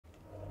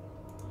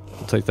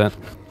I'll take that.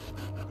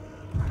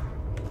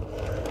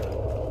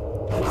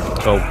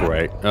 Oh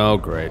great, oh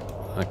great.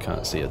 I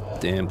can't see a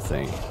damn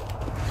thing.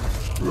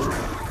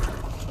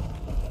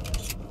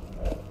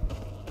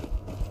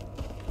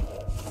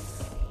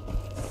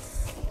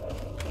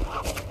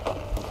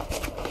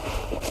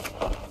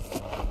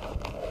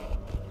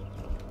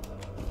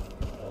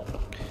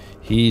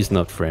 He's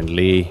not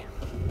friendly.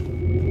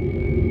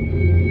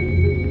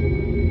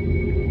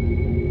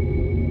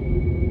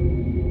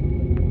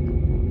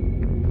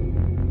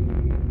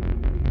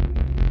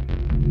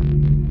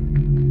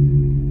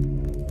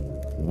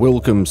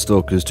 Welcome,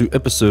 Stalkers, to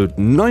episode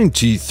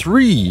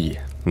 93!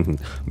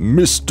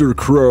 Mr.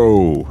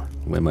 Crow!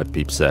 Where my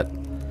peeps at?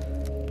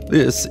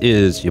 This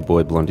is your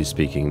boy Blondie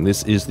speaking.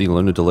 This is the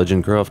Loner to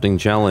Legend Crafting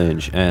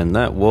Challenge, and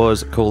that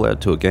was a call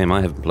out to a game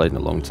I haven't played in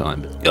a long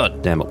time, but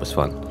god damn it was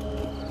fun.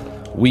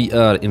 We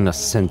are in the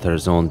center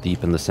zone,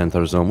 deep in the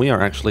center zone. We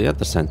are actually at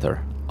the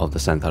center of the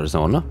center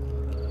zone.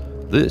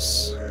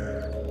 This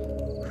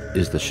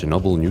is the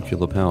Chernobyl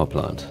nuclear power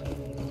plant,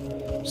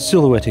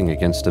 silhouetting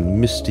against a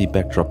misty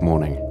backdrop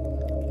morning.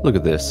 Look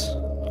at this.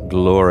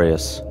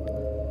 Glorious.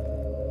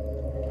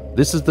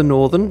 This is the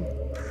northern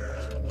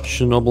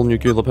Chernobyl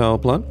nuclear power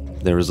plant.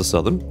 There is a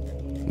southern,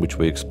 which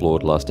we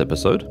explored last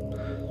episode.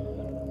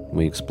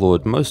 We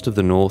explored most of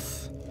the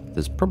north.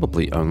 There's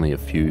probably only a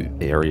few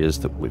areas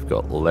that we've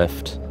got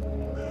left.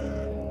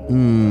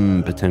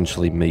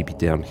 Potentially maybe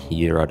down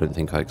here. I don't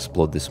think I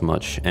explored this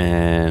much.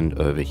 And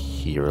over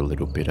here a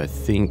little bit, I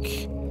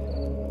think.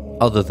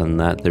 Other than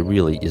that, there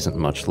really isn't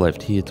much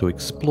left here to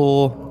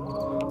explore,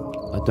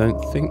 I don't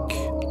think.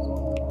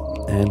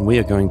 And we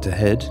are going to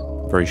head,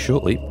 very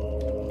shortly,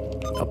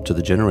 up to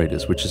the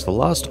generators, which is the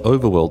last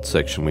overworld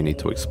section we need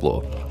to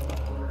explore.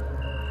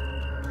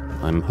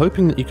 I'm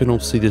hoping that you can all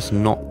see this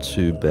not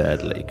too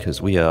badly,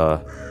 because we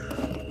are...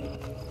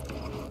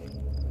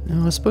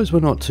 No, I suppose we're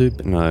not too...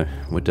 No,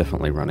 we're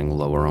definitely running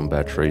lower on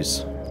batteries.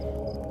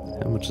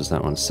 How much is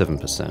that one?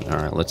 7%.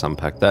 Alright, let's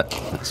unpack that.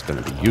 That's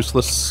going to be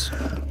useless.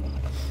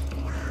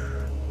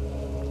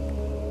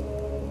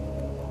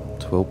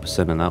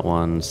 12% in that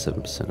one,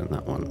 7% in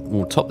that one.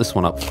 We'll top this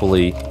one up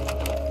fully.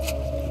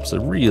 So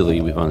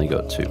really, we've only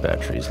got 2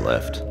 batteries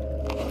left.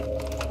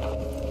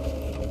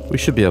 We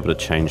should be able to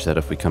change that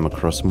if we come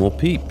across more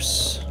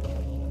peeps.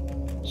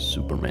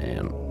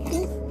 Superman.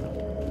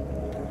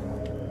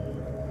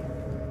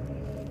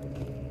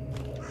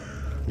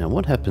 Now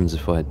what happens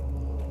if I...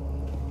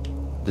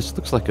 This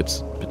looks like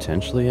it's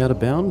potentially out of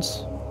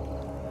bounds.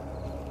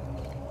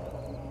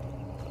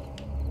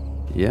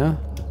 Yeah?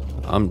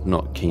 I'm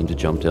not keen to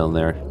jump down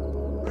there.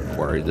 I'm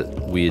worried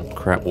that weird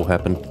crap will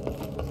happen.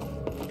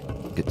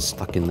 Get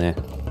stuck in there.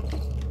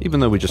 Even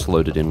though we just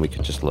loaded in, we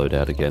could just load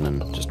out again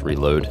and just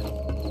reload.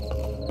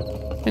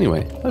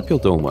 Anyway, hope you're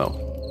doing well.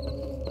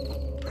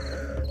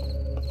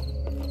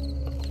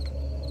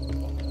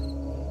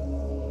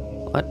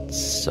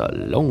 That's a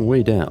long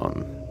way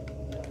down.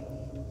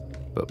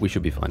 But we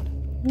should be fine.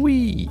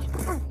 Whee!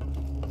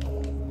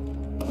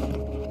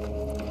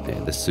 Yeah,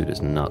 this suit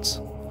is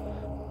nuts.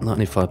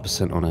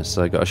 95% on our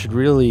Saga. I should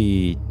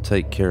really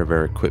take care of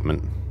our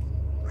equipment.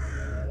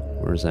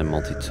 Where is our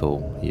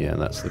multi-tool? Yeah,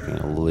 that's looking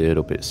a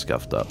little bit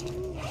scuffed up.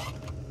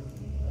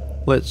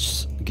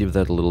 Let's give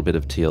that a little bit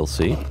of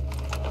TLC.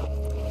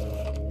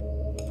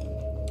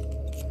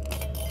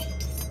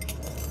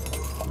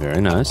 Very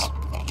nice.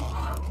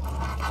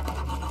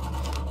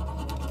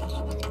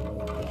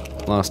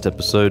 Last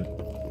episode,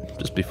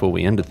 just before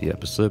we ended the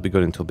episode, we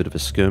got into a bit of a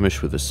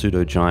skirmish with a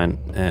pseudo-giant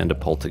and a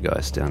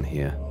poltergeist down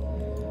here.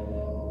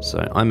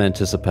 So I'm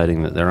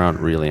anticipating that there aren't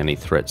really any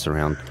threats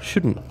around.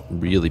 Shouldn't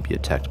really be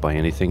attacked by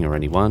anything or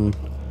anyone,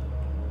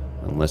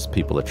 unless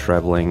people are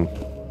traveling.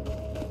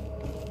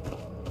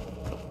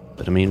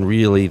 But I mean,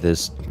 really,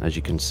 there's, as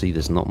you can see,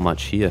 there's not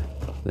much here.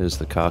 There's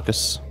the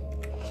carcass.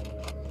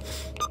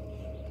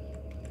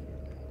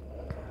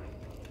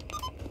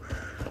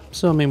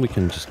 So I mean, we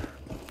can just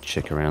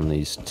check around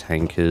these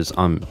tankers.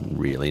 I'm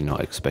really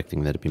not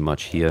expecting there to be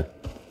much here.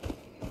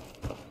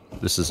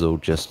 This is all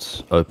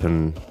just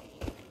open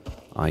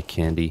eye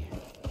candy.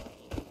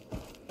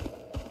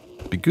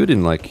 Be good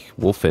in like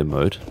warfare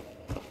mode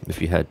if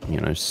you had,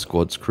 you know,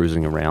 squads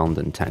cruising around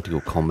and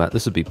tactical combat.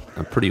 This would be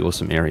a pretty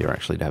awesome area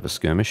actually to have a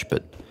skirmish,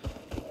 but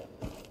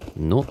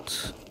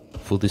not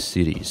for this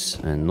series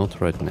and not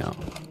right now.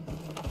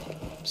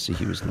 See,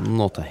 he was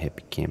not a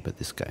happy camper,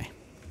 this guy.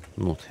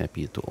 Not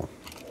happy at all.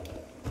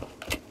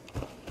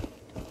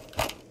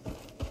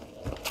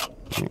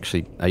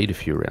 Actually ate a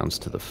few rounds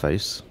to the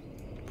face.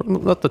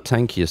 Not the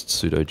tankiest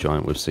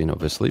pseudo-giant we've seen,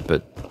 obviously,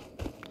 but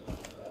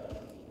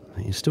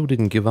he still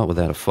didn't give up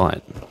without a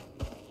fight.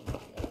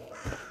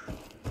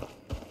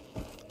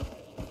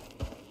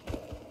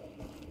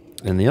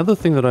 And the other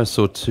thing that I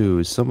saw too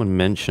is someone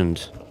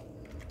mentioned,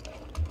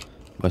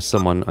 by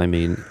someone I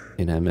mean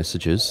in our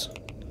messages,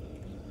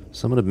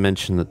 someone had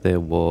mentioned that there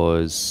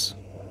was,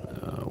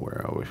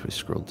 where are we if we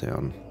scroll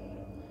down?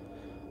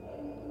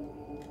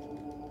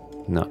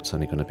 No, it's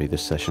only going to be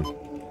this session.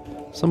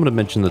 Someone had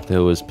mentioned that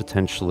there was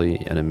potentially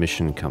an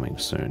emission coming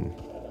soon.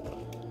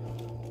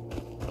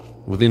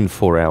 Within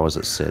 4 hours,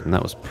 it said, and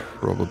that was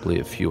probably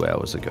a few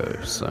hours ago,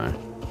 so...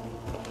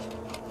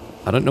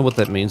 I don't know what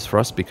that means for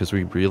us, because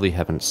we really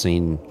haven't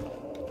seen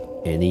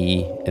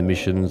any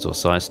emissions or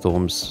psi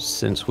storms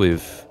since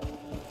we've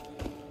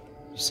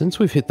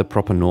hit the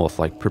proper north,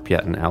 like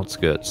Pripyat and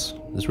Outskirts.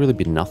 There's really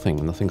been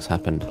nothing. Nothing's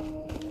happened.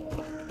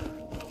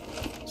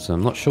 So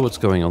I'm not sure what's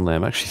going on there.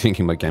 I'm actually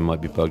thinking my game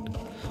might be bugged.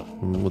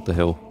 What the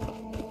hell?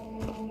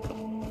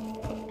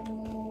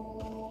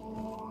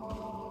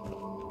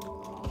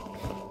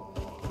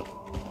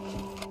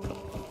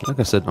 Like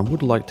I said, I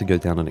would like to go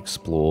down and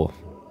explore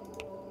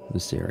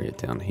this area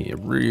down here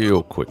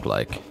real quick,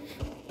 like.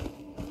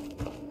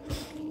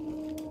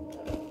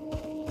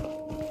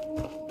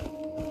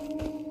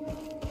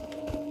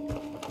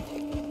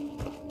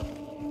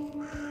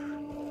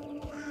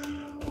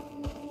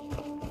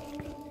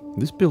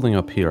 This building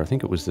up here, I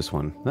think it was this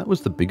one. That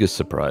was the biggest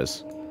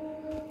surprise,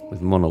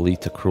 with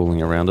Monolita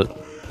crawling around it.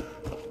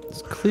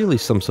 There's clearly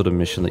some sort of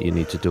mission that you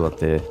need to do up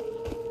there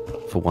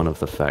for one of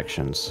the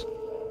factions.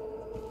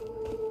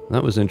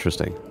 That was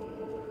interesting.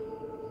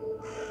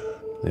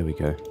 There we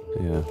go.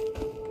 Yeah.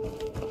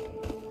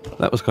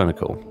 That was kind of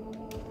cool.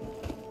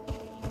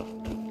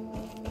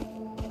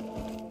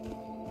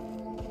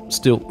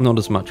 Still, not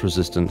as much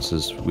resistance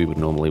as we would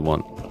normally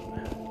want.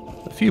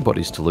 A few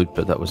bodies to loot,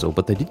 but that was all.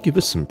 But they did give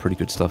us some pretty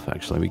good stuff,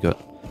 actually. We got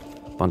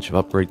a bunch of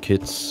upgrade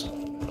kits.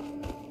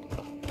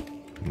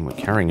 And we're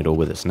carrying it all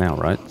with us now,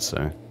 right?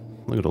 So,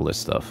 look at all this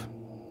stuff.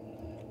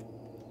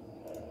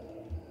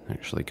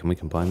 Actually, can we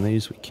combine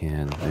these? We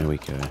can. There we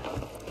go.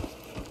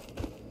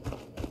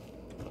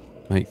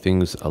 Make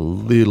things a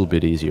little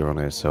bit easier on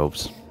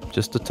ourselves.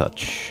 Just a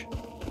touch.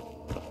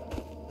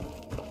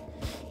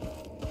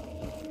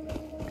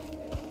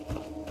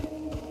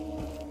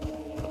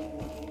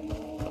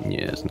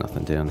 Yeah, there's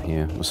nothing down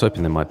here. I was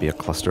hoping there might be a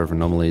cluster of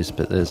anomalies,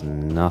 but there's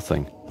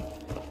nothing.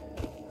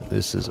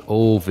 This is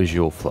all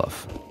visual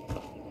fluff.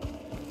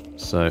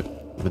 So,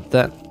 with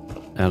that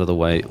out of the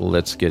way,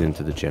 let's get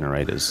into the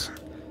generators.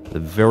 The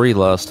very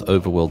last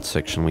overworld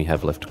section we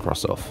have left to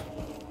cross off.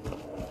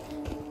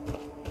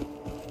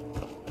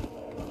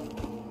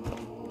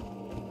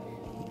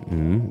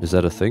 Is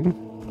that a thing?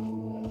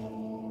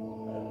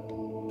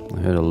 I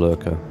heard a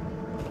lurker.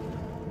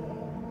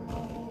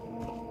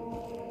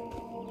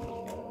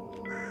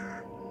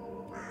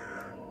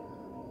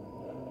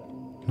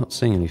 Not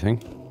seeing anything.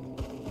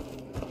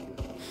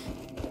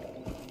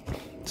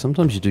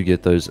 Sometimes you do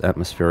get those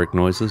atmospheric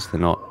noises. They're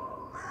not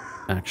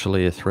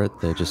actually a threat.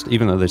 They're just,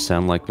 even though they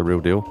sound like the real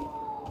deal.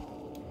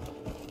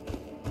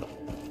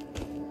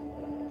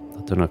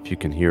 I don't know if you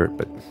can hear it,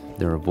 but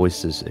there are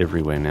voices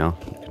everywhere now.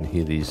 You can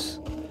hear these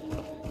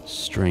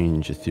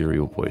strange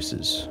ethereal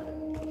voices.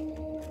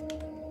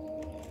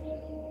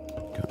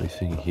 Got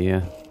anything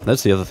here?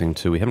 That's the other thing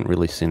too. We haven't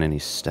really seen any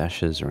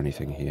stashes or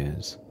anything here.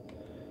 It's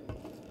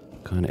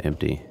kind of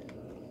empty.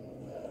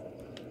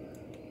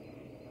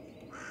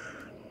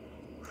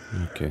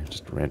 Okay,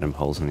 just random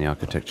holes in the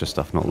architecture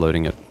stuff, not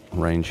loading at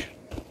range.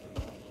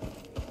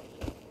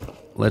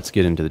 Let's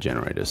get into the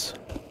generators.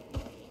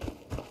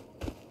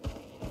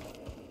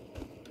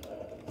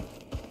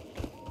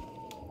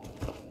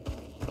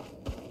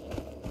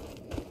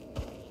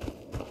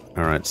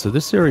 Alright, so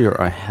this area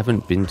I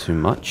haven't been to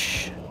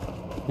much.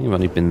 I think I've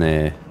only been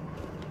there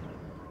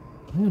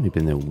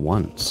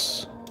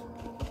once.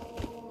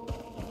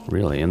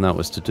 Really, and that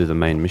was to do the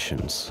main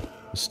missions,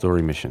 the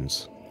story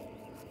missions.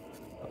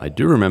 I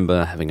do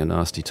remember having a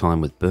nasty time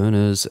with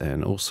burners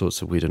and all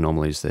sorts of weird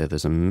anomalies there.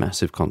 There's a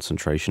massive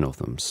concentration of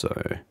them,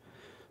 so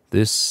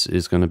this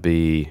is going to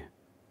be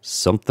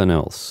something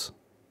else.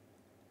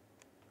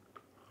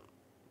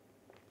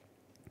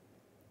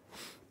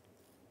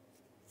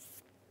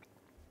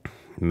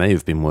 May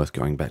have been worth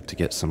going back to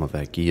get some of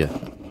our gear.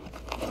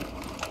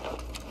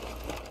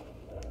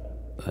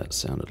 That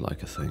sounded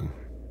like a thing.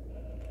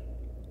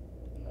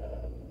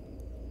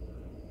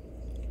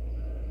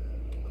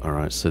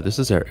 Alright, so this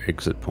is our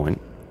exit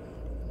point.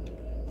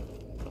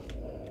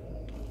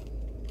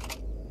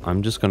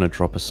 I'm just going to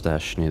drop a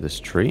stash near this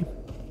tree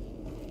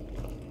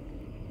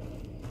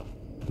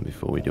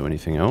before we do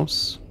anything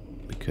else,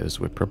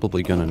 because we're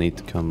probably going to need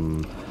to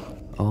come...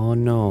 Oh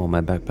no, my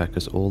backpack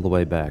is all the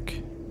way back.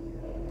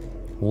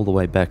 All the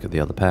way back at the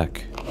other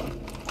pack.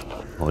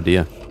 Oh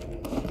dear.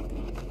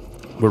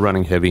 We're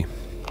running heavy.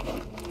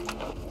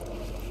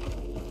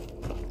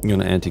 I'm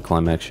going to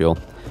anti-climax y'all.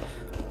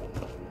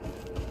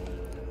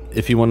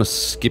 If you want to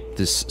skip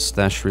this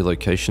stash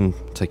relocation,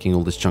 taking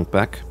all this junk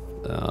back,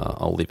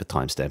 I'll leave a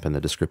timestamp in the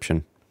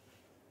description.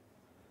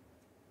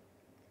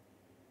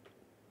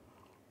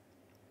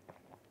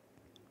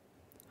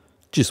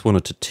 Just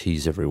wanted to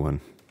tease everyone.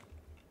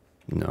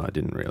 No, I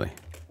didn't really.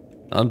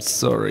 I'm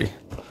sorry.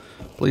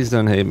 Please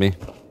don't hate me.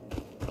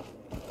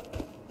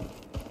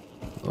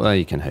 Well,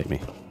 you can hate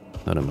me.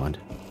 I don't mind.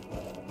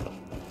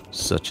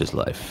 Such is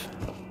life.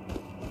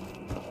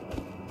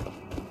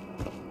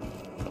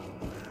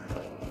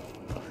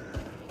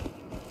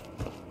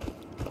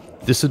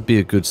 This would be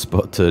a good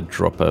spot to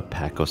drop a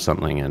pack or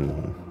something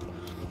and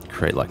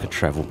create like a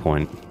travel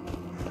point.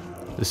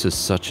 This is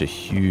such a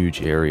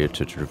huge area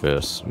to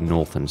traverse,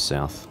 north and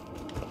south.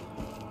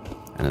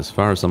 And as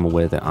far as I'm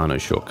aware, there are no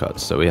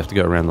shortcuts, so we have to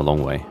go around the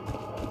long way.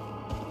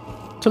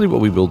 Tell you what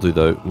we will do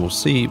though,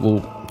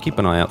 we'll keep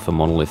an eye out for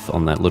Monolith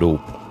on that little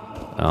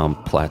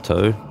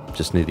plateau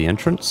just near the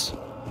entrance.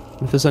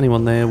 If there's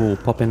anyone there, we'll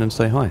pop in and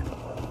say hi.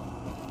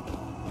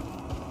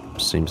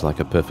 Seems like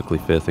a perfectly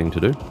fair thing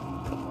to do.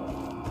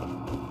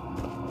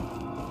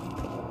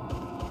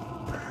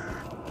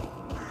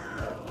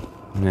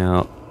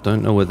 Now,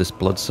 don't know where this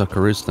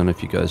bloodsucker is. Don't know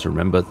if you guys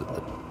remember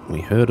that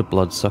we heard a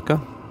bloodsucker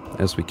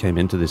as we came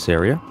into this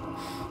area.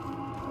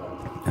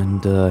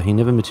 And he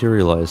never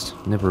materialized,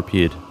 never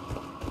appeared.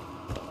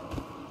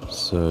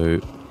 So,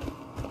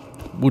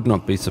 would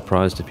not be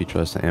surprised if he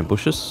tries to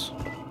ambush us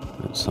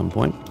at some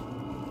point.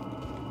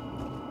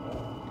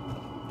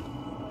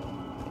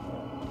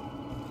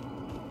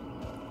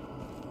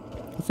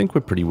 I think we're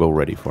pretty well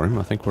ready for him.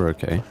 I think we're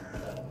okay.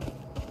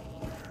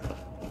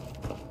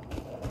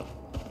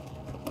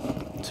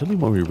 Tell you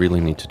what we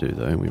really need to do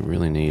though. We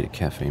really need a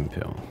caffeine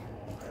pill.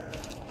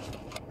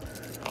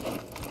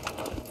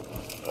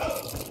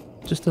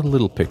 Just a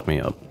little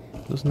pick-me-up.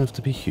 Doesn't have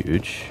to be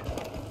huge.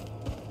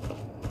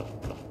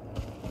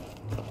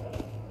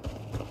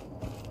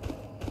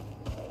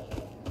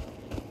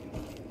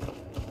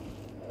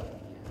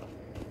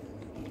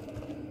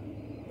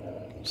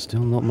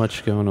 Still not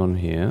much going on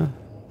here.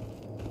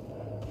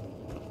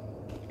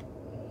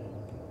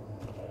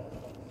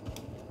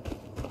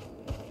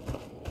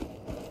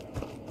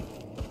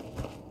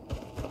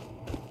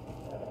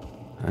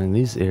 And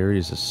these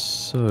areas are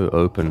so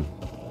open.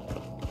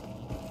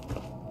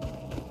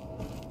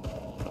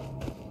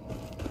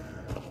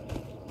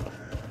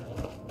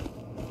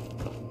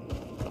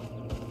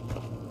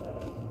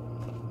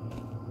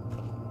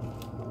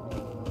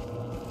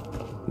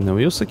 Now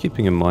we're also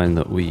keeping in mind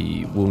that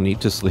we will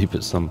need to sleep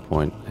at some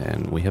point,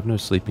 and we have no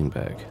sleeping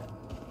bag.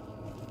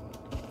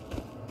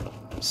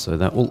 So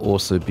that will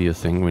also be a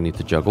thing we need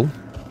to juggle.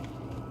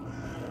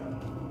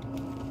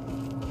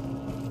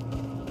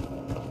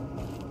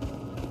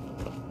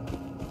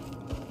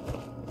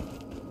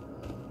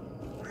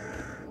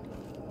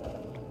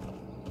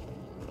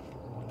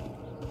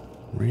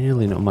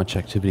 Really not much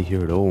activity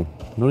here at all.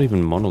 Not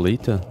even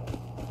Monolita.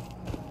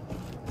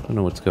 Don't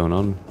know what's going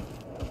on.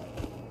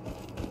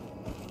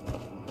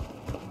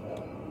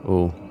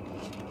 Oh,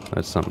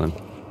 that's something.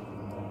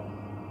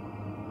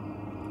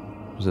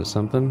 Is that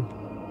something?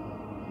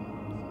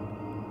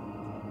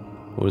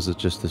 Or is it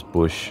just this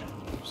bush?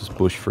 Is this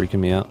bush freaking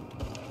me out?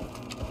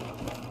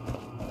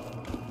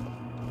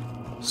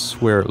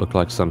 Swear it looked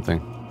like something.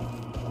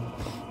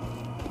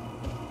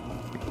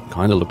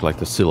 Kind of looked like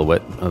the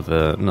silhouette of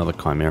another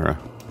chimera.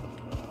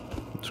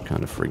 Which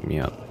kind of freaked me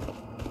out.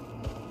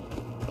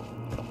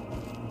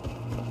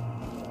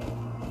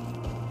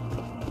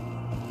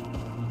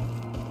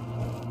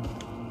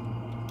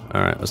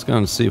 Alright, let's go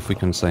and see if we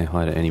can say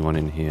hi to anyone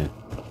in here.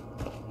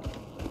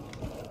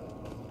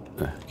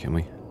 Can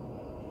we?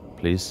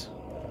 Please?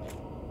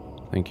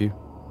 Thank you.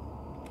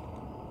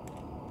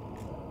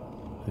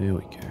 There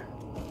we go.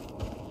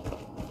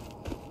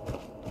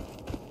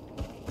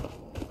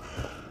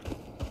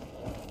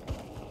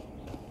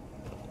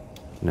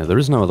 Now there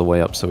is no other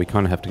way up, so we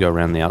kind of have to go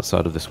around the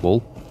outside of this wall.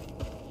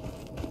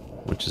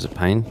 Which is a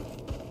pain.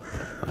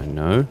 I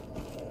know.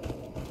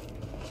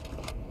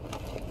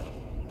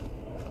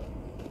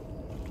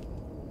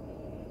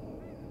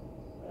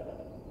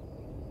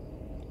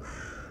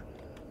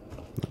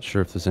 Not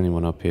sure if there's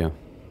anyone up here.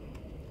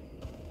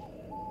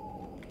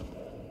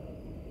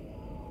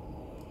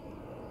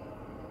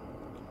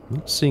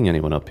 Not seeing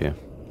anyone up here.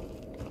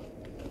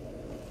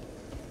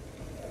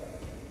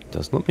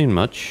 Does not mean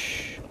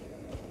much.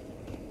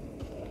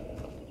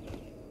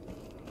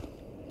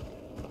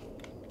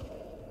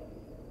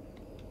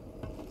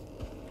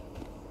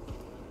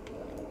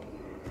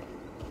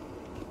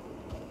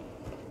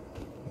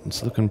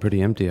 It's looking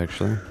pretty empty,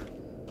 actually.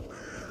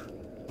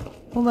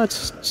 Well,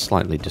 that's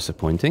slightly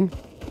disappointing.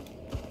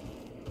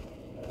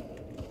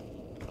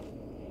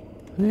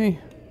 Hey.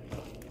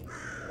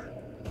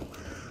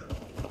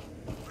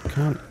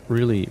 Can't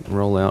really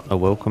roll out a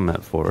welcome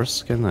mat for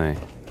us, can they?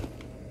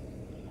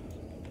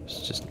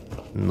 It's just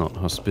not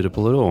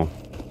hospitable at all.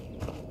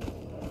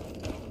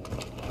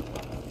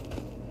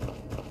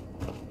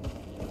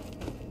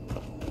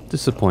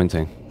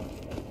 Disappointing.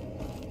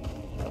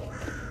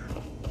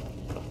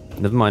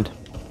 Never mind.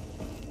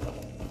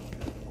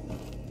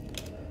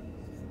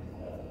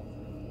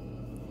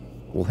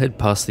 We'll head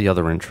past the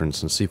other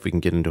entrance and see if we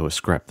can get into a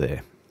scrap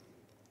there.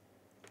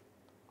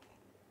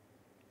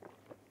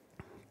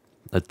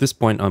 At this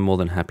point, I'm more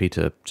than happy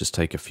to just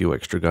take a few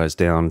extra guys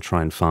down,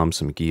 try and farm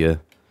some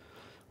gear.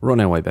 We're on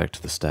our way back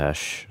to the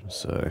stash,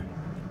 so...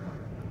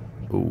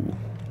 Ooh,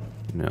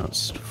 now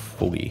it's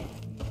foggy.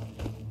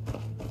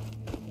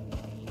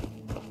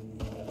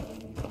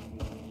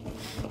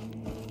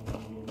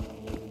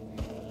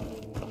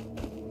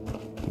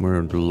 We're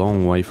a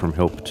long way from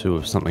help too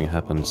if something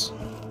happens.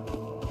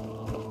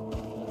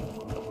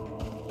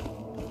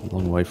 A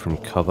long way from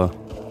cover.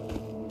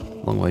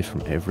 Long way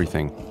from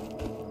everything.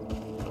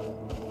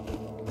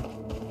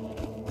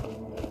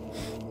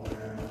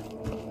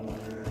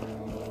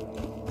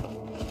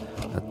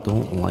 I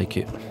don't like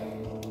it.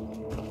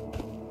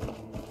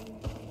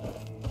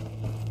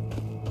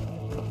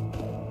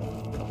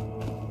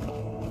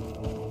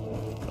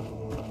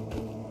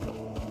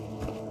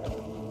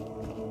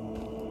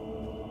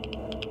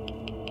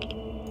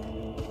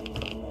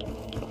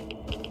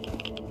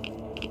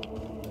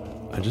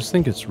 I just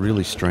think it's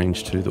really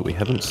strange too that we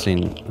haven't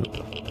seen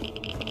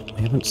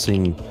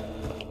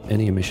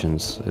any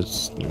emissions.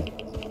 It's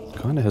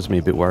kind of has me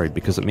a bit worried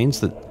because it means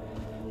that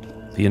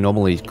the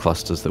anomaly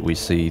clusters that we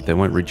see, they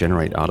won't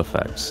regenerate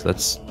artifacts.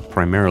 That's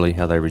primarily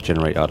how they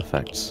regenerate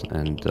artifacts.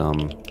 And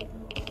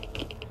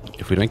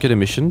if we don't get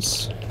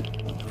emissions,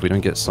 if we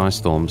don't get psi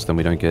storms, then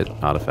we don't get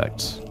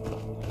artifacts,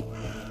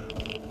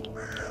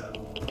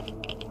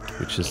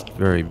 which is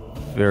very,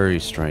 very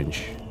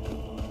strange.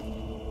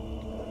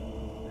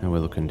 How we're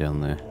looking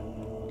down there.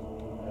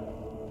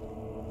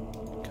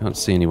 Can't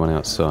see anyone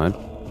outside.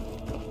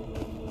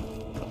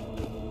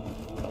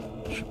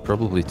 Should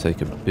probably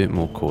take a bit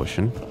more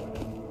caution.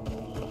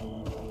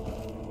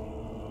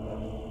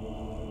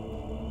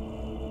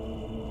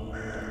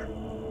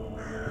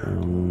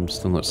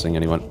 Still not seeing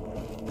anyone.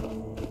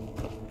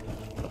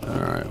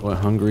 Alright, we're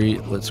hungry.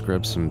 Let's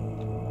grab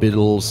some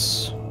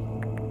biddles.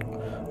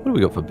 What do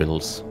we got for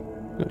biddles?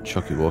 We got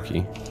Chocky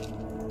Walkie.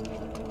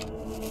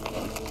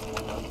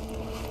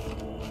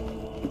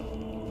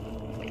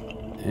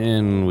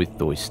 And we're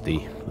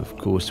thirsty. Of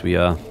course we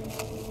are.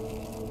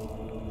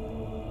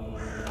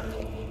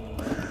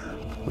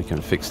 We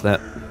can fix that.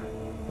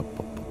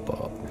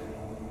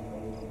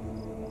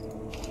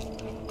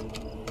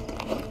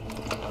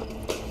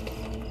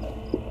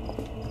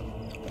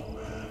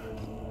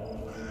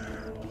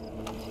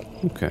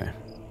 Okay.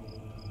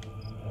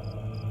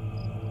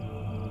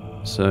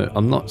 So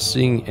I'm not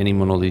seeing any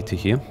monolith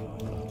here.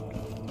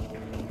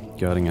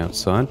 Guarding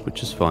outside,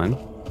 which is fine.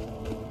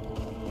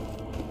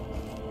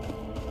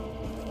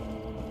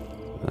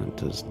 That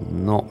does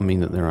not mean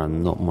that there are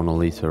not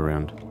monolith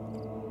around.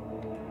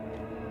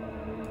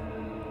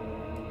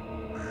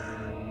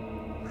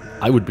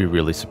 I would be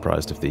really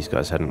surprised if these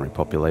guys hadn't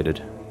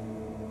repopulated.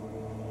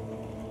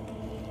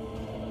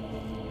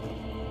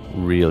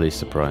 Really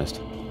surprised.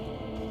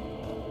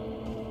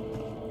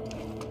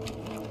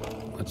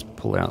 Let's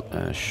pull out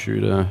a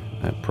shooter,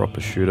 a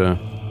proper shooter.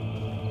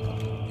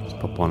 Let's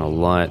pop on a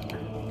light.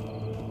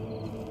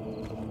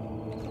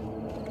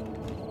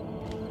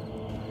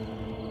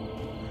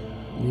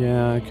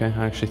 Yeah, okay,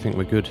 I actually think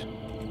we're good.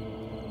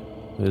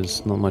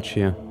 There's not much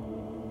here.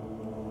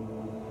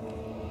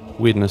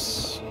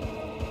 Weirdness.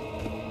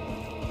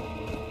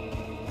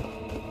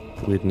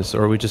 Weirdness.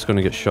 Or are we just going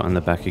to get shot in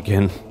the back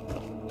again?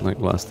 Like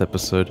last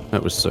episode?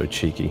 That was so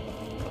cheeky.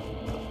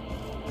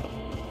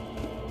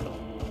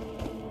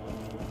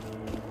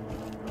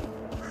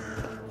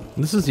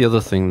 This is the other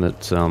thing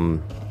that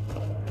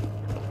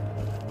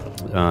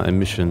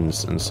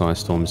emissions and psi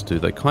storms do.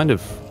 They kind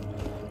of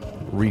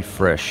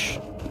refresh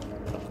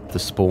the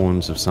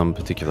spawns of some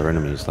particular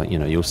enemies. Like, you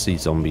know, you'll see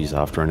zombies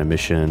after an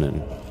emission,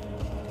 and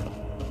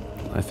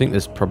I think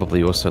there's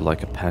probably also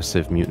like a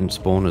passive mutant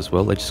spawn as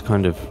well. They just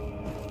kind of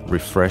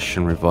refresh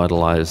and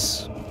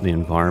revitalize the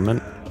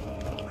environment,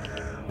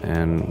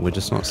 and we're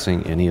just not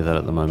seeing any of that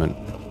at the moment.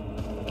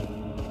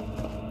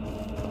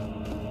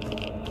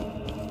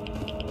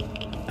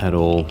 At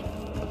all.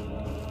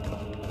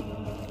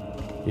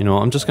 You know,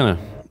 I'm just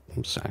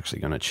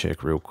actually gonna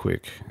check real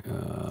quick.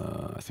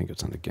 I think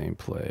it's under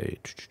gameplay.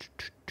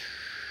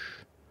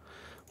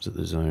 Was it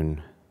the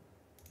zone?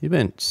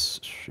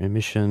 Events,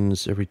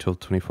 emissions every 12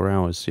 to 24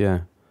 hours,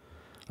 yeah.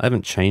 I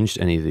haven't changed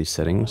any of these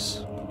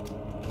settings.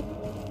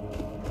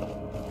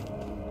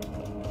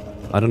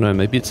 I don't know,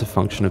 maybe it's a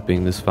function of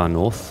being this far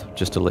north,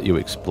 just to let you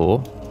explore.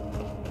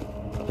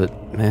 But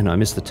man, I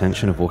miss the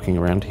tension of walking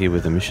around here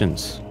with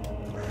emissions.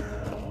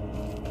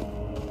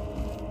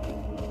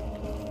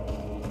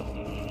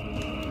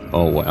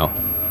 Oh wow.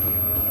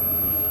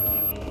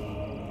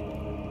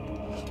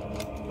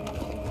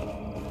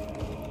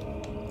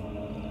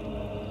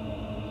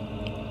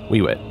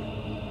 We wet.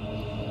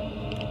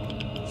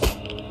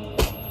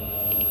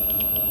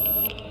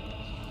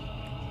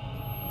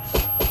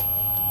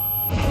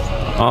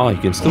 Oh, you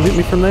can still hit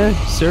me from there?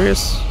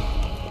 Serious?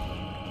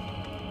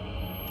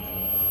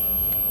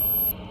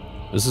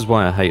 This is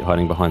why I hate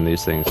hiding behind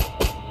these things.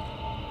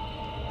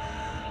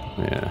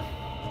 Yeah.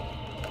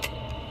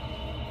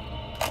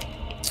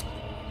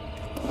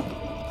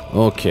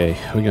 Okay,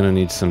 we're gonna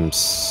need some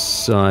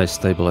psi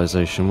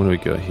stabilization. What do we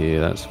got here?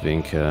 That's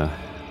Vinca.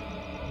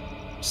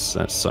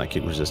 That's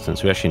psychic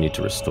resistance. We actually need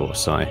to restore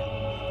psi.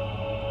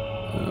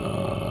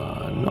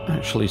 I'm not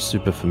actually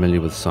super familiar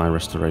with psi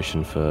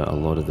restoration for a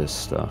lot of this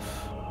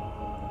stuff.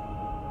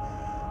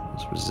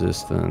 It's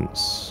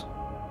resistance.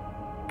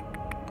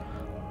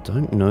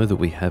 Don't know that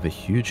we have a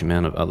huge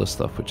amount of other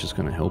stuff which is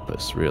going to help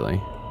us, really.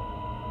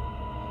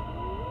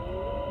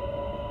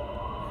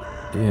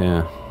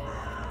 Yeah.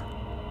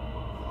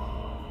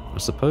 I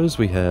suppose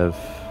we have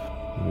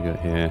What do we got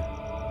here?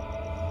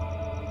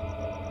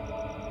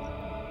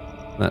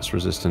 That's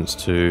resistance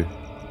to...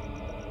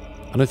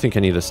 I don't think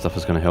any of this stuff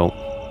is going to help.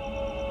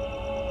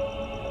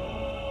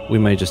 We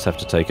may just have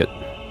to take it.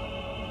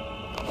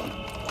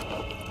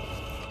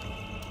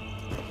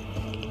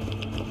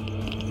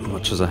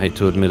 Much as I hate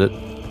to admit it.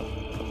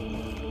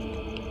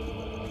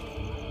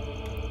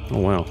 Oh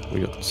wow, we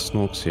got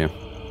snorks here.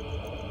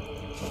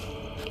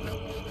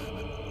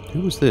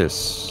 Who was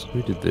this?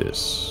 Who did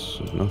this?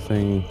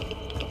 Nothing.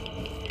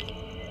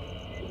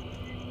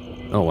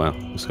 Oh wow,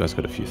 this guy's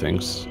got a few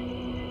things.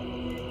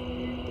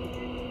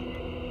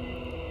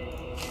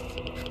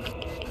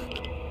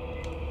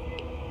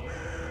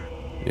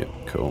 Yep,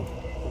 cool.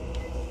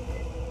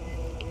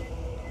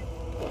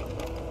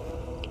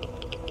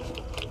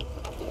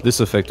 This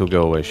effect will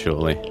go away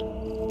shortly.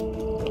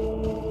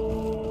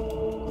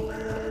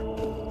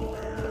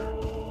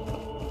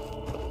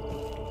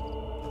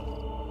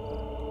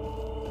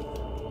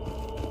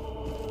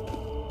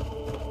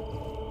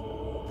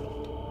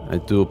 I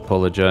do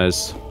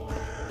apologize.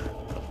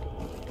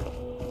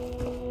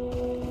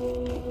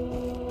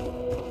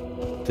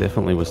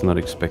 Definitely was not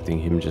expecting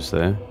him just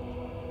there.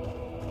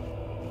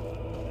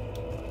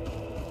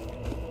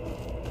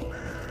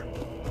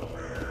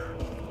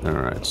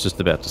 Alright, it's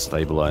just about to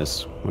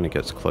stabilize when it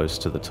gets close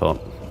to the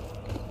top.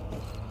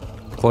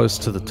 Close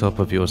to the top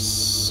of your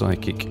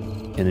psychic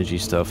energy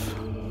stuff.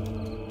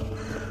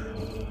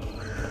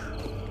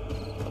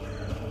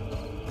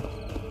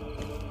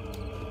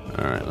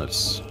 Alright,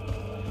 let's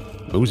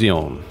mosey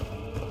on.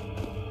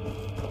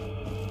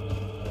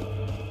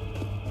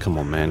 Come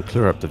on, man,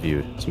 clear up the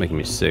view. It's making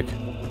me sick.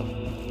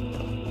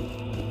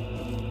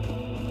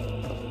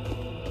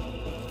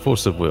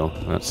 Force of will.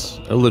 That's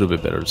a little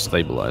bit better. It's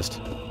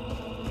stabilized.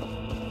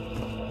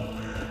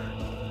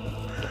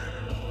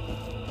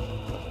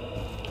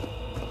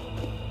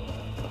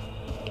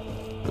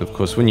 Of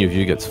course, when your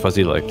view gets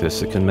fuzzy like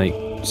this, it can make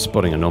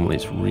spotting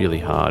anomalies really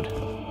hard.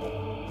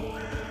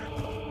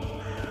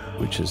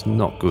 Which is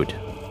not good.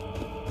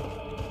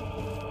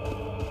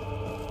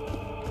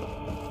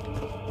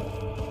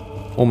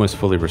 Almost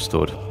fully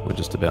restored. We're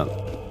just about...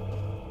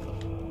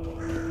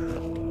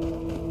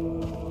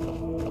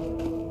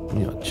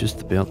 Yeah,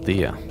 just about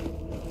there.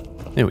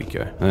 There we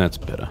go. That's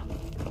better.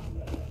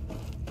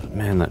 But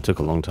man, that took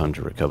a long time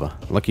to recover.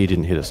 Lucky he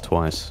didn't hit us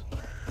twice.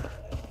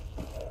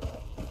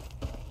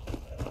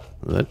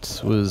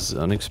 That was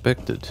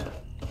unexpected.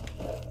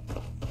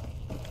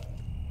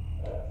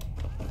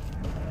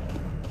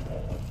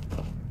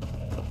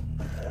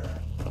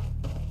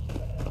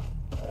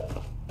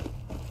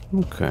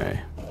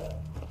 Okay.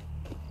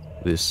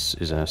 This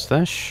is our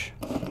stash.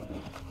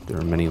 There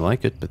are many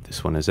like it, but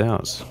this one is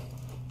ours.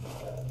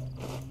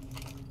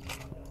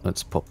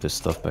 Let's pop this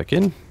stuff back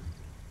in.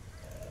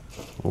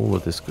 All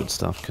of this good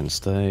stuff can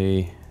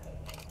stay.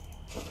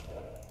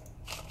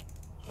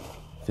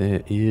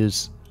 There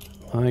is...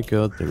 My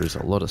god, there is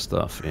a lot of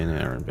stuff in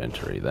our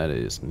inventory. That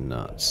is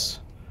nuts.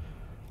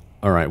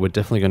 Alright, we're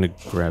definitely going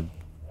to grab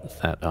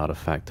that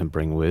artifact and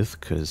bring with,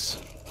 because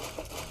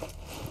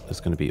there's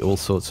going to be all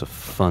sorts of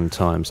fun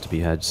times to be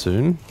had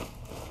soon.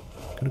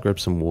 Going to grab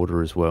some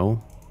water as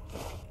well.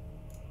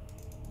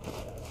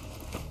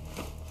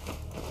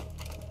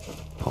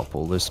 Pop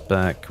all this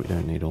back. We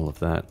don't need all of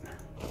that.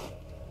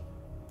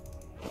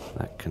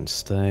 That can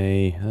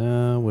stay.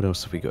 What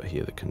else have we got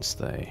here that can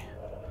stay?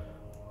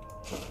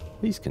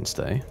 These can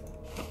stay.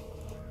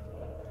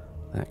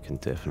 That can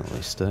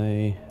definitely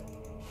stay.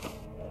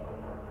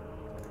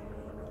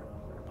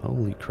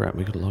 Holy crap,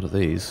 we got a lot of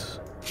these.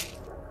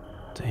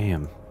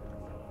 Damn.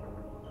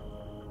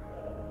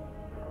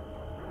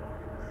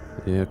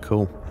 Yeah,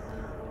 cool.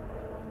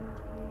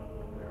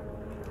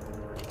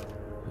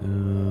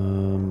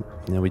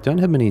 Now we don't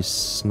have many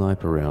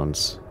sniper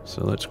rounds,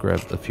 so let's grab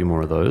a few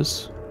more of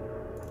those.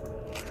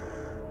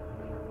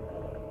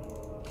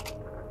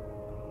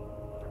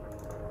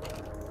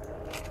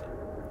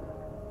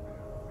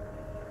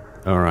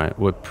 Alright,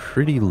 we're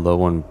pretty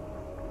low on...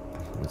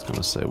 I was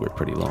gonna say we're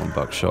pretty low on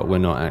buckshot. We're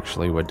not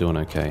actually, we're doing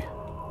okay.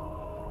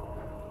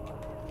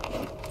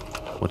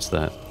 What's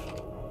that?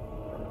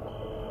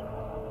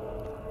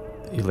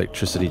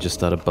 Electricity just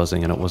started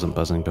buzzing and it wasn't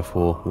buzzing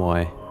before.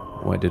 Why?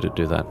 Why did it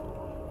do that?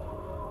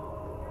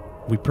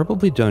 We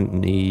probably don't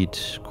need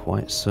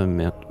quite so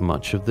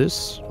much of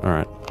this.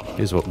 Alright,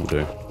 here's what we'll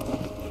do.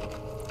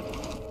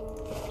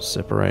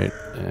 Separate,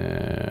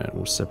 and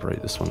we'll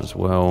separate this one as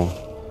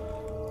well.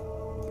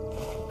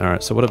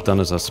 Alright, so what I've done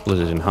is I've split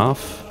it in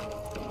half.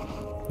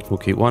 We'll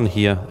keep one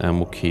here, and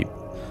we'll keep...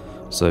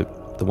 So,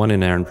 the one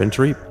in our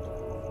inventory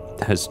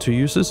has 2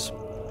 uses,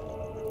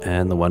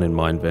 and the one in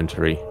my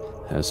inventory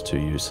has 2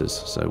 uses.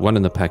 So, one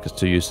in the pack has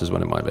 2 uses,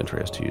 one in my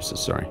inventory has 2 uses,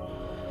 sorry.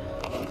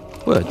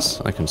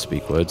 Words. I can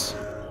speak words.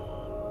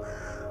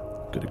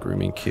 Got a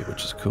grooming kit,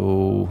 which is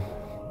cool.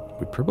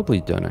 We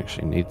probably don't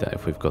actually need that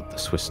if we've got the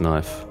Swiss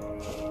knife.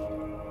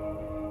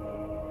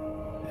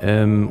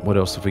 What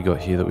else have we got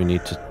here that we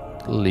need to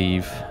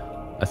leave?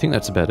 I think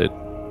that's about it.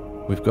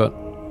 We've got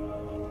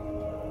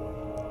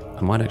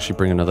I might actually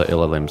bring another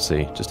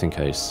LLMC, just in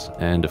case.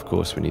 And of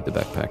course we need the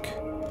backpack.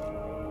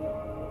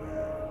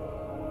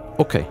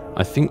 Okay,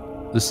 I think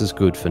this is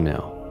good for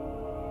now.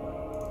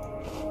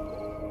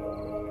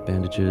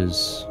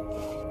 Bandages.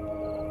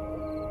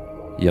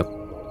 Yep.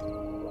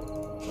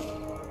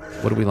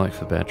 What do we like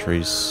for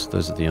batteries?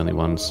 Those are the only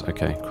ones.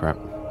 Okay, crap.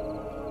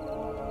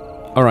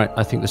 Alright,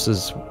 I think this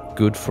is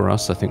good for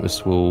us. I think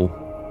this will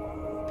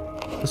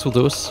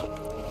do us.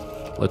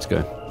 Let's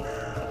go.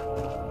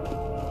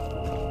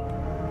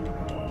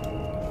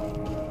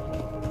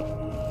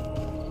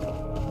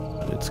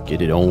 Let's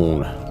get it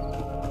on.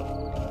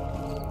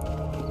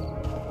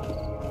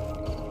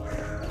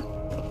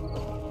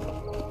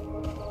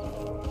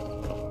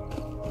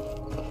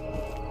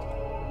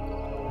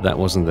 That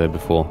wasn't there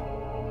before.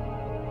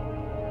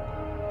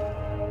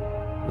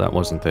 That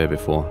wasn't there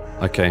before.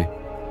 Okay.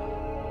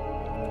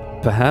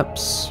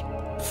 Perhaps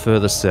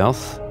further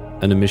south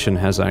an emission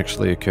has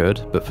actually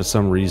occurred, but for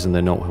some reason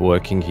they're not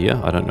working here.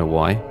 I don't know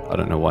why. I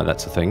don't know why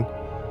that's a thing.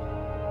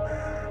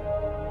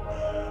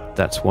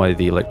 That's why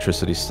the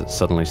electricity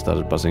suddenly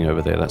started buzzing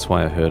over there. That's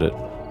why I heard it.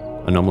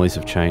 Anomalies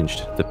have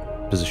changed. The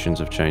positions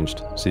have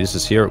changed. See, this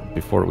is here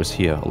before it was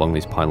here, along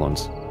these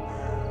pylons.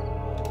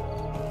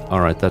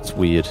 Alright, that's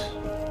weird.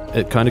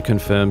 It kind of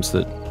confirms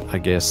that, I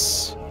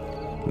guess,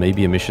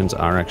 maybe emissions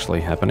are actually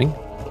happening.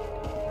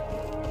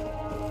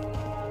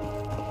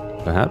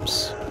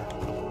 Perhaps.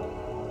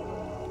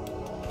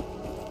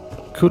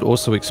 Could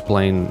also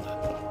explain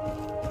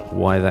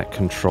why that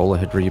controller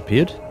had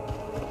reappeared.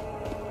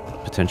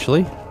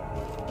 Potentially.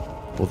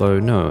 Although,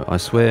 no, I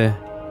swear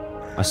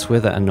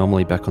that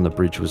anomaly back on the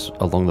bridge was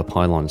along the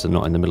pylons and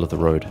not in the middle of the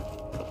road.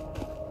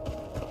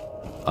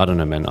 I don't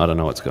know, man. I don't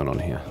know what's going on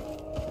here.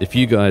 If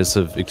you guys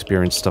have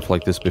experienced stuff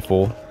like this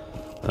before,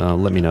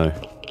 let me know.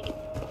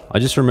 I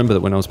just remember that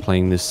when I was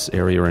playing this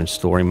area in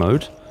story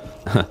mode,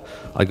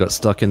 I got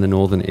stuck in the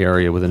northern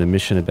area with an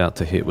emission about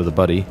to hit with a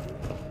buddy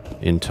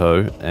in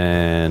tow,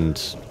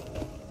 and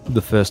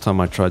the first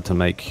time I tried to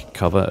make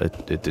cover,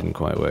 it didn't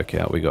quite work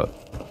out. We got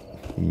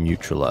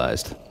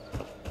neutralized.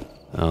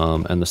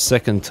 And the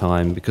second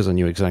time, because I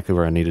knew exactly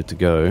where I needed to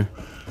go,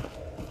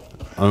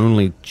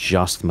 only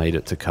just made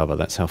it to cover.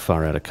 That's how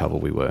far out of cover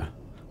we were.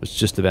 Was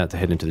just about to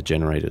head into the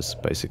generators,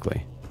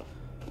 basically,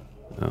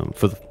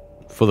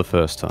 for the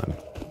first time.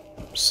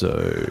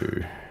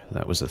 So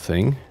that was a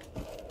thing.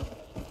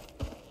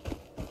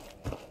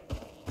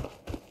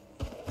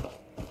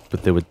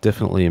 But there were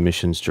definitely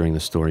emissions during the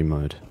story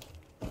mode.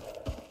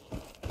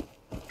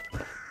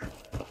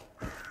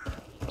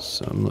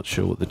 So I'm not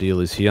sure what the deal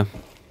is here.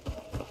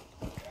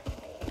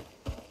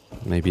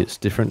 Maybe it's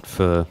different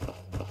for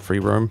free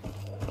roam.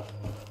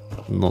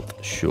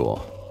 Not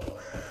sure.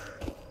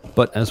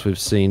 But as we've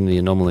seen, the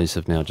anomalies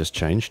have now just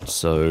changed,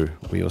 so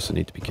we also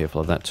need to be careful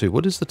of that too.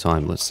 What is the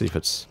time? Let's see if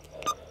it's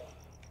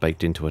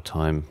baked into a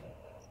time.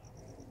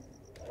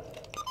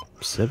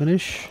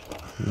 7-ish?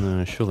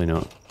 No, surely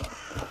not.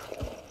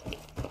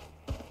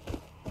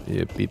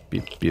 Yeah, beep,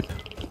 beep, beep.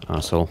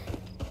 Arsehole.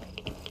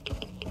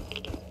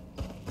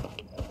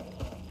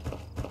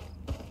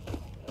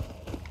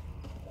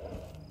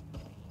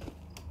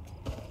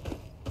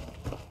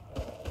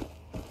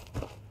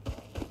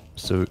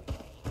 So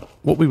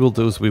what we will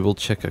do is we will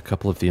check a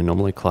couple of the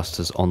anomaly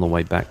clusters on the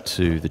way back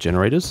to the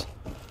generators,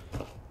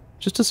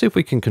 just to see if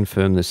we can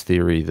confirm this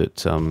theory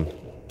that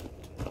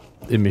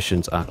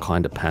emissions are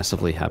kind of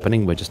passively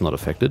happening, we're just not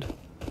affected,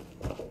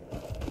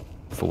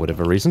 for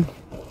whatever reason.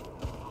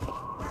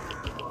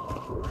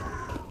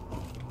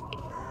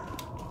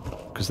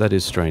 Because that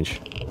is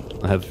strange.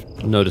 I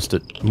have noticed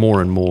it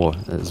more and more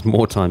as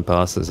more time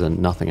passes and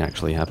nothing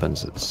actually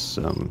happens. It's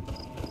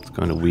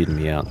kind of weirding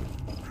me out.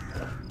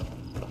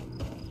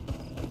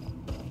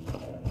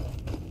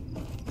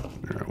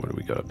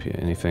 Up here,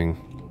 anything?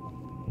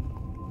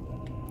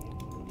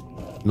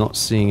 Not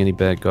seeing any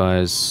bad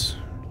guys.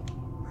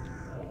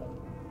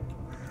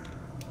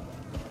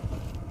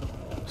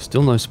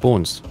 Still no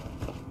spawns.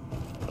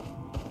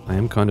 I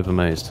am kind of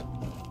amazed.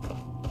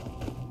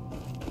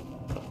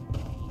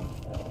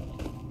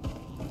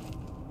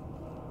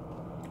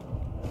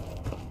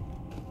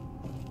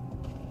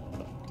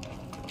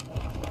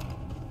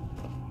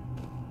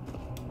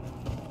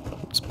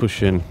 Let's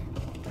push in.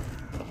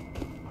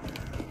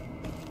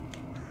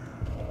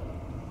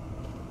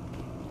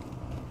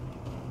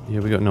 Yeah,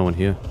 we got no one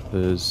here.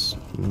 There's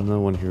no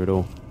one here at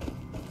all.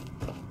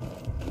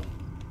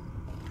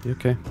 You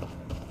okay?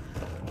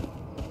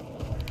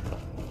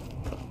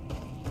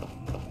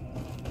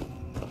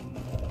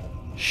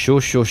 Sure.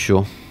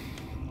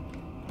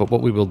 But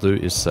what we will do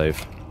is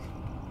save.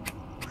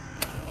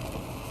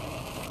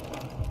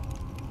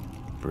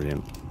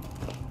 Brilliant.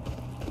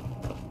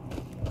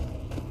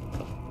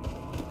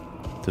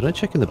 Did I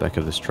check in the back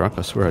of this truck?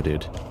 I swear I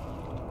did.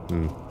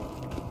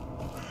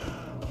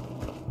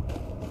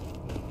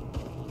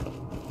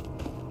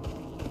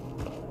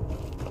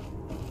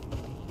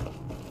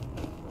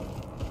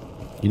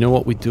 You know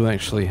what, we do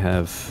actually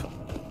have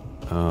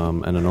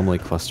an anomaly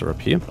cluster up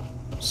here,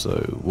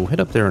 so we'll head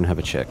up there and have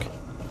a check.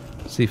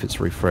 See if it's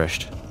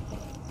refreshed.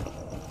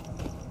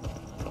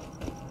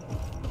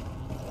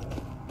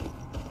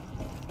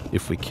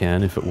 if we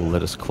can, if it will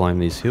let us climb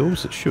these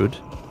hills. It should.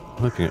 I'm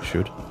hoping it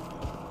should.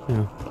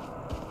 Yeah.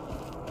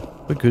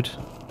 We're good.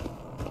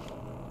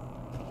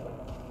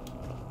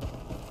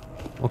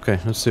 Okay,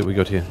 let's see what we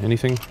got here.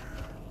 Anything?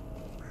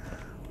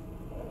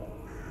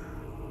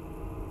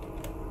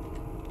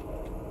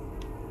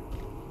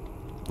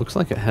 Looks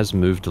like it has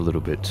moved a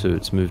little bit too.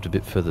 It's moved a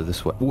bit further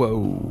this way.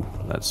 Whoa!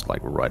 That's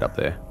like right up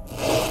there.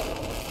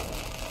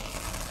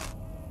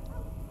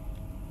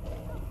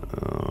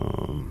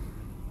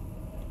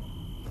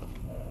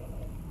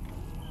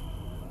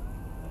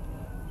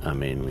 I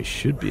mean, we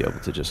should be able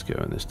to just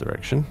go in this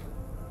direction.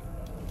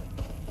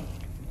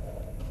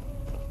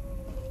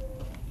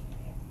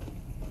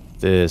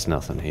 There's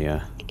nothing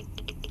here.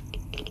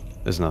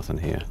 There's nothing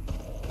here.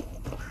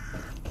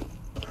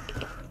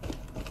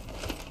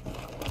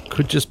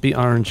 Could just be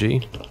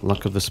RNG,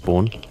 luck of the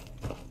spawn.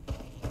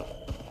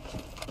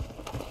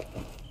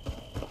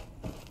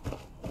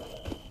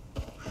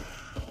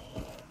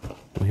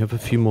 We have a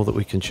few more that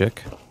we can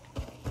check.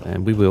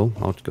 And we will.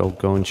 I'll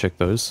go and check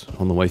those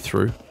on the way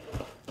through.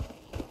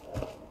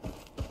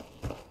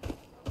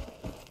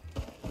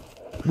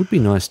 Would be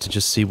nice to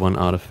just see one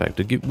artifact.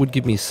 It would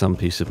give me some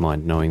peace of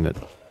mind knowing that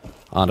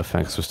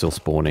artifacts were still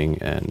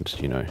spawning and,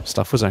 you know,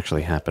 stuff was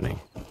actually happening.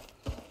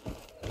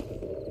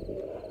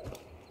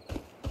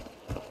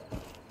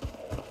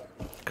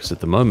 Because at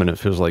the moment it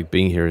feels like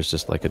being here is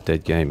just like a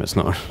dead game. It's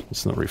not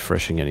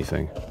refreshing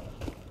anything.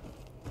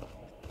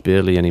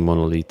 Barely any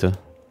monolitha.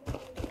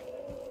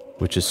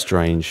 Which is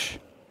strange.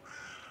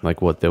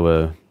 Like what, there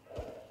were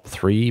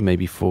 3,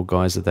 maybe 4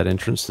 guys at that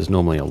entrance? There's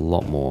normally a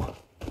lot more.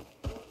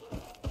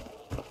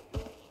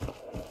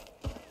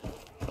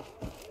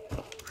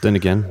 Then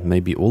again,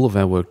 maybe all of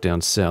our work down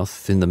south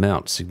thinned them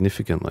out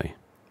significantly.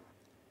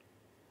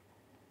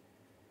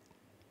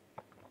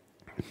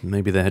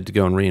 Maybe they had to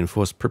go and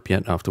reinforce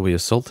Pripyat after we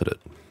assaulted it.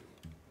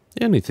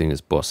 Anything is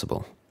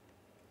possible.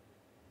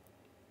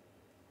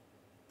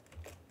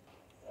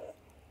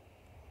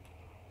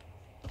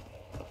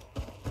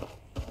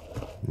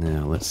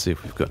 Now, let's see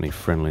if we've got any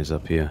friendlies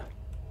up here.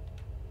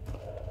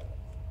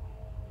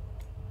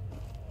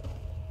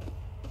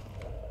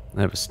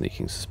 I have a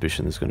sneaking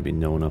suspicion there's going to be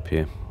no one up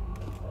here.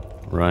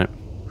 Right.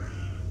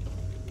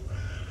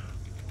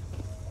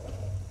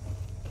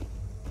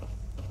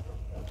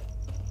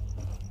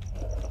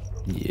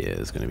 Yeah,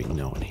 there's going to be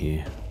no one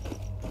here.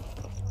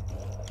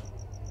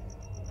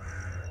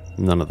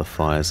 None of the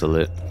fires are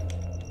lit.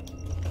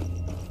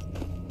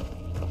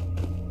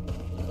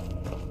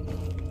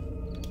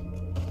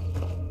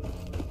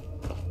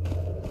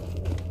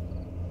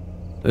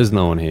 There's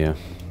no one here.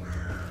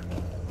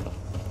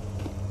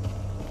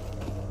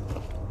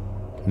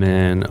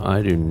 Man,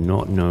 I do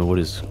not know what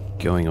is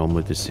going on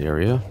with this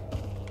area.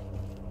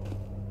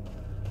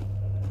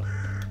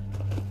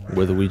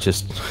 Whether we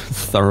just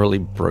thoroughly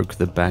broke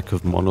the back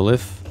of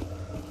Monolith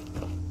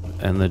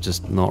and they're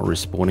just not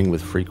respawning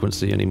with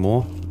frequency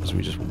anymore because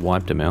we just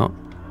wiped them out.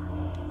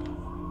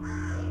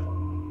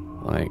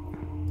 Like,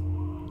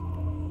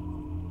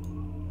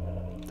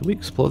 did we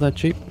explore that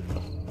Jeep?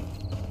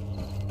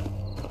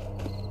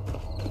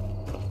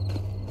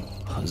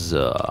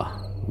 Huzzah.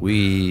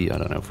 I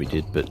don't know if we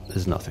did, but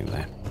there's nothing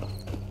there.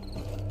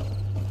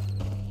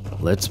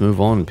 Let's move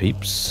on,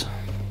 peeps.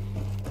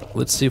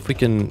 Let's see if we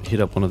can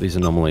hit up one of these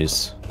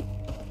anomalies.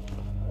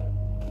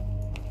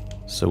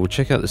 So we'll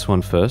check out this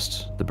one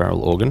first, the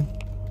barrel organ.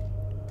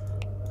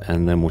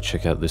 And then we'll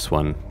check out this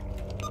one,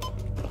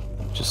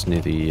 just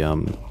near the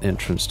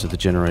entrance to the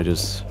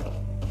generators.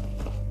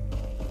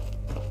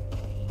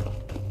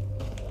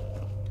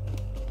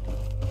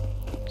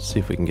 See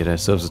if we can get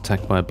ourselves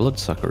attacked by a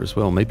bloodsucker as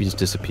well. Maybe he's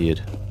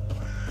disappeared.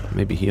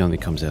 Maybe he only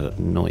comes out at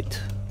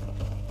night.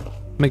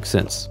 Makes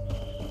sense.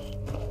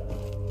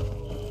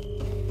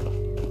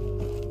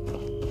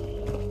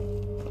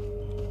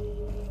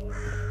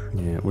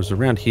 Yeah, it was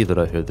around here that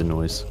I heard the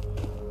noise.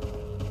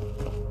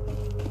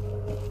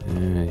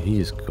 Yeah,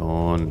 he is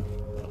gone.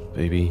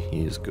 Baby,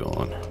 he is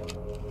gone.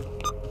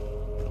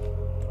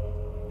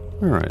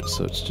 Alright,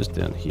 so it's just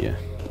down here.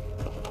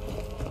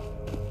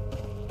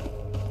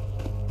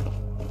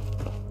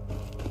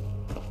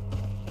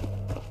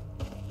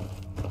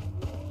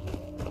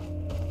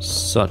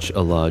 Such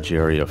a large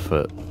area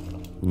for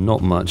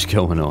not much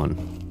going on,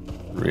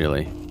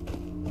 really.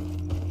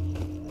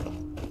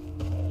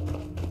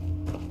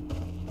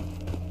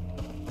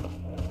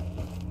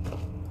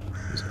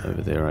 It's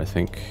over there, I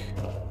think.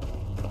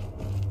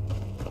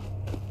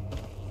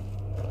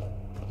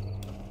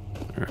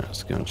 Alright,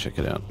 let's go and check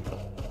it out.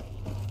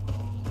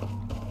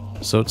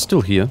 So it's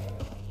still here.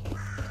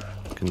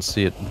 You can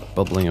see it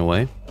bubbling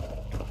away.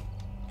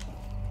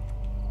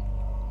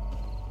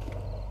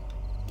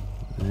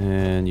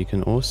 And you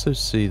can also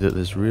see that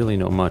there's really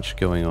not much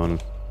going on.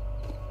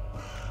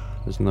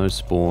 There's no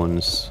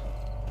spawns.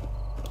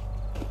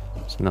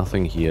 There's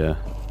nothing here.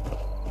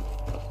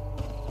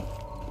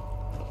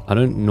 I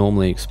don't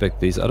normally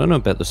expect these. I don't know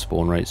about the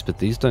spawn rates, but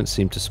these don't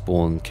seem to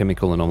spawn,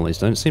 chemical anomalies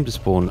don't seem to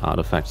spawn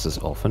artifacts as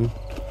often,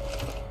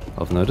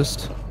 I've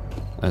noticed,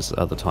 as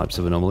other types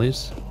of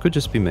anomalies. Could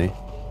just be me.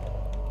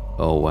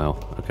 Oh, wow.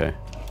 Okay.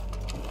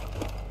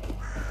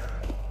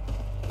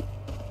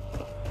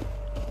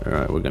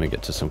 Alright, we're going to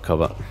get to some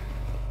cover.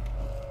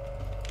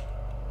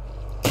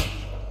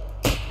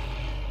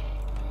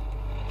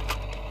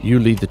 You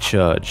lead the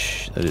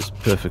charge. That is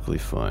perfectly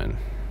fine.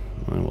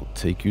 I will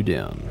take you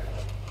down.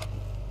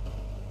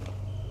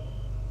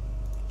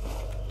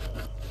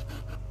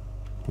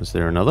 Was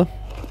there another?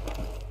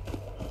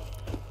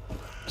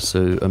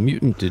 So, a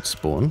mutant did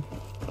spawn.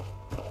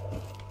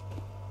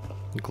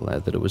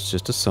 Glad that it was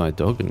just a side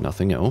dog and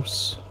nothing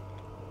else.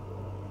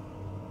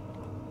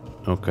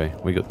 Okay,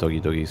 we got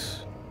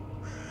doggies.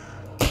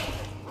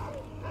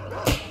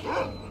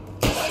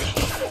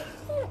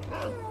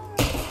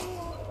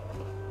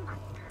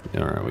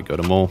 Alright, we got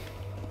them all.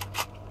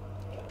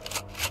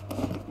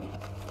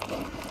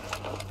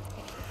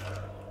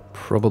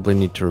 Probably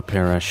need to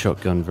repair our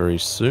shotgun very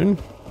soon,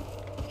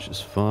 which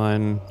is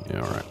fine.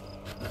 Yeah, alright.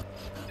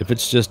 If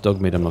it's just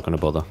dog meat, I'm not going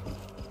to bother.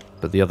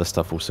 But the other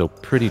stuff will sell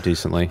pretty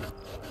decently.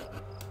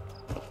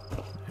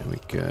 There we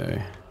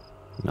go.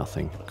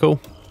 Nothing. Cool.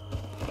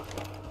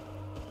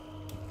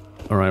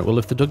 Alright, well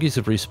if the doggies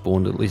have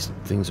respawned, at least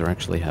things are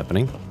actually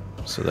happening.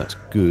 So that's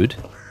good.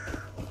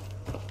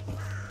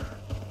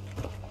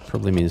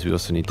 Probably means we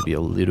also need to be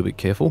a little bit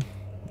careful.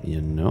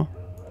 You know.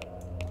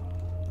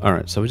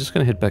 Alright, so we're just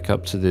going to head back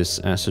up to this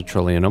acid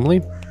trolley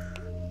anomaly.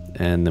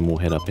 And then we'll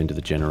head up into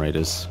the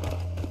generators.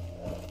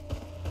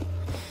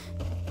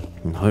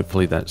 And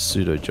hopefully that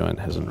pseudo-giant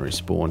hasn't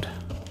respawned.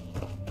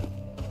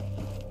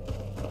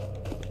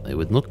 They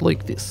would look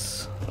like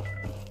this.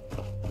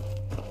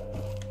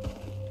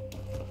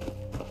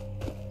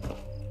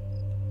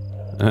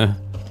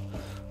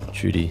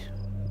 Judy.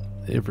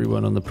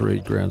 Everyone on the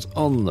parade grounds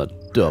on the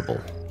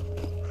double.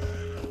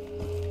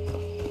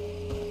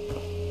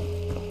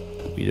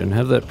 We don't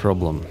have that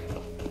problem.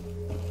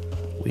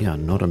 We are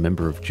not a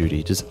member of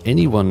Judy. Does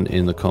anyone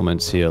in the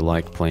comments here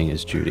like playing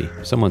as Judy?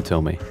 Someone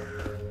tell me.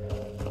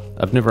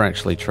 I've never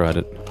actually tried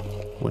it.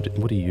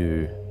 What are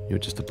you? You're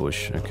just a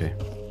bush. Okay.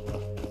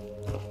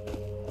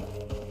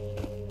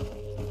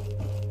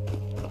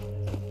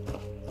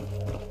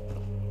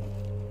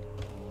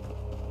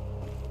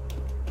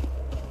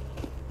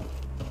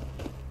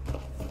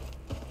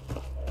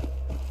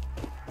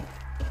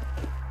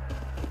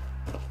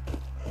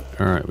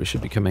 Alright, we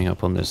should be coming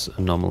up on this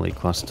anomaly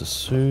cluster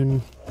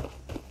soon.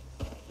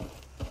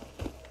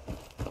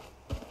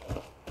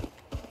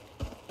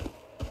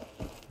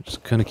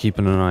 Just kind of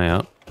keeping an eye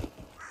out.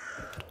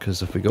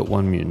 Because if we got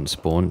one mutant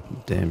spawn,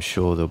 damn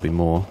sure there'll be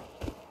more.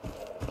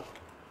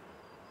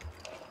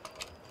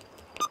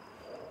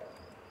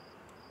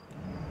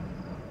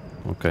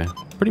 Okay,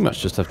 pretty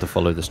much just have to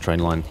follow this train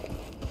line.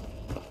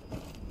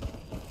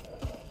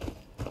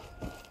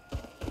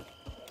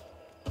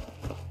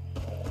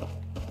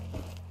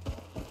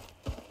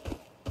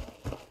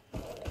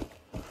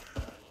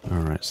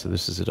 Alright, so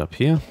this is it up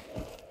here.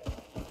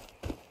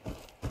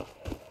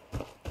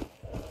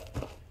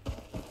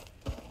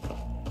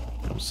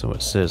 So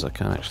it says I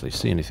can't actually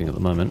see anything at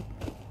the moment.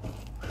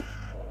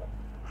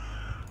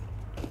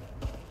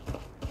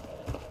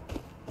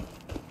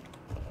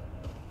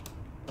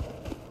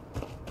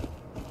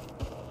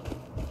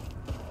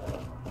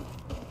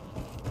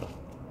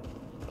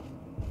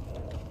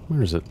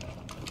 Where is it?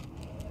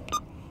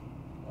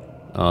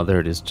 Oh, there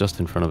it is, just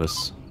in front of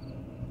us.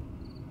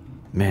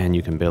 Man,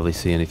 you can barely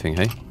see anything,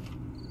 hey?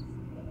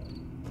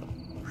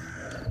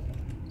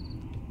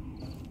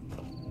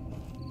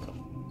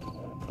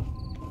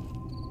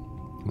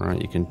 Right,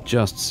 you can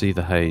just see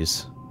the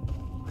haze.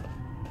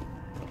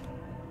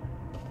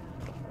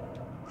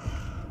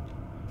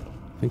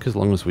 I think as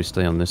long as we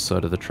stay on this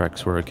side of the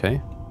tracks, we're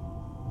okay.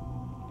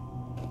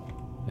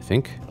 I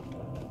think.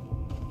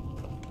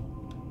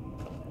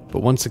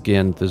 But once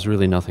again, there's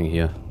really nothing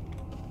here.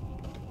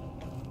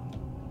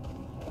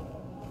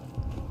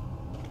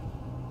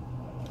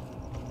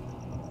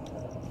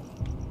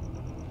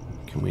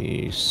 Can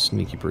we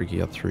sneaky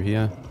breaky up through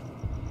here?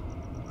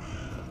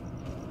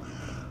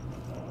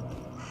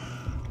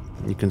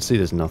 You can see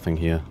there's nothing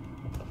here.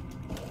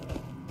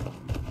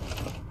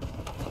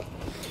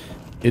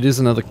 It is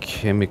another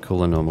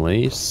chemical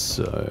anomaly,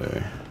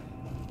 so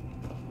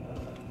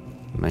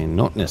may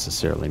not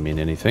necessarily mean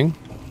anything.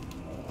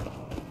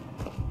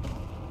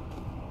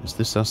 Is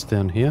this us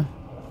down here?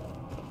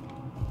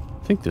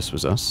 I think this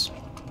was us.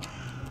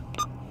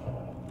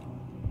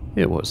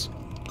 Yeah, it was.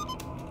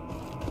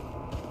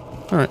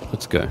 Alright,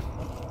 let's go.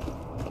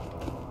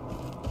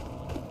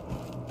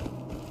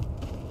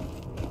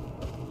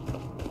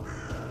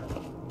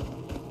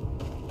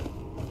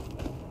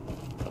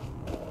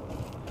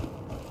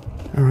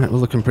 Alright, we're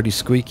looking pretty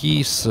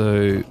squeaky,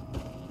 so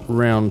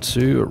round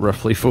 2 at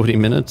roughly 40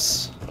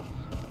 minutes.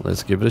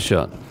 Let's give it a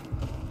shot.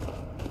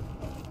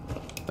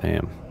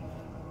 Bam.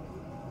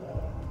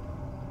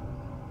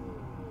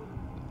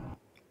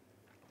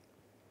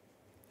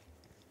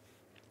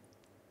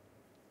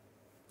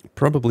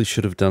 Probably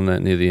should have done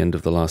that near the end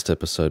of the last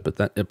episode, but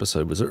that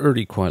episode was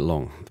already quite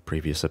long, the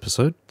previous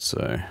episode,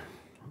 so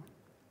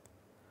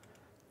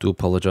do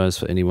apologize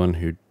for anyone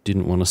who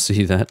didn't want to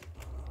see that.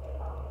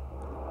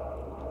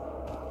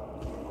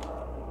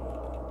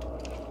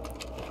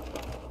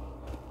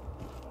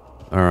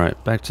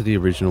 back to the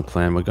original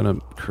plan. We're going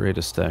to create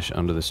a stash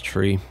under this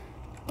tree.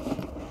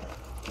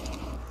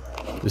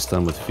 This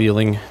time with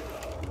feeling.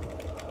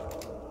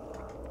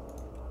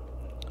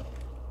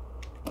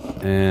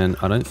 And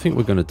I don't think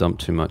we're going to dump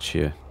too much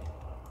here.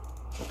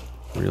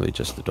 Really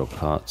just the dog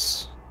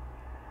parts.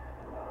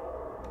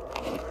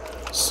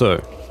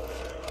 So,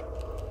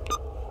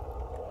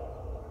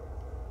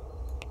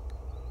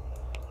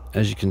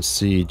 as you can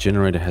see,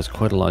 generator has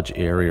quite a large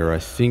area. I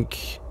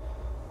think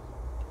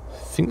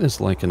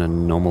there's like an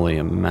anomaly,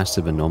 a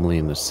massive anomaly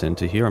in the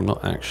center here. I'm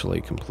not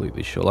actually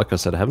completely sure. Like I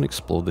said, I haven't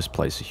explored this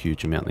place a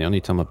huge amount. The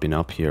only time I've been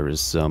up here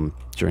is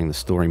during the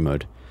story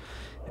mode.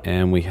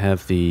 And we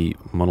have the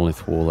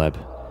Monolith War Lab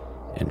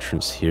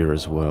entrance here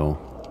as well.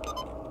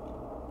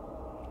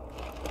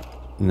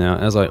 Now,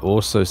 as I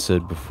also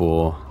said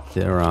before,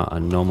 there are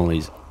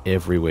anomalies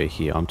everywhere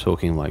here. I'm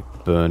talking like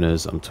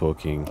burners, I'm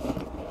talking...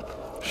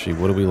 Actually,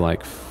 what do we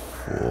like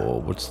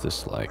for... What's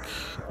this like?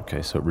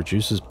 Okay, so it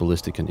reduces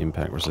ballistic and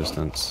impact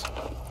resistance.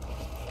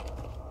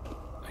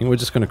 I think we're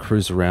just going to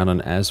cruise around,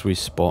 and as we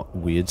spot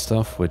weird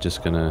stuff, we're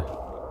just going to...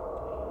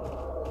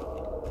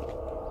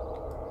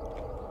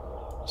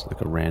 It's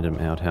like a random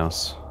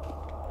outhouse.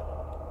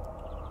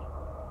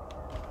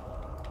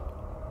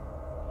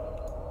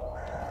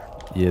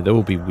 Yeah, there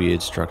will be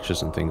weird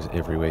structures and things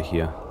everywhere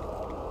here.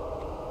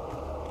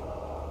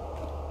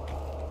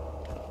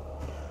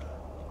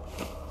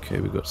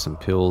 Okay, we've got some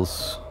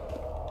pills.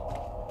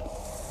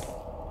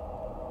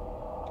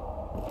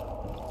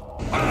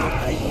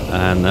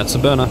 And that's a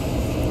burner.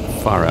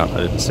 Far out, I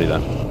didn't see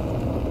that.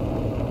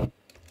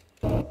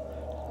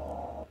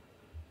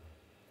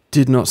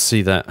 Did not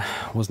see that.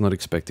 Was not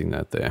expecting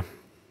that there.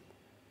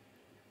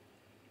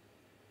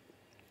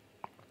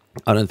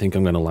 I don't think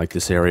I'm going to like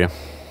this area.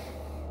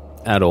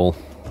 At all.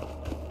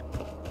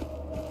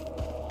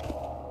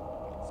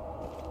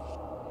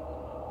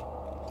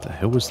 What the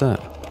hell was that?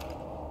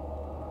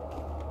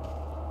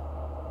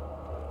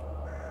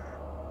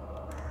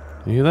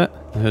 You hear that?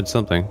 I heard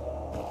something.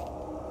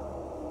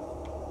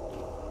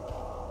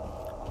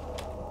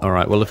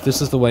 Alright, well if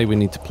this is the way we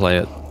need to play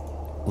it,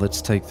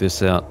 let's take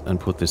this out and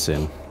put this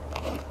in.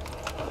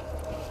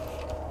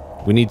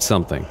 We need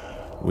something.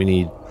 We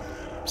need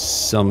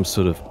some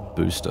sort of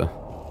booster.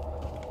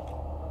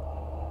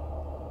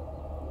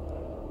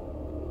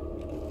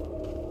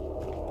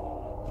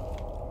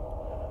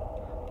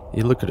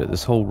 You look at it,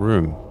 this whole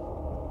room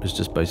is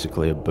just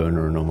basically a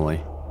burner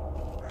anomaly.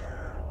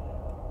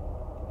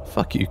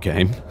 Fuck you,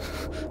 game.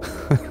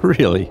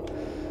 Really?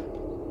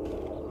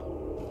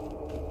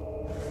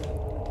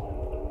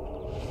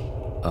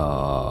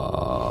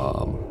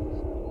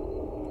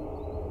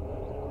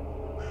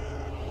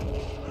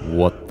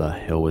 What the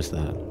hell was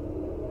that?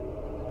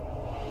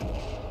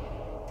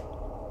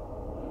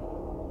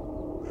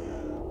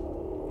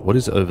 What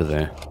is over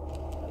there?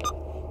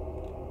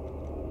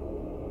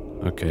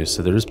 Okay,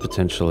 so there is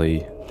potentially...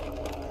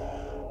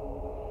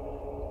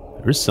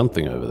 There is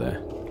something over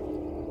there.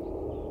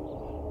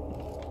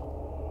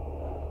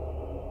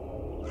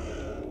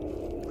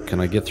 Can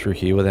I get through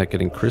here without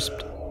getting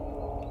crisped?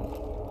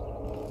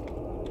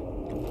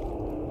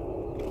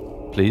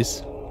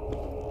 Please?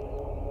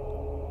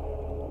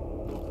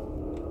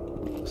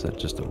 Is that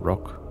just a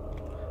rock?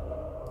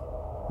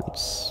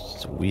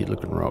 It's a weird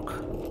looking rock.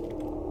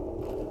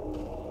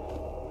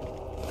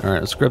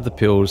 Alright, let's grab the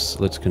pills.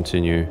 Let's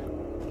continue.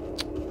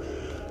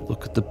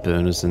 Look at the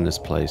burners in this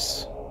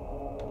place.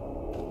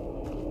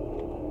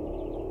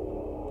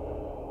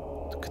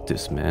 Look at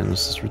this, man.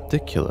 This is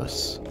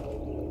ridiculous.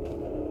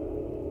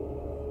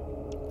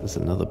 There's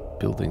another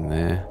building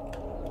there.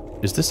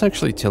 Is this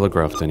actually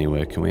telegraphed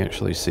anywhere? Can we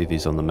actually see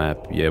these on the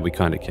map? Yeah, we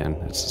kind of can.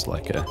 It's just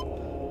like a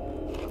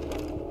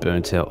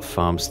burnt out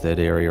farmstead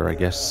area, I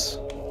guess.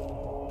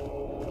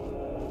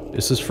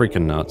 This is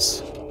freaking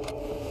nuts.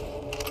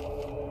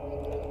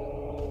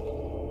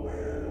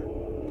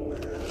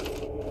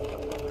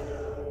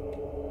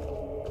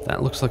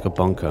 That looks like a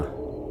bunker.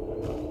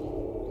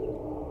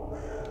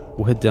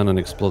 We'll head down and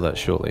explore that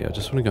shortly. I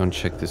just want to go and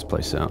check this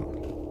place out.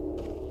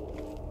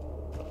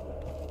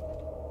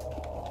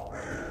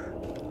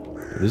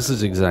 This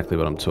is exactly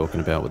what I'm talking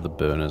about with the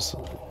burners.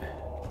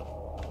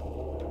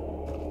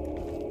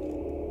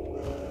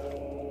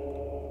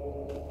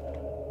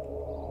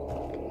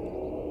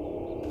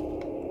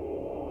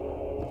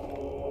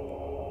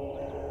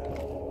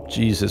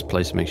 Jeez, this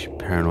place makes you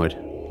paranoid.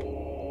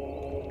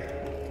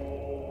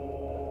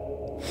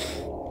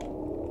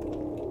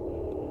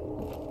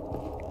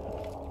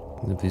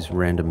 These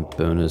random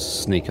burners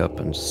sneak up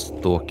and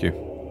stalk you.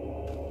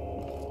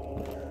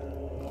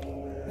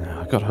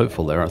 I got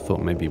hopeful there. I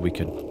thought maybe we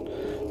could...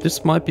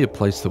 This might be a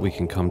place that we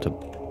can come to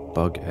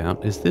bug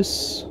out. Is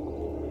this...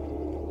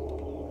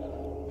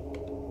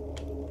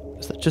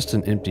 Is that just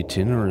an empty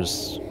tin, or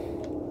is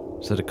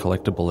that a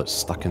collectible that's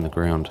stuck in the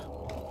ground?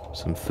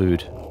 Some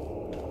food.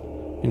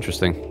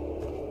 Interesting.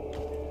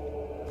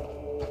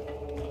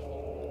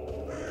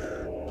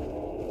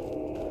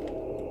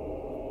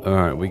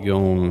 Alright, we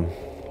go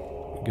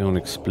and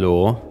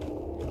explore.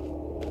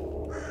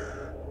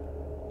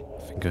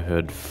 I think think I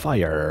heard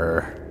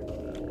fire.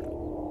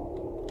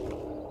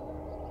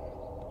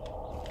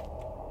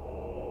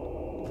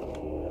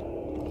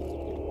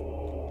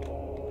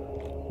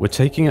 We're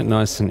taking it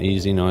nice and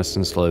easy, nice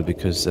and slow,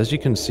 because as you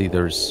can see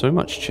there is so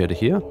much cheddar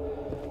here,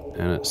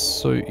 and it's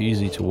so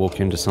easy to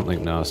walk into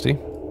something nasty.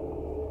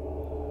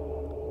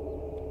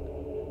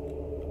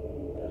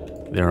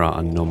 There are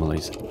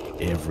anomalies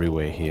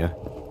everywhere here.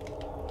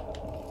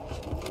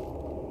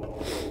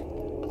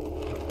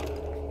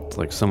 It's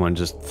like someone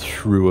just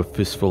threw a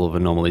fistful of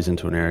anomalies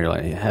into an area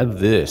like, have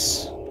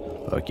this.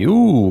 Like,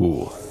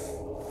 ooh.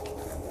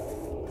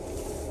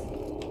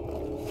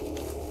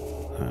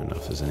 I don't know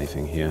if there's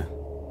anything here.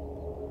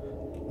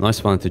 Nice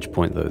vantage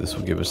point though, this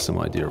will give us some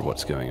idea of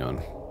what's going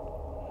on.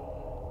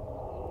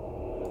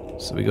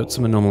 So we got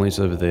some anomalies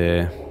over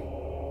there.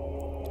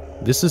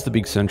 This is the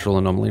big central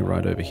anomaly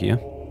right over here.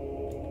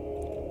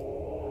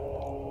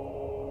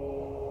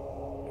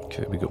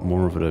 Okay, we got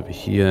more of it over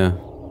here.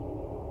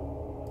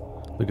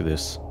 Look at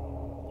this.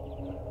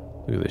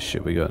 Look at this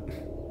shit we got.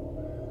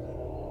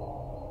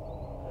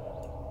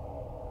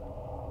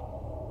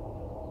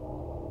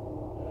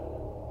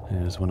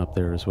 There's one up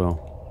there as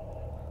well.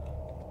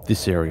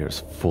 This area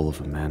is full of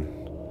them, man.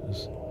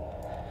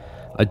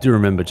 I do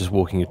remember just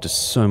walking into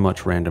so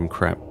much random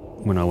crap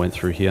when I went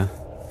through here.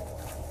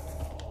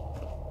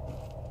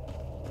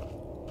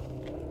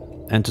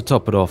 And to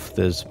top it off,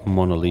 there's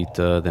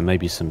Monolita, there may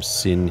be some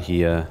Sin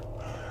here.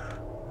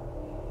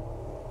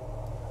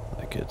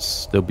 Like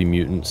there'll be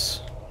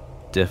mutants.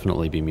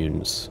 Definitely be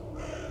mutants.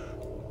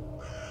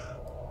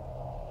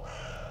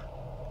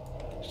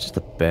 It's just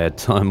a bad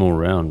time all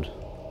around.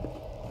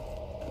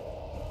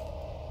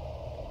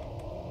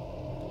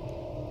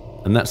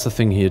 And that's the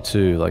thing here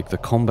too, like the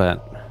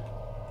combat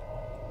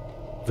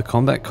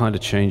kind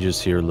of changes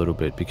here a little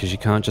bit, because you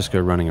can't just go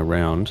running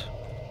around.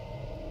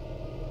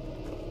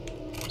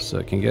 So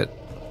it can get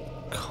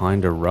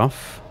kind of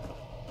rough.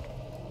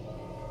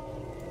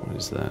 What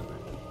is that?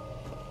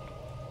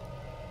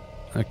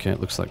 Okay,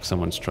 it looks like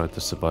someone's tried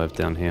to survive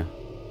down here.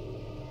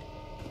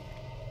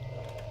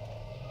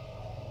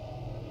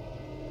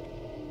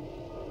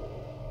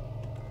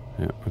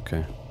 Yeah,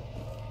 okay.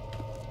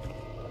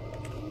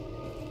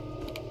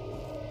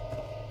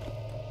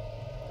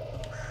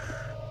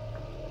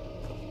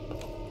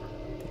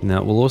 Now,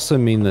 it will also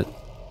mean that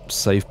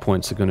save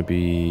points are going to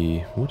be...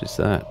 What is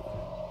that?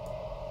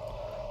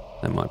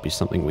 That might be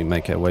something we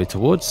make our way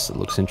towards. It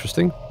looks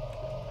interesting.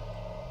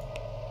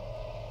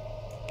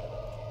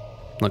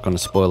 Not going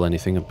to spoil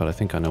anything, but I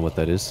think I know what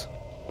that is.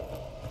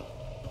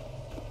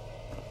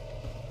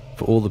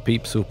 For all the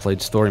peeps who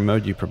played story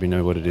mode, you probably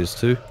know what it is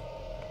too.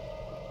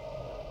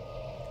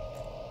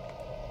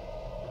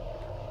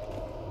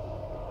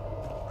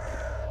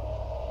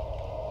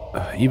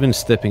 Even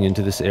stepping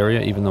into this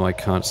area, even though I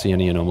can't see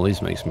any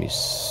anomalies, makes me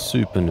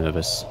super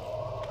nervous.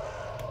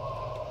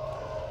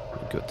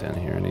 Got down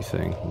here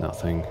anything?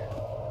 Nothing.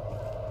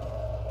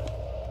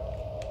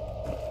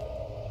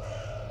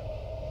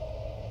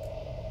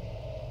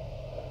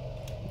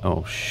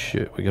 Oh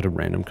shit, we got a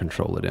random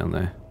controller down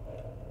there.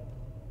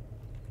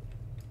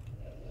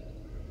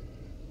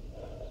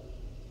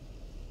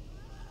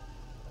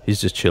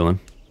 He's just chilling.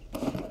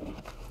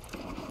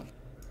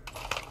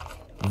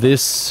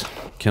 This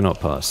cannot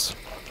pass.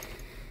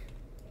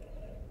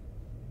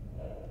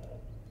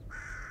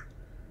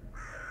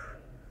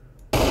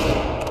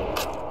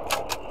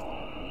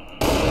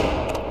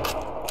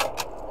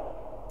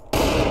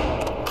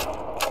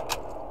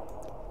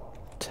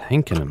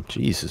 Tanking him,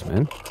 Jesus,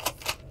 man.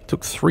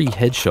 Took 3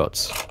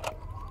 headshots.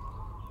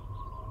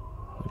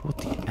 Like, what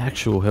the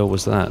actual hell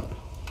was that?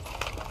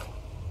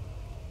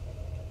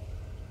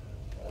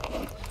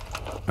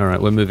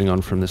 Alright, we're moving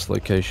on from this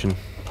location.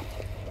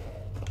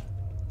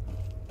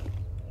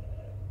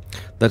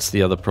 That's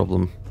the other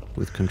problem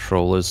with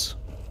controllers.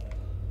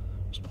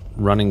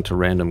 Running to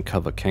random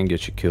cover can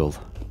get you killed.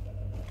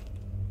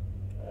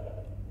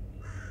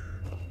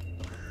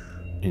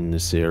 In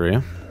this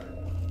area.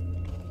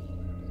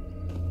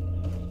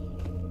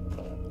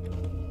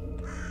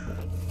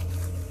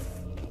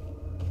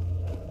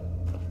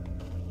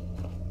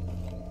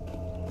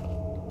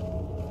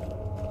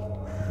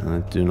 I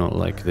do not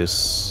like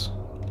this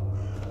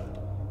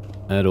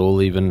at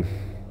all, even.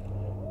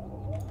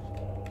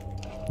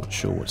 Not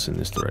sure what's in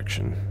this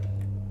direction.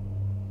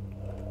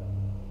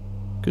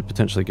 Could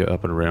potentially go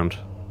up and around.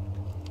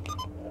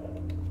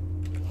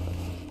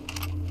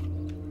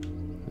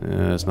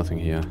 There's nothing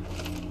here.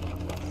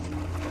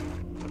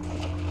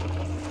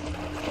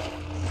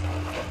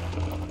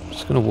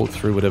 Just gonna walk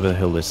through whatever the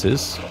hell this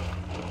is.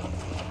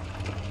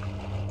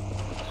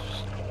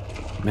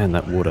 Man,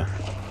 that water.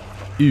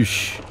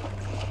 Oosh.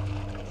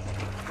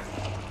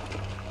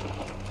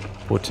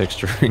 Poor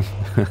texturing.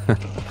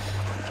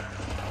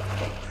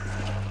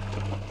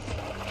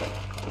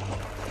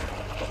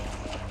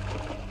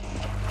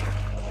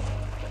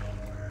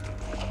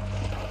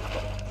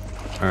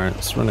 Alright,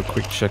 let's run a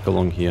quick check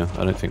along here.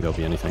 I don't think there'll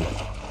be anything.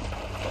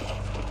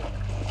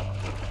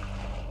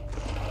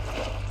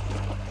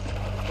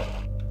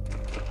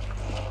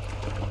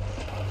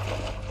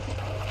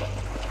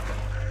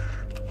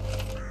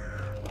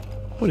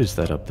 What is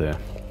that up there?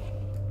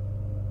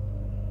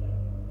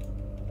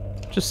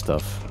 Just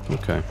stuff.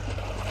 Okay.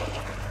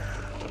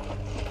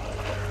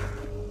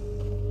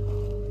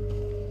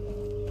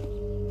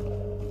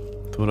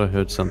 Thought I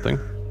heard something.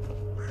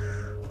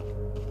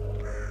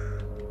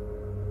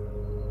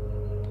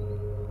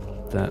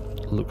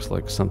 That looks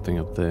like something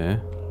up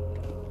there.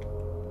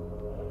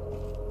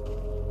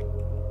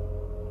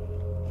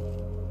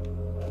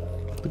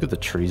 Look at the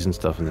trees and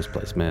stuff in this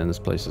place, man. This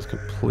place is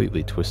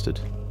completely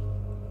twisted.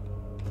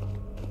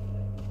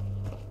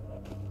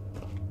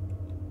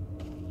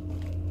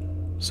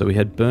 So we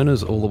had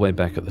burners all the way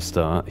back at the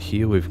start.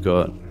 Here we've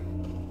got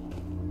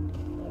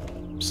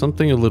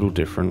something a little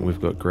different. We've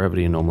got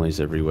gravity anomalies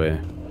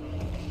everywhere.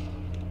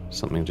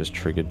 Something just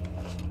triggered.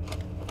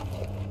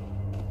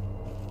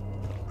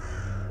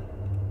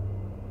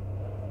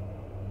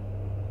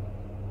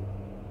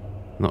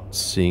 Not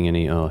seeing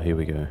any... Oh, here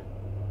we go.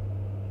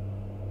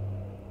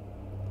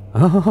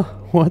 Ah,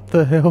 what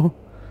the hell?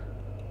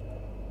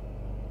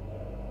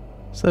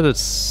 Is that a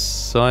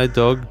side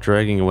dog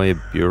dragging away a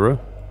bureau?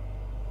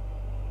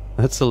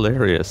 That's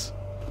hilarious.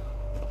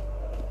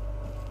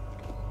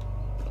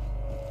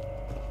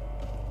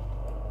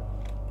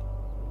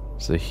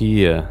 So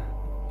here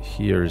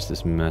is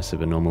this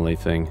massive anomaly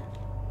thing.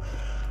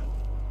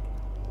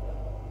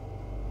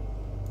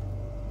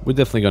 We're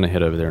definitely going to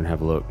head over there and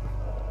have a look.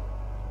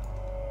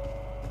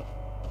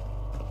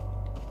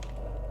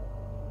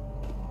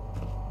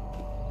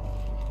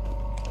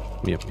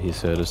 Yep,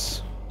 he's heard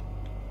us.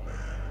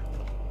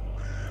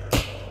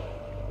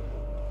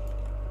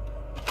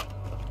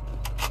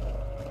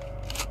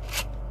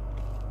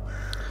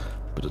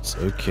 But it's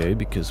okay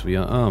because we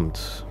are armed.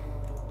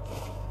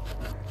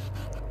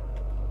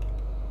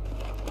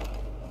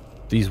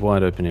 These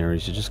wide open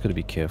areas, you just got to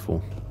be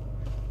careful.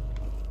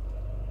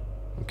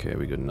 Okay,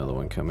 we got another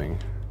one coming.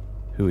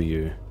 Who are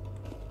you?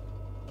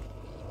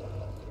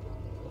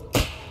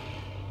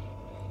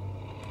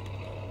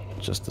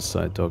 Just a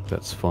side dog,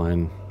 that's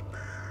fine.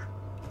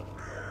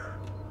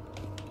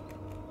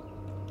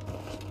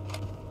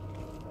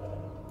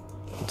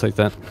 I'll take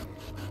that.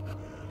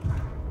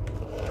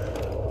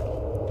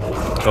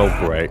 Oh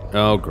great,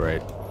 oh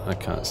great. I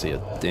can't see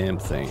a damn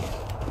thing.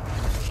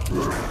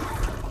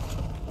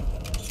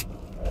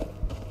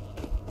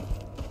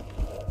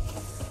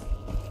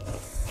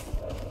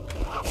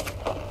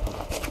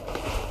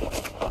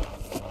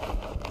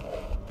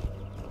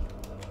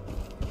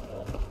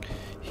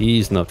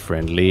 He's not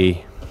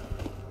friendly.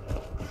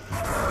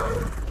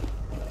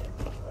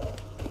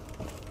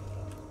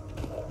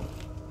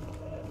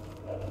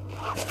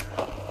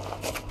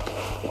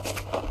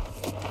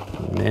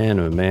 Man,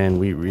 oh man,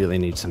 we really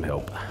need some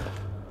help.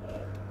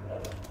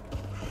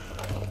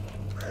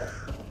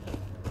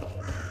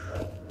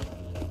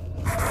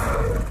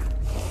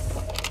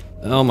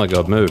 Oh my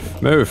god,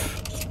 move, move!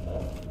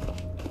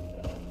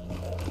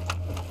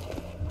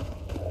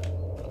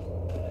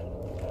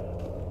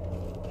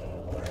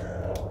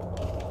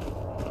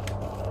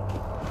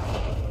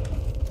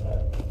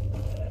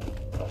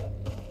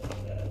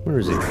 Where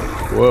is he?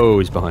 Whoa,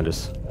 he's behind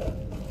us.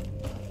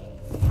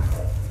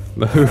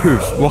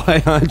 Move!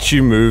 Why aren't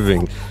you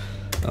moving?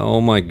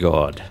 Oh my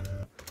god.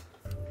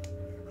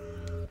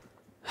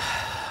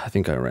 I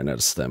think I ran out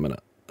of stamina.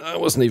 I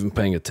wasn't even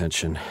paying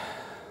attention.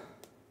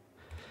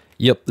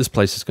 Yep, this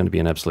place is going to be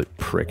an absolute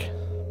prick.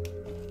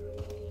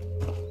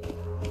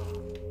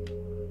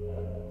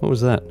 What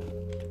was that?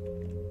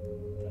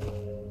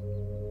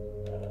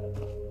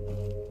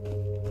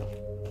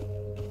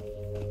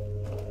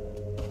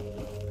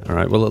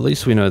 Alright, well at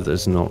least we know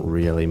there's not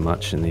really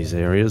much in these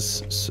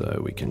areas,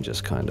 so we can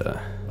just kind of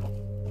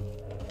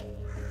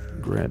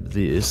grab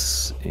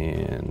this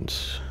and...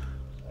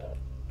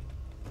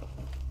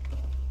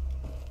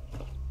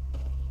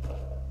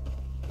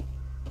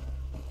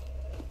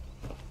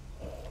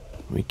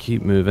 we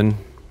keep moving.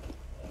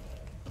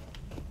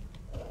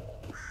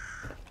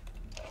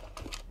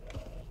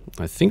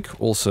 I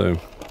think also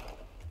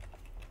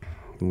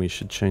we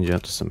should change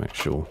out to some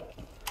actual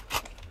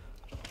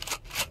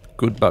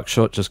good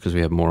buckshot just because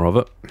we have more of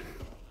it.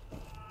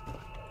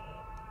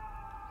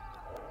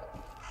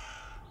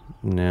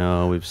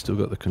 Now we've still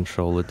got the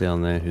controller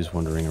down there who's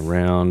wandering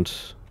around.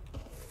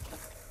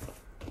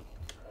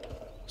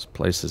 This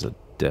place is a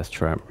death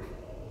trap.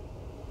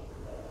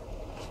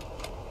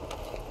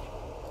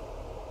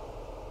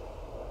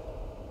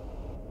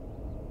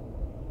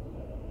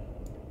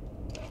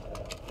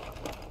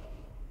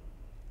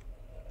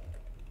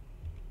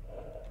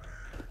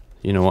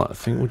 You know what, I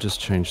think we'll just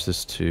change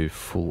this to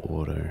full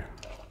auto.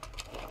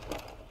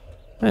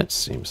 That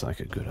seems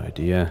like a good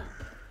idea.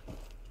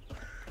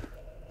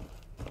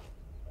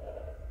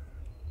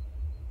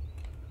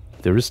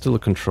 There is still a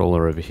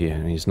controller over here,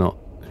 and he's not...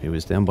 he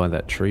was down by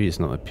that tree, he's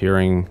not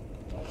appearing.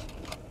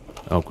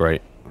 Oh,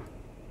 great.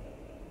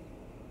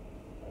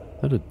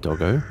 Is that a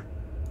doggo?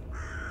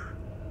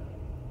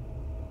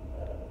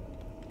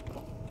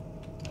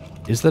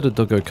 Is that a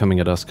doggo coming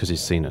at us because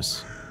he's seen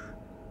us?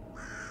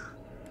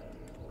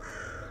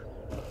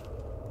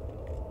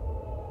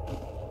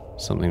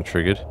 Something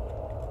triggered.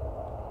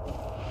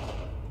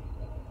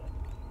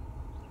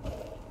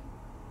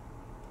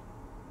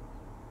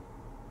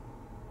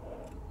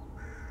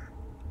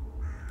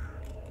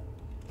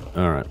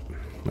 Alright,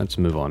 let's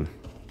move on.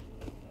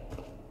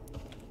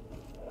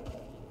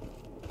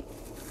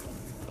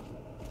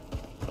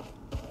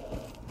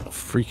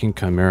 Freaking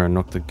Chimera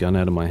knocked the gun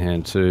out of my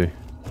hand too.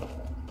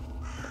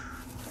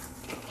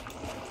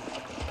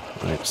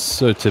 Like,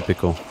 so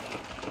typical.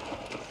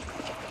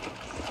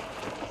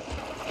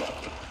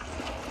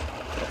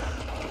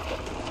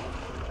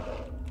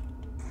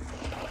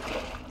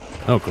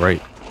 Oh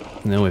great,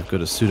 now we've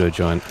got a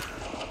pseudo-giant.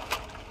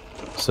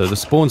 So the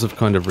spawns have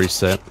kind of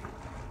reset.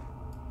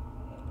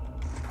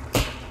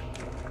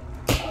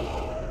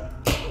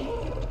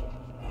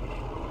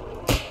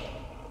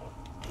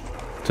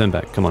 Turn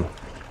back, come on.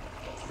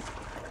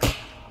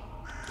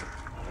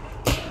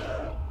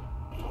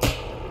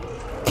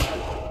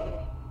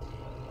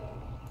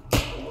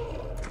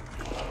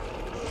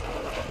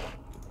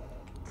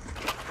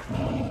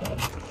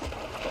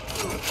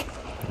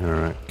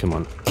 Alright, come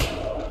on.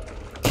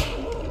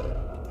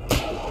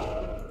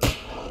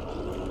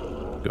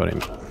 Got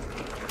him.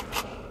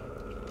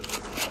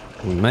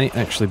 We may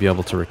actually be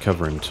able to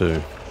recover him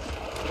too.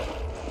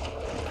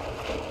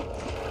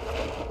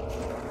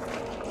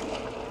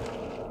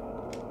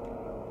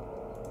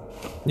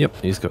 Yep,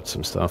 he's got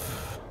some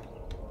stuff.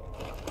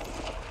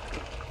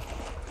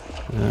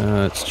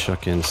 Let's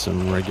chuck in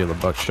some regular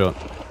buckshot.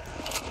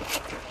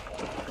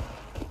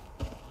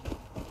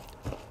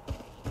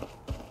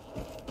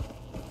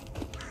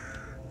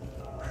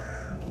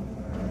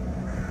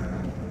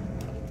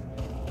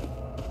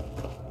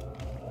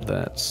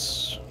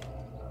 That's...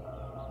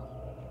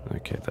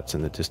 okay, that's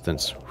in the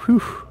distance.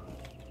 Whew.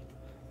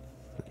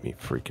 Let me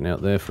freaking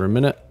out there for a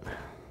minute.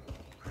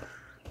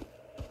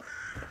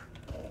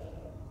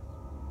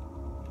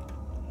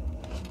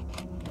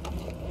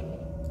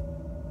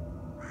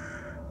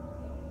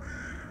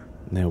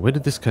 Now, where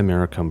did this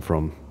Chimera come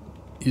from,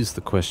 is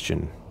the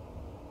question.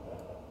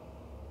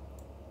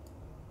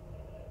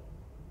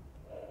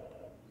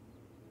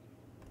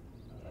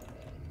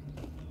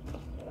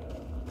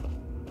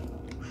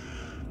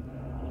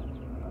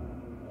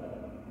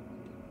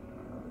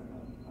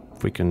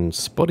 If we can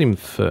spot him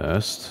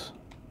first...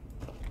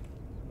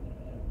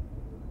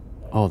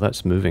 oh,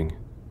 that's moving.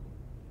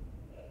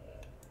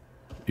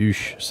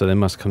 Oosh, so they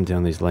must come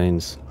down these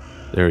lanes.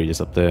 There he is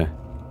up there.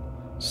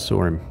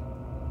 Saw him.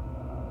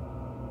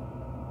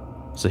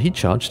 So he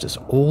charged us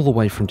all the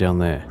way from down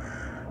there.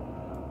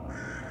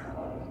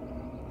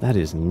 That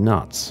is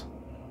nuts.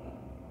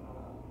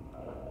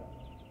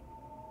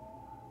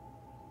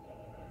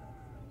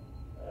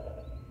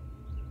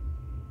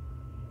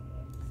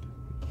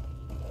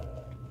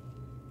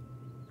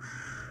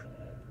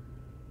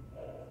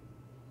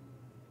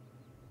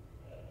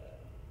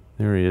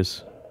 There he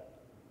is.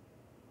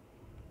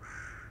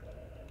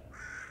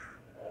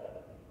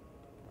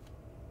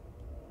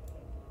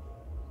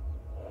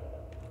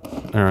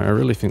 Alright, I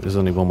really think there's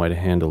only one way to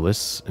handle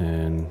this,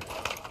 and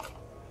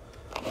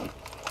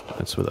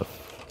that's with a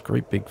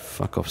great big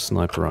fuck-off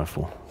sniper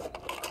rifle.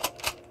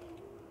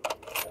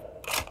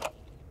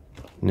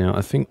 Now,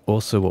 I think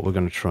also what we're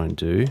going to try and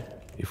do,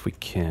 if we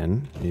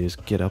can, is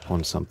get up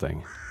on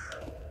something.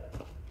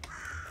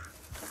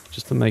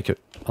 Just to make it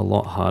a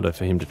lot harder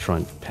for him to try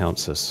and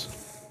pounce us.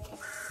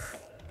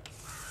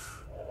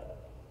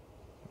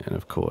 And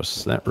of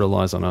course, that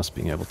relies on us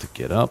being able to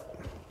get up.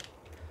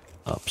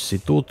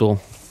 Upsi-tutto.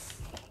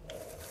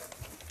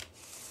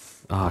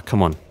 Ah,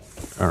 come on.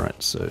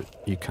 Alright, so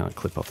you can't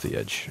clip off the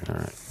edge.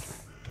 Alright.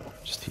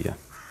 Just here.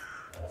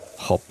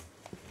 Hop.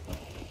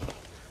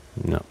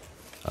 No.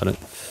 I don't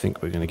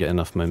think we're going to get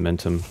enough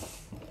momentum.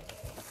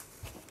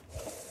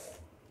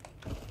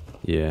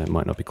 Yeah, it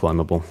might not be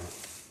climbable.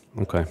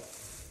 Okay.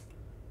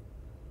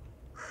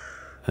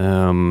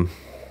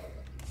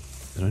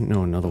 I don't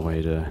know another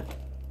way to...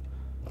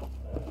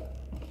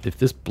 if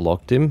this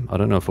blocked him, I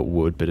don't know if it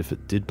would, but if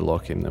it did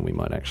block him, then we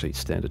might actually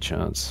stand a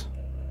chance.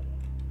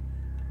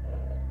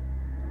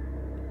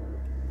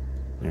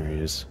 There he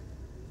is.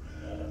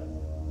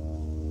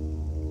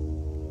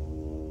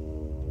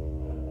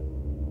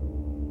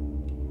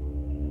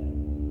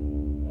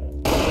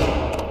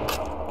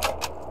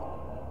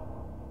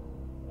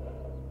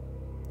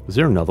 Is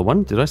there another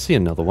one? Did I see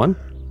another one?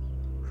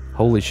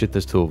 Holy shit,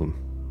 there's two of them.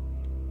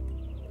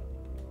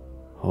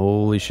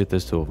 Holy shit,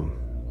 there's two of them.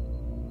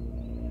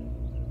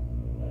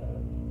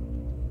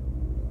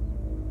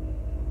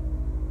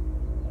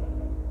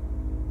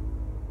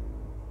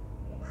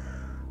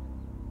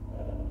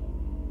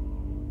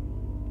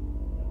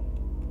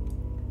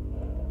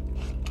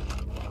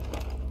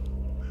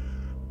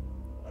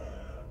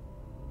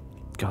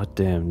 God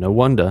damn, no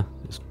wonder.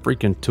 There's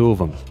freaking two of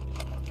them.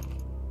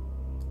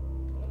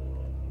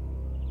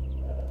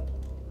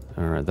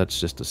 Alright, that's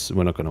just a...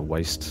 we're not going to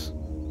waste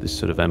this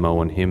sort of ammo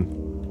on him.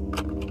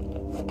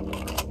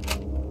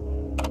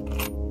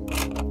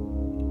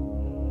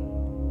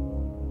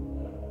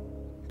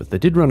 But they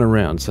did run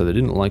around, so they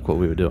didn't like what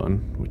we were doing,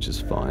 which is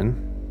fine.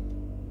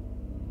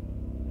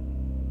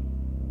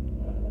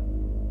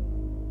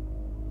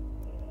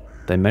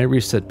 They may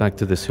reset back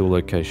to this hill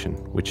location,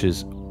 which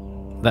is...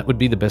 that would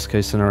be the best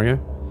case scenario.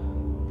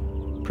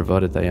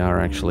 provided they are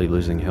actually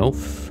losing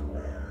health.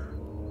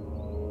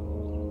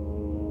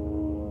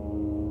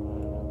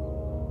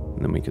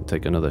 And then we could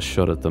take another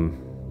shot at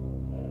them.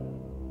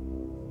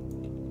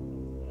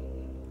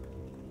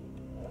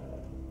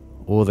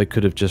 Or they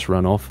could have just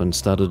run off and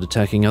started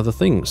attacking other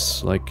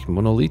things, like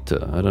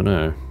Monolita. I don't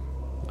know.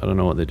 I don't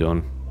know what they're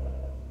doing.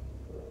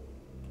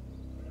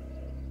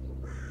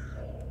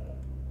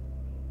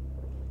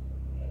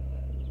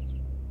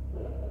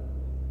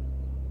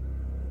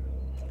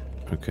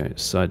 Okay,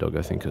 Psydog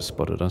I think has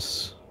spotted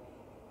us.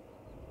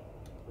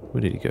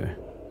 Where did he go?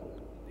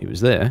 He was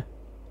there.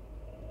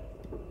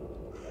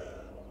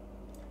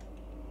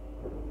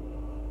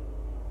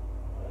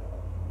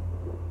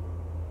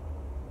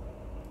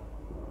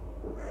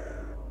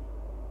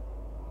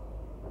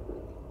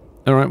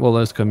 Alright, well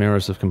those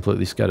chimeras have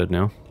completely scattered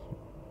now.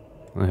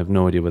 I have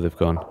no idea where they've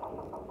gone.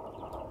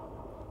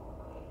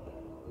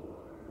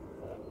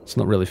 It's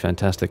not really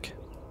fantastic.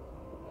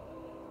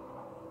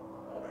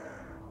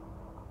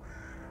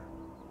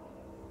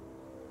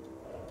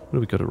 What do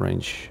we got at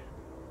range?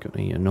 Got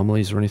any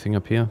anomalies or anything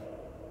up here?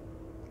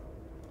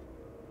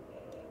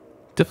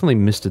 Definitely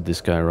misted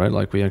this guy, right?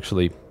 Like we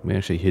actually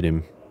hit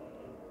him.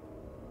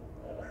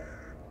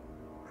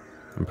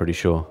 I'm pretty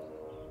sure.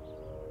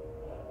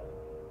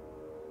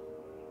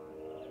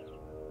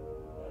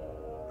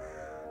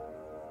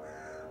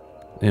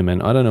 Yeah,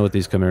 man, I don't know what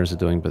these chimeras are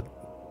doing, but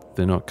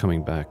they're not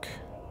coming back.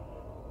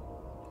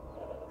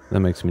 That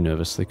makes me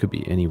nervous. They could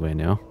be anywhere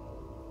now.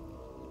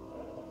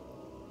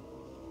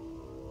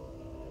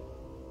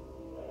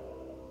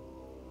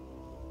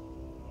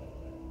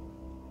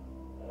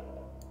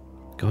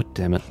 God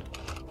damn it.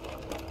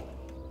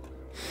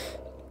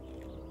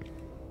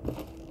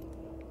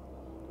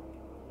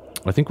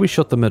 I think we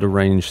shot them at a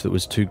range that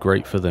was too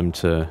great for them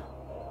to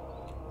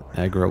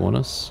aggro on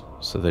us,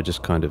 so they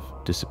just kind of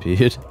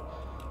disappeared.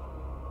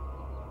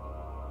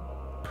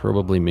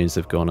 Probably means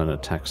they've gone and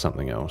attacked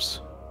something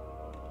else.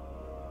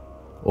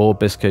 Or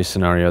best case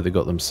scenario, they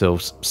got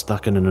themselves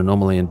stuck in an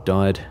anomaly and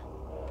died.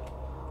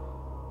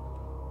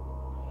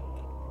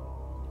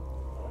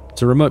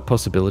 It's a remote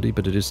possibility,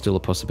 but it is still a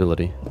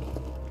possibility.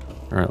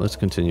 Alright, let's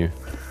continue.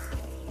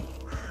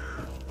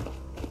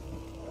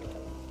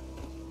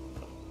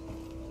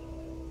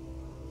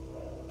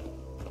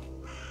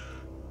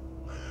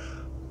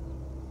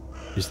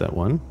 Is that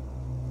one?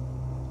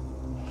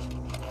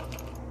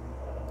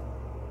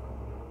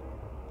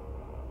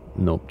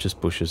 Nope, just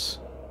bushes.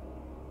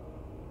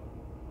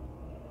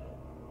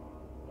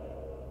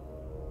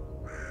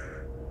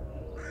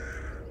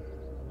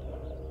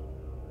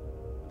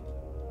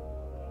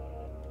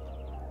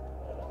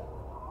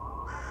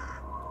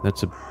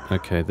 That's a...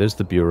 okay, there's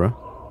the Bureau.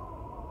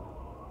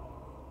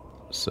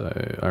 So,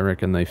 I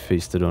reckon they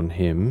feasted on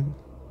him.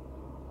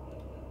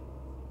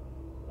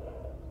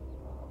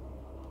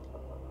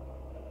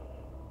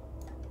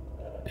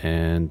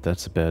 And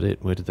that's about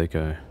it. Where did they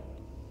go?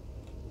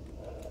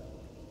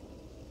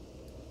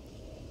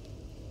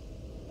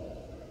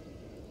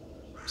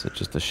 Is that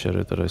just the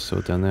shadow that I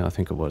saw down there? I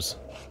think it was.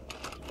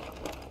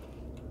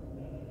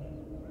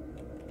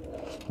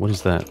 What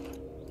is that?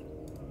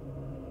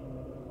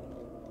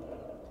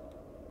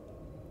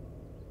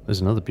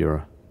 There's another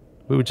Bureau.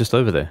 We were just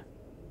over there.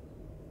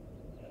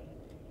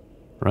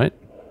 Right?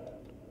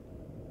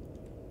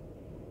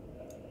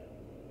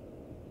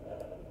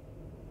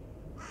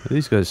 Are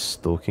these guys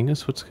stalking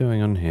us? What's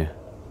going on here?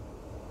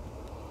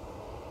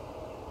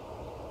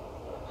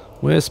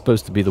 We're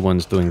supposed to be the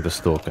ones doing the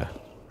stalker.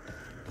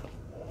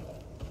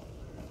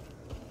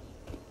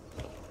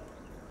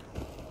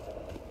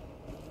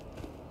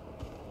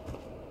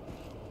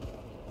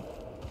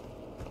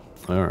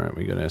 Alright,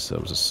 we got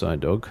ourselves a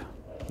side dog.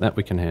 That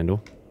we can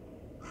handle.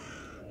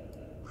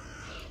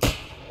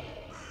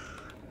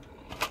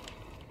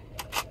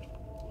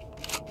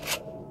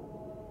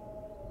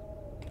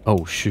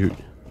 Oh shoot.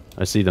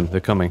 I see them, they're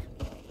coming.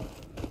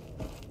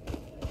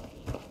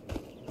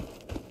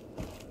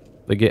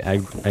 They get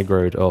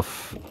aggroed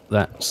off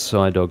that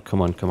side dog.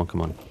 Come on, come on,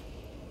 come on.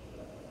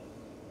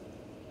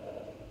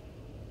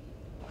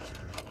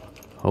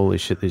 Holy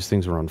shit, these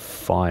things are on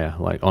fire.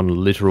 Like, on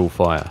literal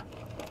fire.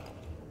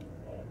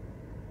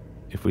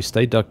 If we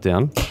stay ducked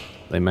down,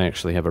 they may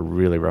actually have a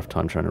really rough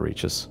time trying to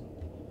reach us.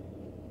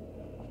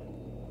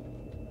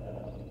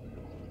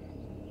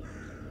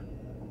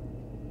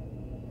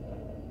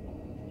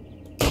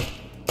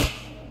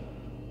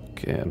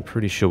 Okay, I'm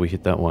pretty sure we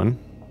hit that one.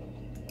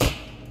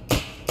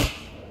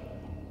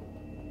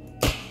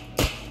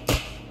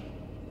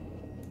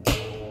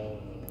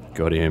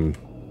 Got him.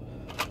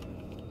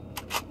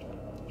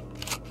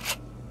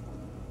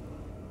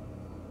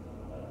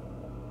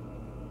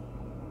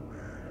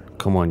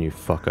 Come on, you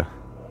fucker.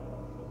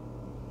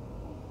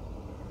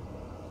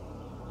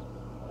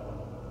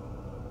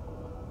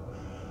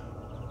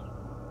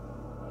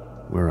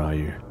 Where are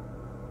you?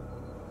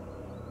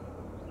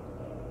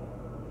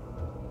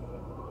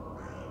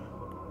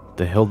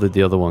 The hell did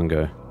the other one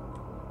go?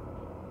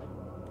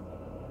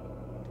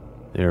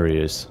 There he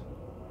is.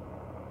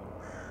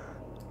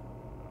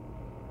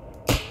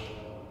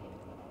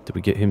 Did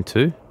we get him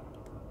too?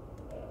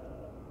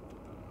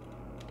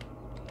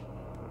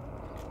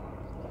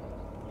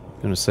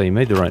 I'm gonna say he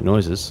made the right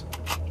noises.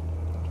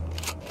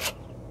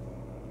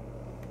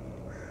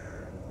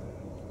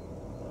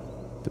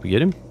 Did we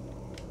get him?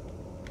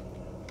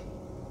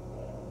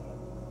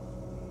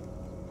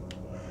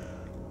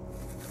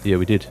 Yeah,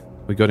 we did.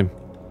 We got him.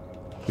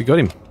 We got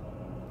him.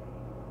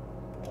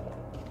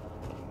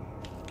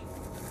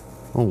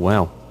 Oh,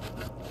 wow.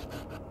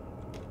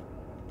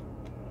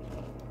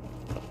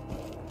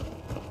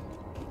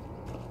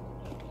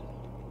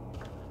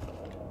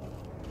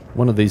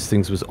 One of these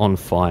things was on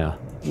fire.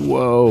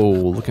 Whoa,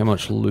 look how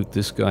much loot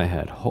this guy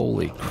had.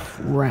 Holy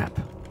crap.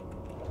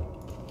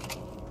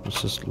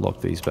 Let's just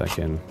lock these back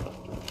in.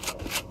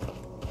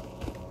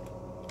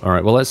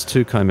 Alright, well that's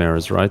 2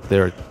 chimeras, right?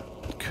 There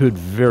could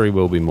very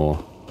well be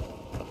more.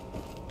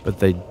 But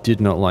they did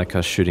not like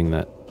us shooting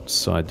that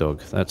side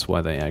dog. That's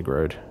why they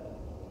aggroed.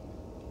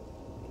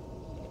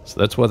 So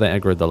that's why they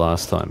aggroed the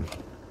last time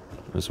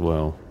as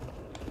well.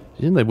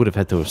 And they would have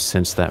had to have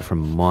sensed that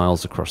from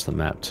miles across the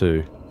map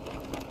too.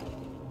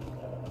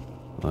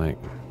 Like...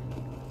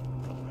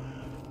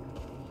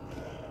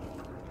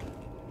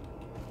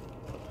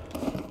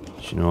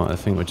 you know what, I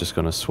think we're just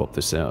going to swap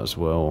this out as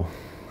well.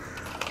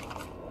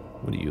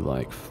 What do you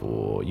like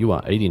for... You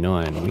are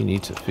 89. We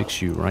need to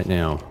fix you right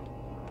now.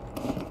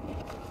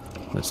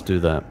 Let's do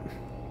that.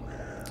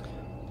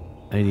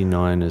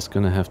 89 is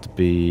going to have to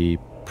be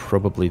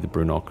probably the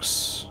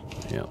Brunox.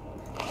 Yeah.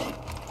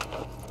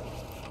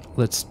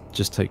 Let's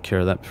just take care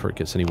of that before it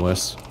gets any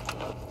worse.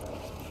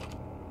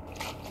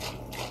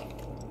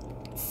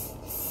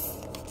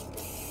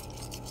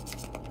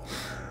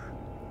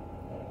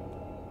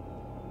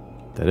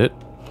 That it?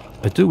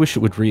 I do wish it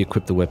would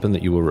re-equip the weapon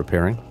that you were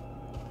repairing.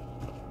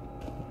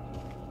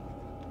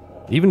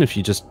 Even if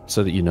you just...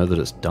 so that you know that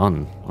it's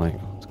done. Like,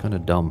 it's kind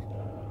of dumb.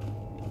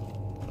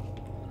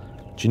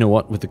 Do you know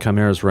what? With the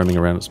chimeras roaming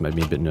around, it's made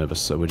me a bit nervous,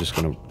 so we're just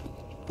going to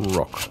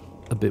rock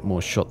a bit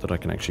more shot that I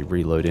can actually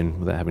reload in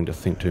without having to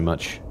think too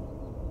much.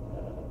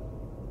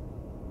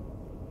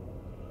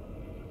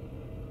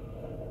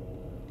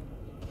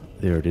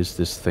 There it is,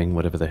 this thing,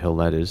 whatever the hell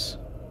that is.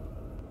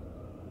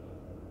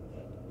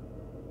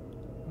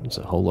 There's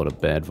a whole lot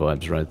of bad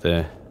vibes right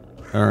there.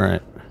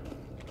 Alright.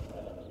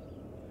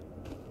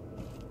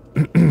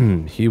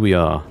 Here we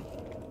are.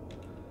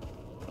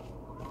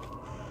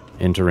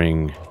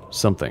 Entering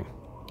something.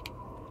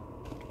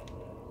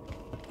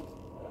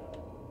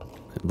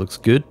 It looks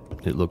good.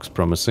 It looks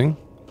promising.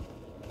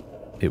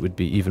 It would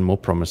be even more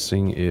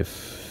promising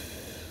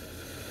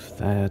if...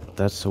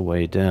 that's a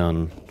way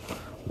down.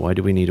 Why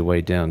do we need a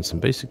way down?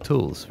 Some basic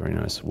tools. Very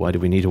nice. Why do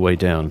we need a way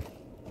down?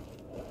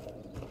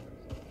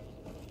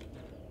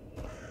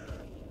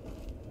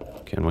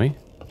 Can we?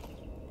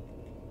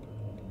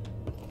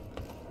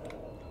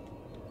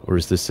 Or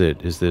is this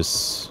it? Is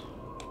this...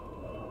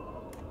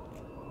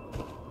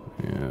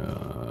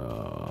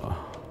 yeah.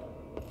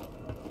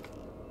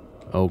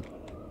 Oh,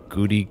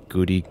 goody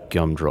goody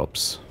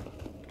gumdrops.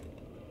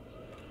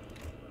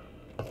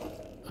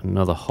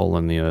 Another hole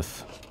in the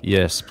earth.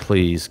 Yes,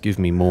 please, give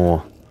me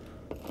more.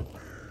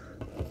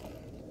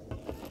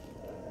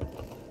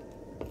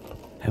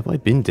 Have I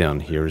been down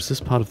here? Is this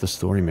part of the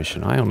story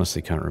mission? I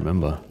honestly can't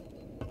remember.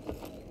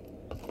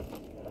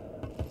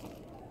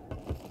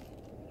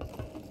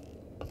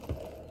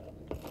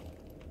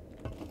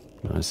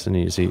 Nice and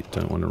easy.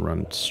 Don't want to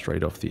run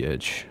straight off the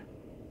edge.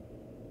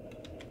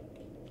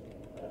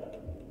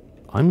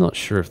 I'm not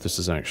sure if this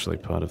is actually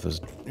part of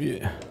this...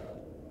 yeah.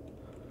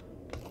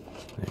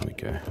 There we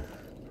go.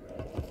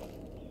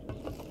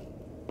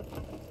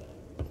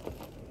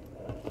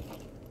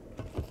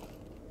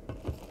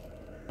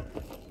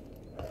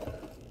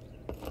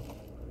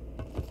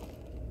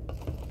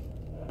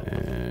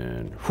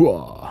 And...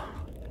 whoa!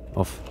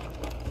 Off.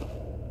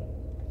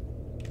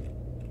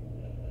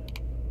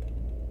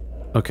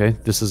 Okay,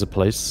 this is a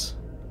place.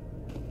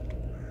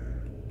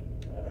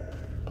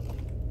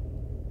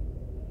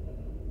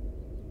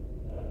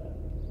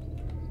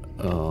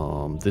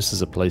 This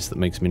is a place that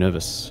makes me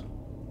nervous.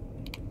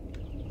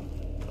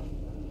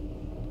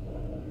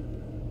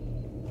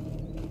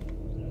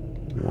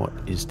 What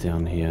is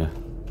down here?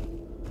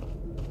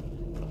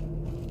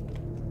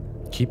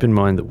 Keep in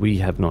mind that we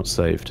have not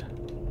saved.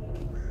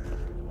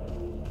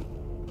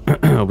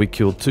 We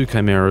killed 2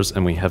 chimeras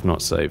and we have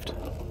not saved.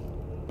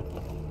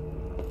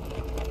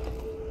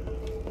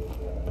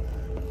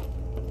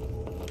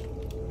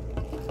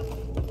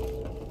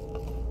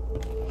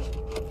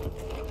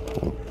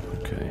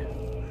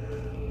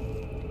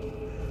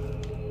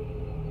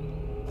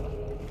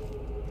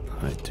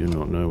 I do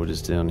not know what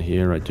is down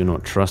here. I do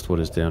not trust what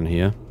is down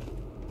here.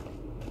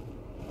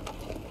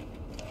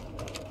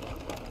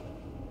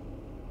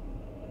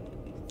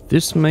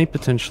 This may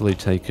potentially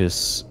take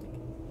us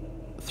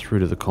through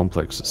to the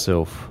complex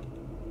itself.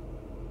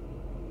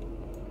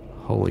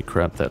 Holy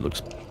crap, that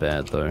looks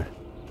bad though.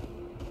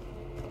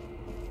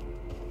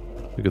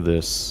 Look at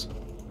this.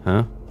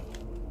 Huh?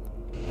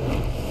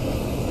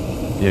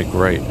 Yeah,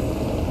 great.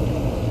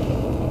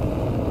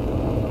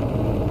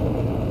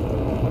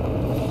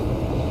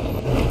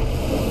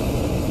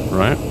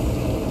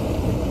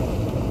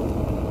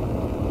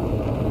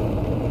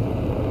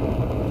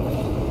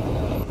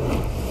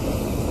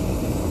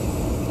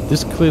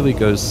 This clearly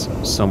goes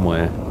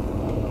somewhere.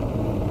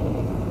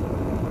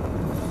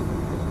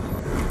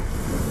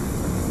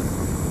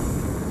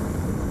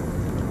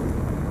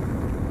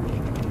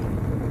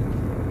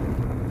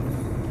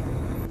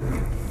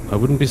 I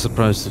wouldn't be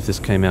surprised if this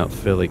came out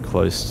fairly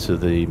close to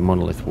the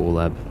Monolith War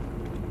Lab.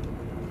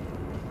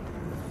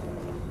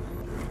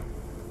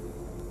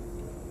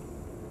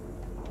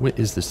 Where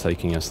is this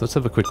taking us? Let's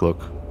have a quick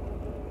look.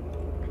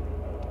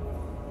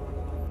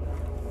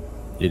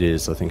 It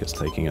is. I think it's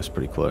taking us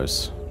pretty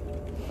close.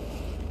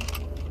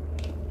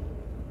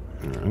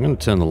 I'm going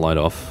to turn the light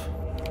off.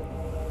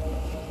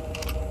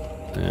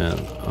 And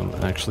I'm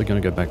actually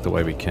going to go back the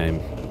way we came.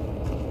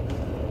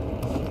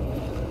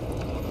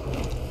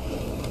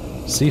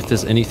 See if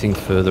there's anything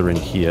further in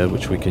here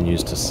which we can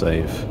use to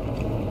save.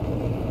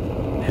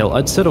 Hell,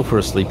 I'd settle for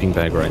a sleeping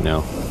bag right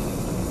now.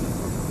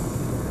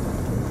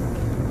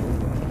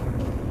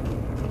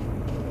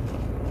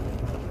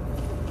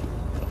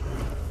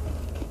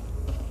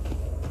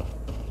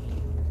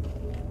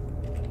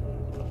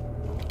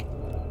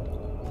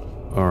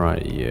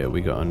 Alright, yeah,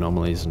 we got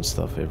anomalies and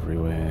stuff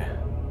everywhere.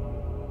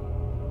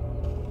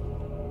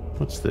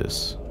 What's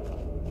this?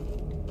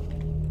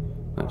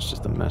 That's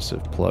just a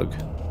massive plug.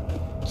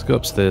 Let's go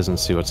upstairs and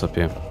see what's up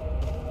here.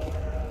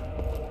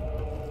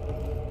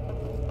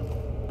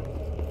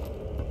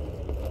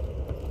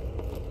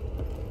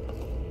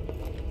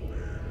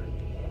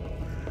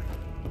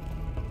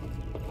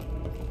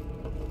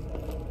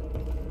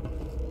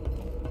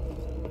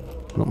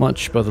 Not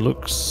much by the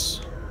looks.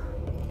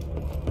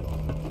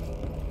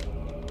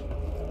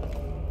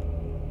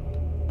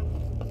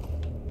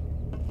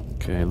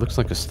 Okay, looks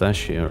like a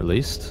stash here at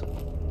least.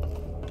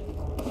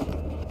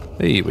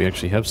 Hey, we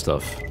actually have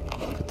stuff.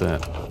 Look at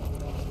that.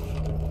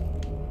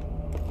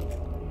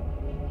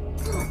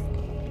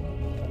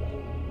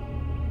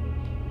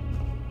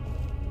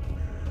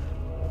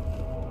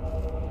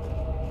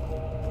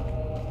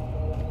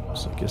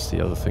 So I guess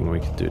the other thing we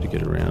could do to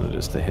get around it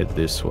is to head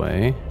this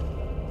way.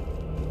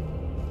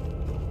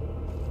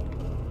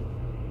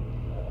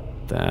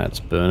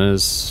 That's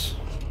burners.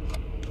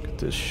 Look at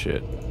this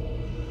shit.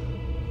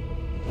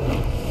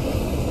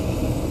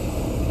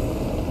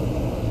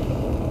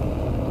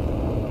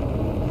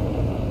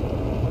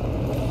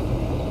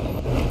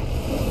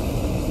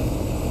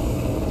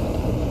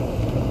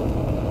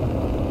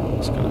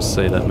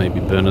 Say that may be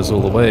burners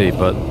all the way,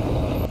 but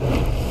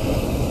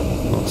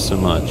not so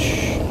much.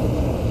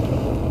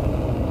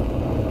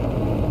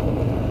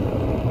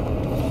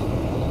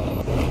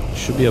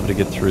 Should be able to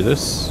get through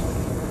this.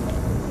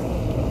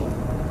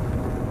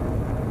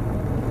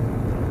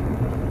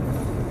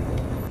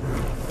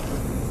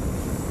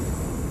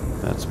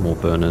 That's more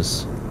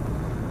burners.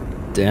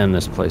 Damn,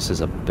 this place is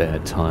a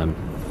bad time.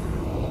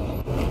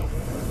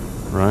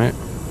 Right?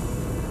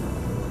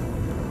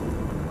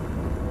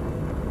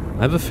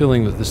 I have a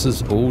feeling that this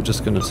is all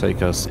just going to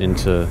take us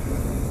into...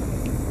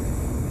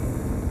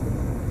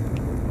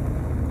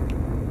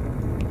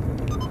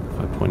 If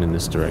I point in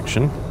this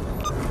direction...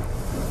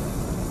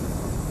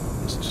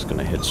 It's just going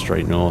to head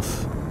straight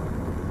north.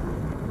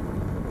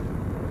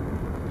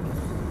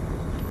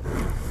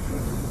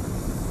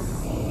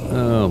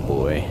 Oh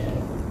boy.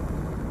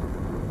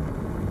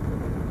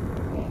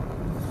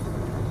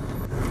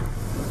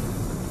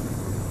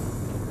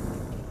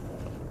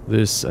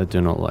 This I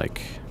do not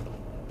like.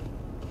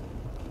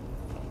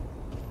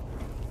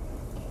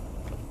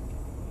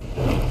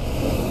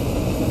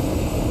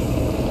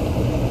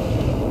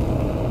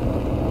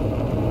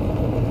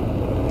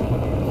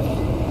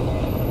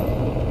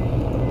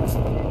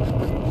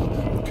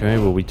 Okay,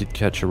 well we did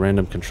catch a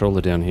random controller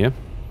down here.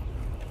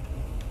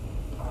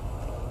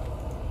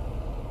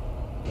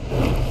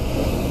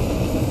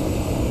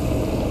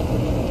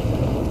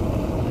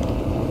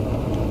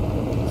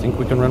 Think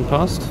we can run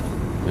past?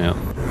 Yeah.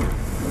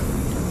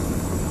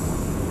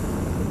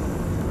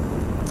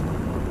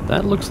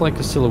 That looks like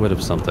a silhouette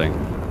of something.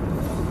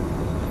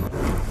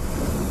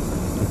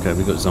 Okay,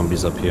 we got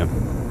zombies up here.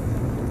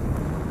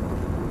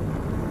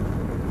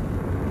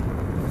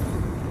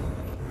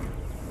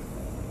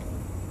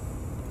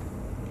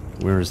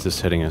 Where is this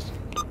heading us?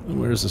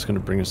 Where is this going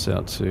to bring us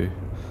out to?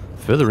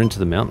 Further into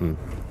the mountain.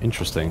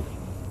 Interesting.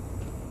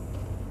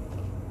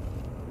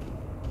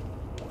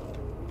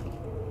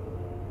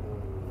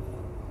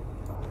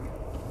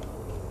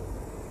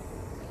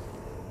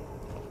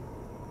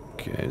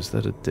 Okay, is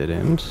that a dead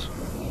end?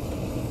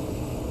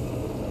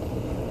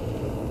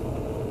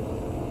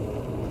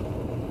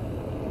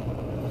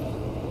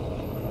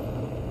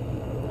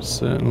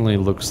 Certainly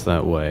looks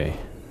that way.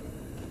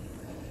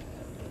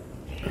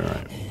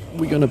 Alright.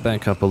 We're going to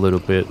back up a little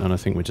bit, and I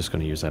think we're just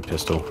going to use that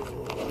pistol.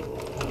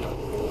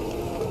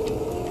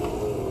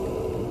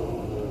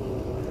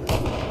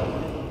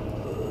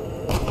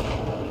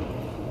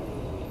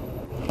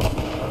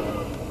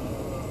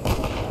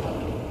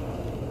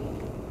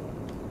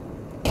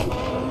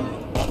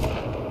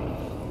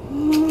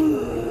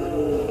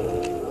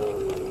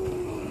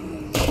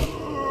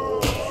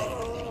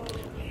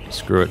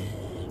 Screw it.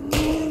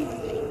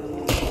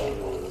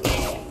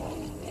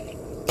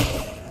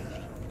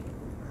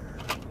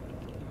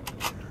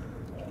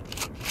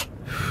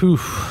 Whew.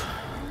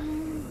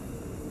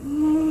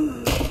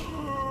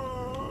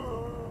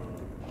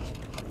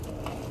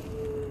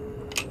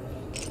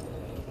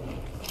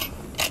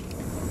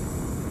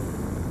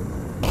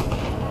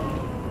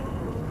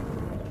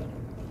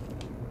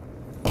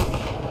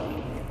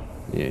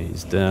 Yeah,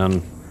 he's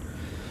down.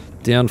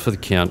 Down for the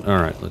count.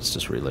 Alright, let's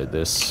just reload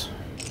this.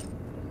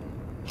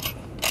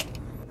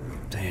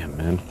 Damn,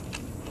 man.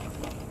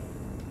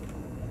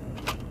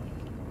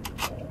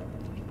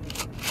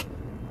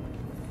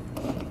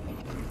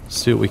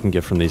 See what we can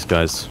get from these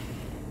guys.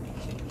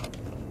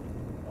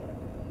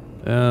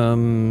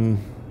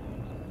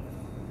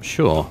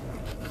 Sure.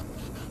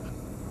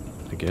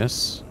 I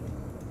guess.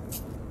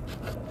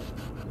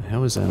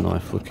 How is our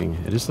knife looking?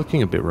 It is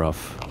looking a bit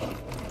rough.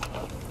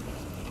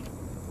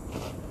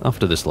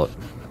 After this lot.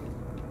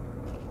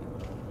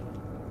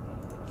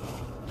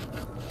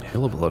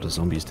 Hell of a lot of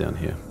zombies down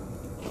here.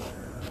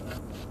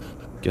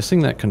 Guessing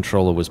that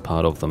controller was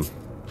part of them.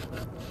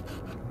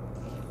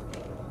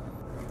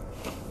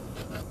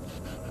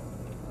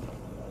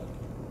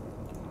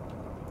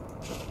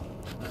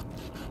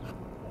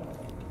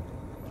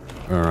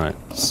 Alright,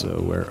 so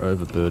we're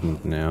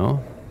overburdened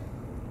now.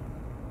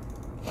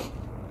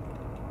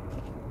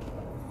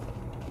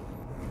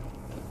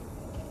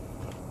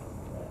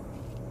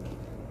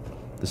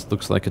 This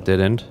looks like a dead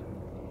end.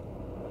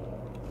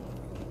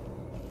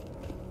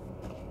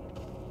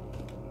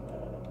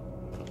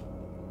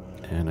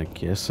 And I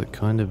guess it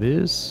kind of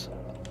is.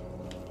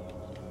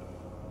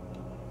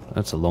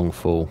 That's a long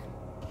fall.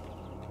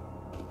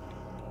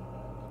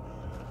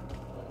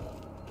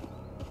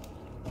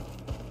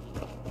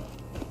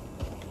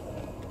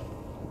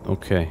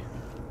 Okay.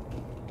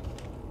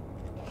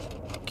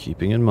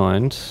 Keeping in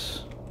mind...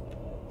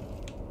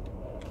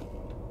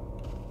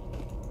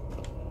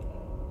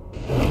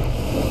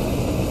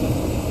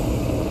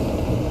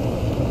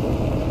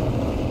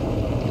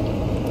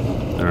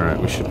 Alright,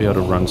 we should be able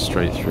to run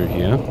straight through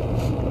here.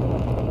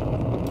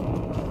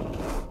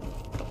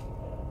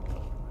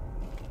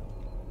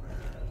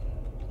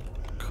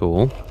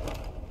 Cool.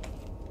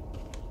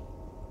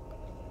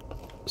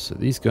 So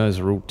these guys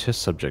are all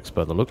test subjects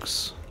by the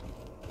looks.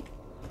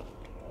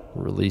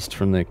 Released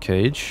from their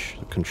cage.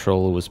 The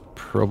controller was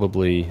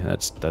probably...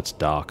 That's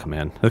dark,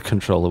 man. The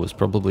controller was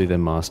probably their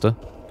master.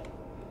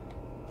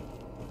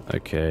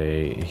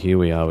 Okay, here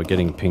we are. We're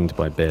getting pinged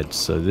by beds.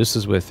 So this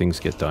is where things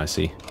get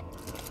dicey.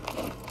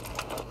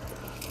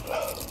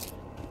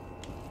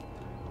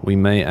 We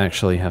may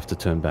actually have to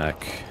turn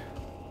back.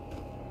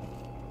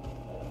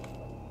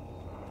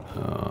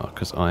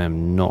 Because I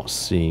am not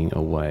seeing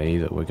a way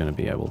that we're going to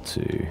be able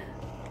to...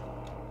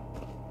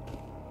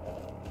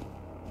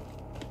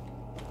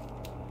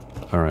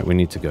 Alright, we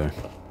need to go.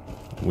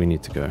 We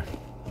need to go.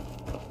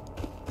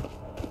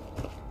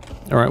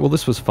 Alright, well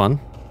this was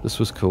fun. This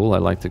was cool. I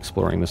liked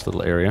exploring this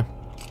little area.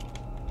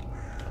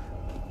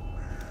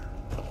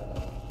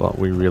 But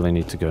we really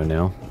need to go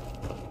now.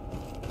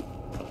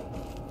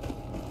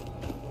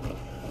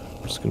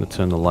 I'm just going to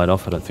turn the light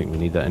off. I don't think we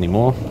need that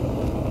anymore.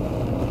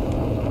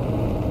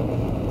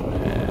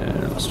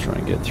 And let's try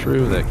and get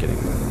through without getting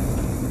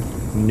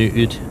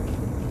neutered.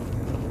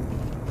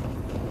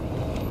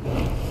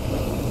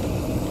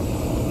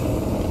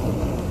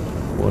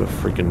 What a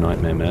freaking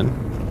nightmare, man.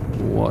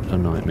 What a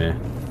nightmare.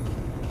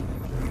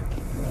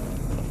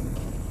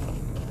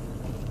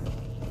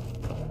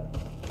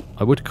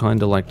 I would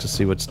kind of like to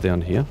see what's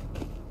down here.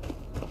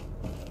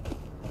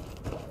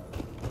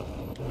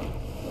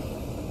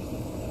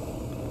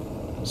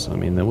 So, I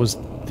mean, there was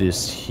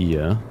this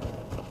here.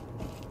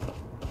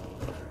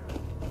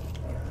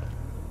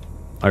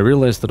 I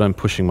realize that I'm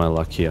pushing my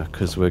luck here,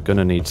 because we're going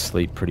to need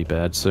sleep pretty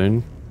bad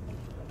soon.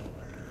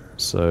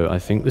 So I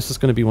think this is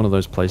going to be one of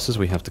those places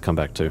we have to come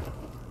back to.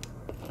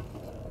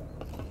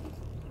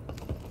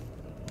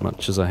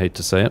 Much as I hate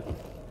to say it.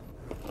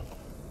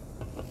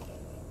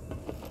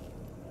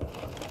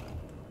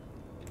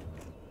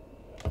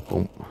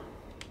 Boom.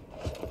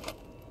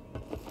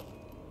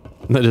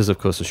 That is, of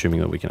course,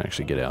 assuming that we can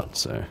actually get out,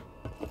 so...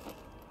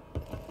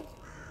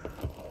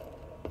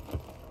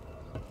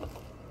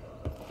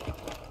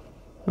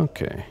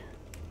 Okay.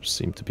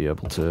 Seem to be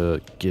able to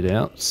get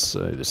out,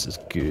 so this is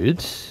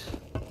good.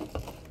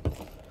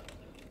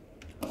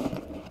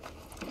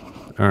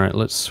 Alright,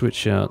 let's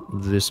switch out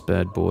this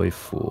bad boy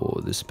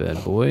for this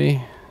bad boy.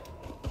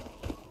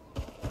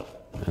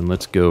 And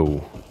let's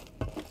go.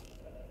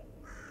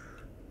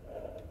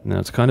 Now,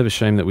 it's kind of a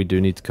shame that we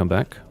do need to come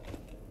back.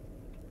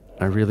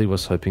 I really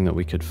was hoping that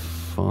we could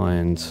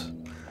find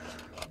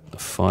a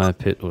fire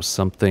pit or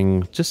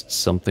something. Just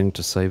something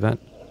to save at.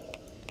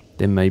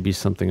 There may be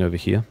something over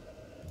here.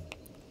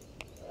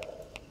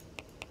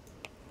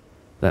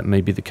 That may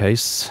be the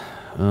case.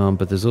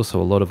 But there's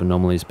also a lot of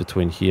anomalies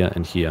between here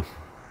and here.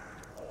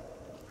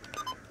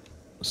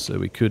 So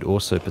we could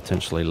also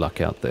potentially luck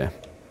out there.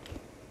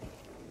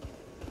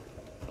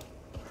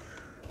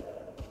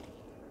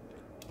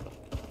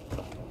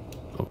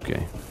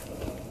 Okay.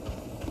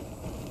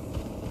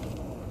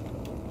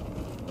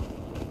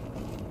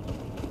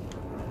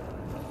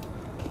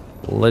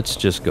 Let's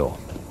just go.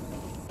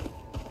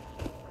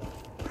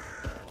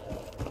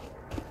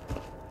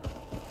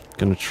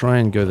 Gonna try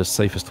and go the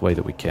safest way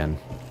that we can.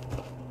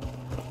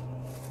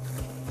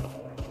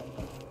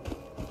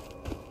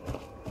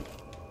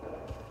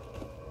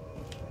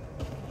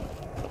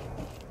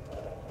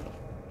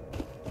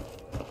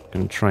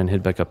 Gonna try and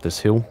head back up this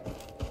hill.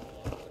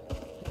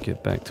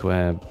 Get back to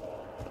our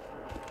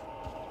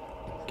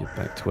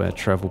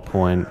travel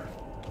point.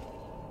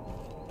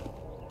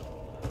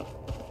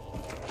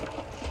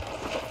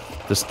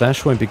 The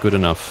stash won't be good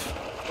enough.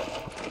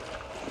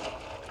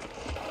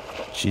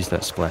 Jeez,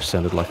 that splash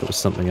sounded like it was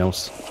something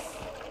else.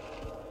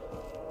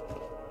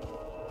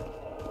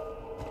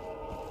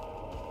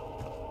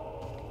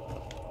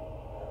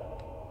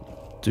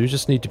 Do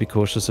just need to be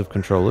cautious of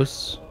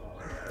controllers.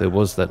 There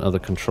was that other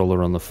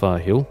controller on the far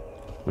hill,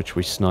 which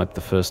we sniped the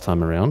first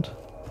time around.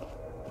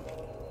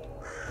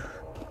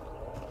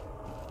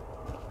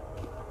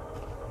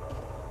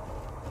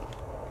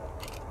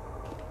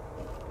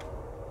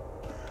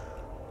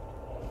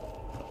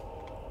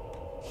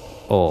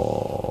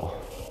 Oh.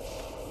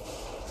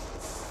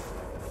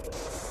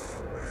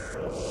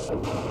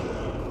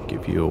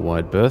 Give you a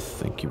wide berth,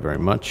 thank you very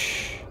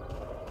much.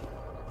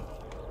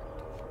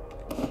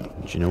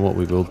 Do you know what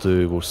we will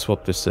do? We'll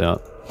swap this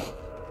out,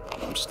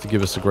 just to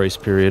give us a grace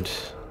period.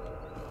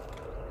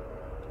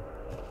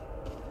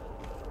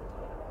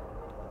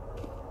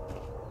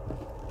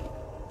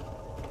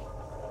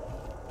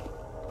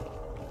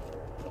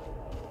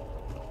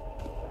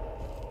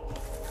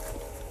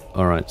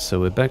 Alright, so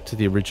we're back to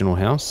the original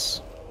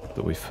house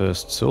that we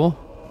first saw.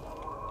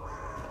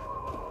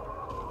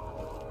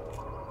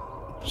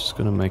 Just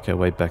gonna make our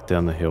way back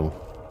down the hill.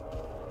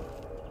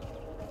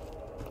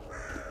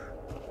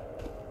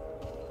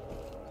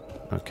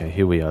 Okay,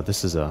 here we are.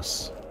 This is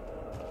us.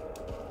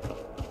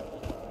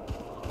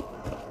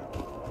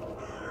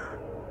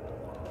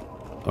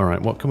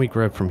 Alright, what can we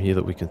grab from here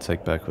that we can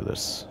take back with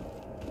us?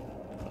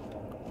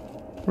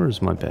 Where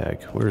is my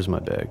bag? Where is my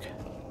bag?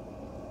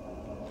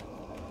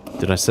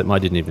 Did I set my... I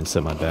didn't even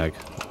set my bag.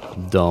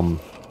 Dumb.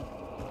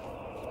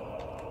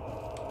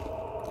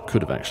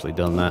 Could have actually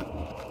done that.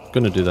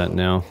 Gonna do that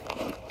now.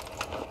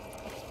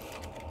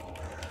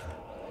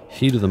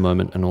 Heat of the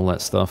moment and all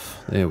that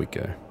stuff. There we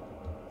go.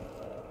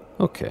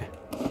 Okay.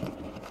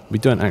 We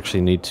don't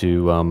actually need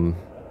to,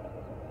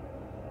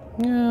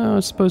 yeah, I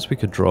suppose we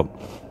could drop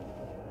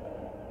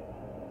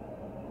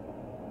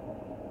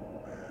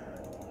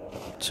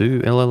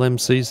 2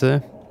 LLMCs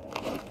there.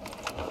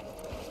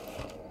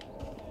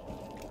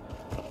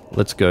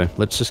 Let's go.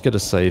 Let's just get a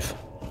save.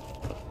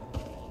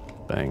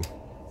 Bang.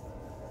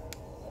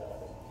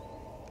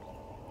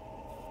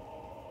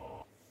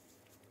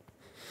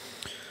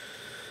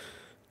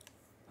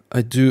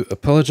 I do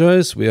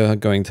apologize. We are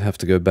going to have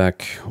to go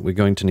back. We're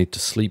going to need to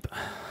sleep.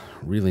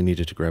 Really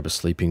needed to grab a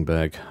sleeping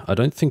bag. I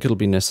don't think it'll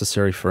be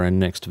necessary for our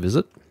next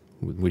visit.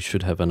 We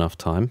should have enough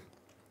time.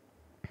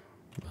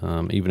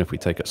 Even if we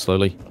take it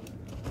slowly.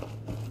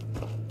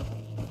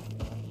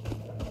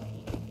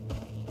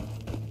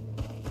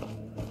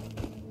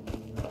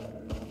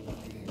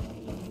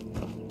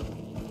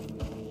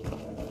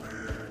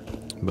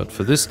 But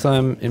for this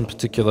time in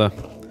particular,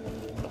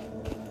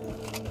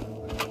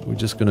 we're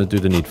just going to do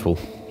the needful.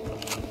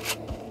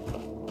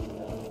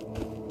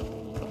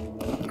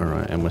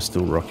 Alright, and we're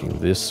still rocking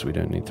this. We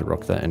don't need to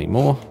rock that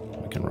anymore.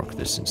 We can rock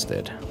this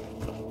instead.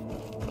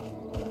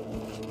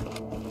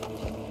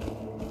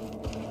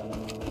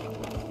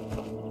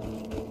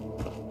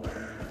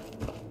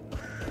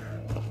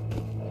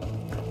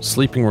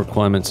 Sleeping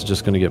requirements are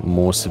just going to get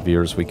more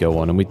severe as we go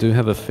on, and we do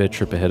have a fair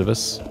trip ahead of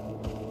us.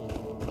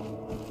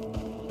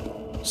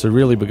 So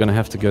really we're going to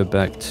have to go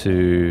back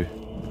to...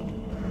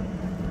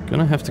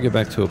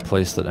 a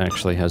place that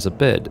actually has a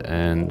bed,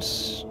 and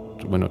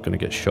we're not going to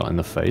get shot in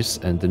the face,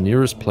 and the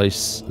nearest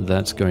place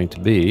that's going to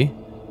be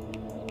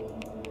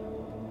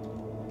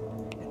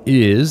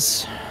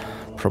is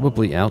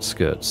probably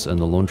Outskirts and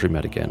the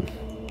laundromat again,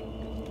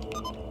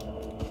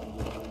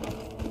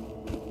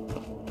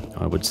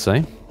 I would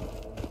say,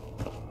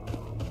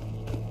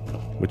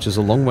 which is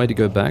a long way to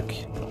go back,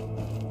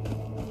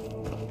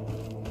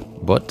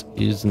 but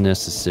is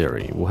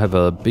necessary. We'll have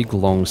a big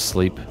long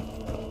sleep,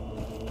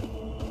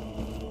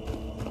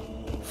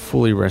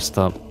 fully rest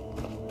up.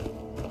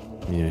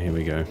 Yeah, here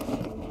we go.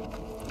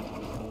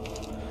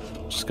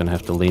 Just gonna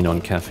have to lean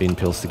on caffeine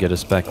pills to get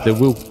us back. There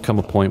will come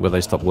a point where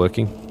they stop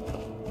working.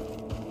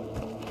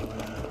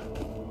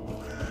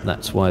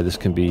 That's why this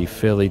can be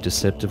fairly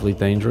deceptively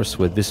dangerous.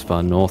 We're this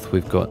far north,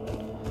 we've got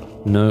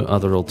no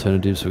other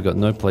alternatives, we've got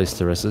no place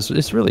to rest.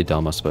 It's really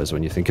dumb, I suppose,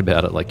 when you think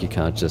about it. Like, you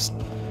can't just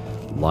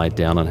lie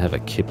down and have a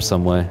kip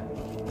somewhere.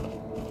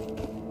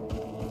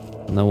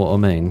 Know what I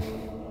mean?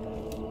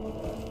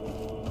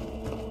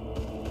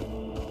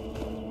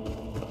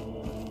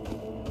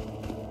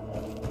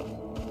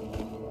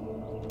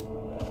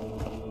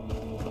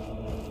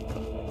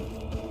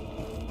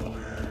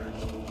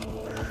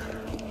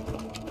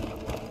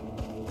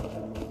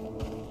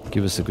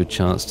 Give us a good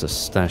chance to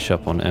stash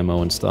up on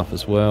ammo and stuff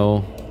as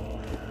well.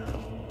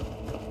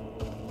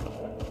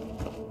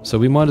 So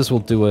we might as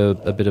well do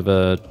a bit of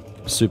a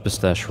super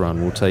stash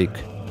run. We'll take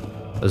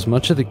as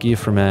much of the gear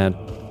from our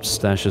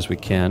stash as we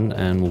can,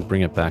 and we'll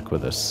bring it back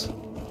with us.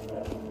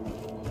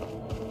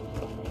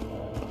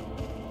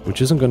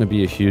 Which isn't going to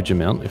be a huge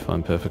amount, if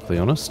I'm perfectly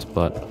honest,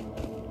 but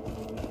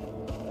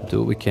we'll do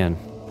what we can.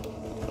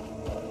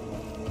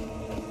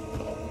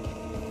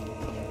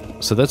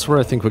 So that's where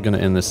I think we're going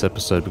to end this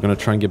episode. We're going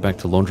to try and get back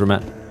to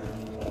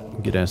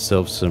Laundromat, get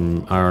ourselves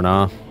some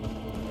R&R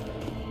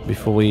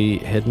before we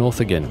head north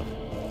again.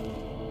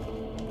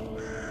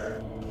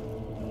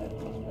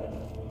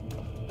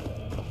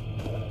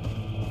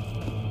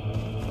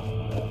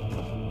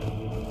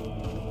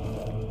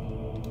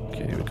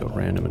 Okay, we've got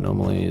random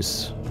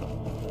anomalies.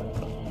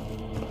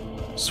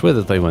 Swear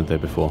that they weren't there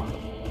before.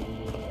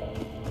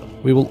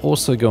 We will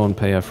also go and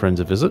pay our friends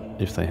a visit,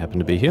 if they happen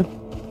to be here.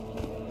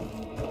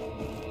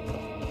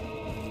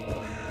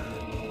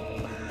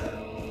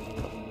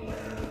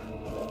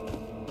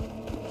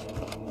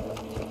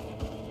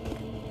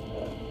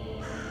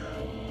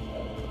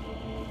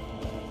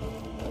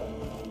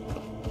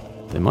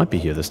 They might be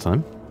here this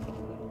time.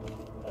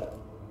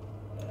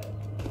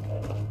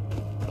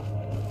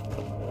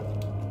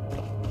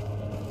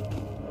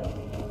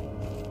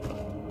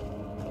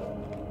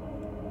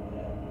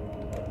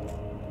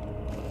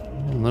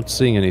 I'm not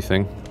seeing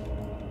anything.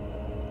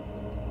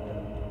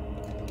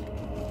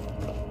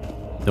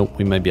 Nope,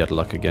 we may be out of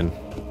luck again.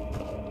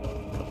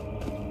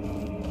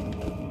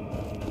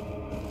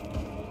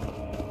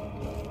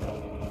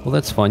 Well,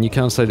 that's fine. You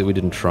can't say that we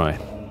didn't try.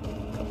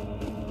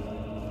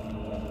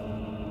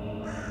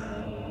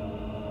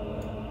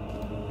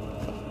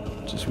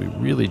 Just we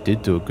really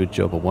did do a good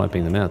job of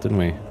wiping them out, didn't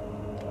we?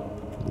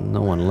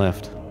 No one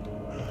left.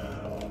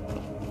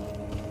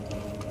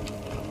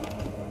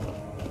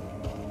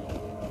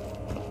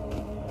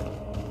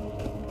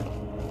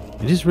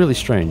 It is really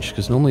strange,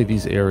 because normally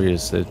these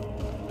areas that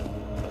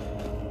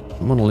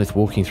monolith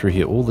walking through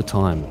here all the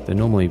time, they're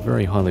normally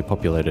very highly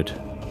populated.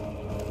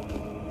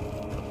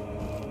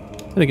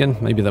 And again,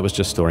 maybe that was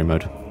just story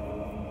mode.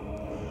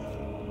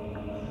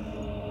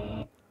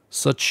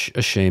 Such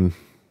a shame.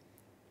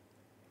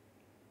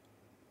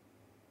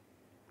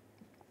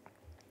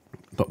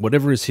 But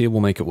whatever is here,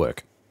 we'll make it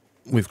work.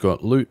 We've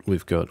got loot,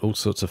 we've got all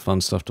sorts of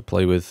fun stuff to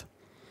play with.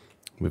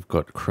 We've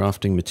got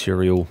crafting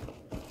material.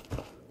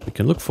 We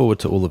can look forward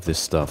to all of this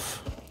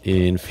stuff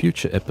in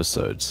future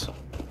episodes,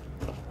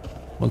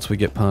 once we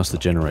get past the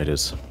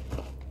generators.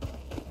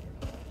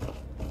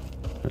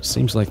 It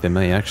seems like there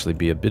may actually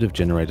be a bit of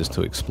generators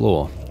to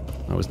explore.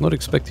 I was not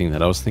expecting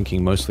that. I was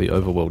thinking mostly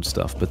overworld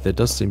stuff, but there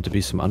does seem to be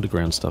some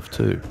underground stuff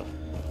too,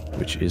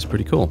 which is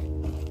pretty cool.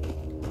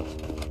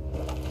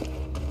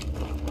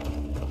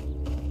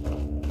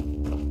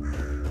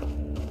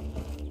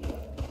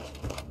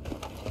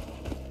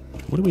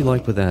 What do we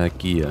like with our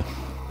gear?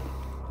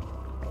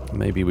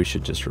 Maybe we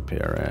should just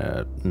repair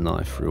our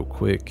knife real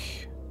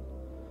quick.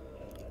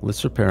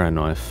 Let's repair our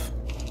knife.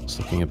 It's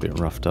looking a bit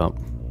roughed up.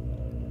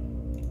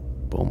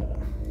 Boom.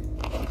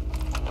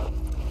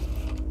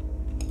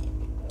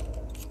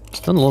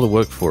 It's done a lot of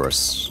work for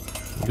us.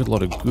 We got a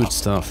lot of good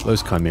stuff.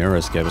 Those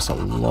chimeras gave us a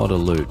lot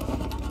of loot.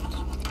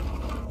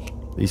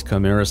 These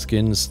chimera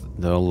skins,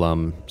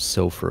 they'll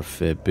sell for a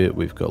fair bit.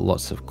 We've got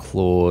lots of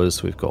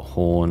claws, we've got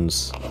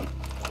horns,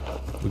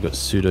 we've got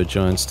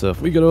pseudo-giant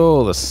stuff. We got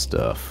all the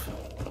stuff.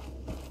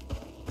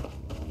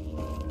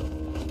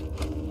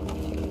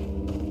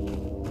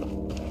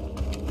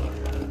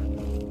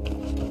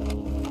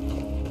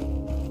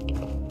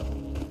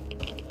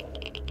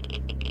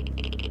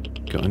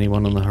 Got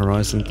anyone on the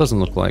horizon? Doesn't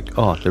look like...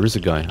 Oh, there is a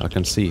guy. I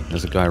can see.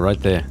 There's a guy right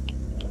there.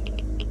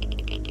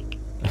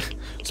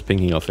 It's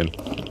pinging off him.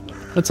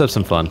 Let's have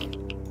some fun.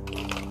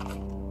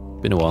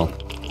 Been a while.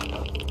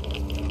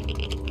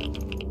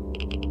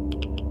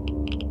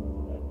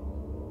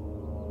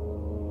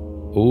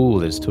 Oh,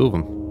 there's two of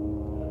them.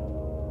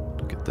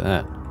 Look at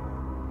that.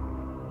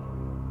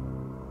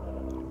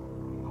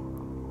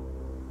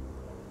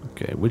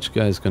 Okay, which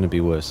guy's going to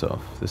be worse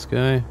off? This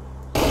guy?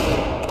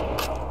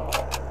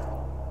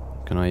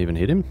 Can I even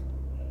hit him?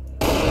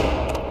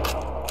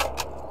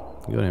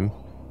 Got him.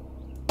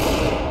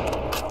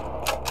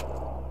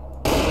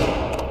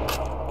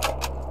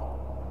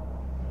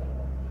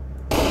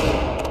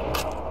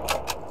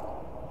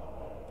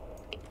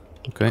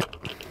 Okay.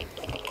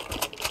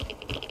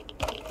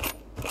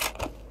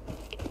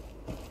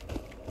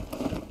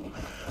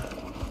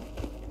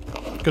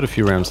 Got a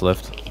few rounds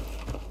left.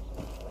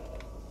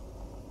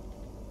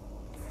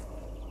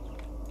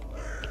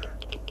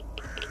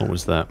 What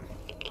was that?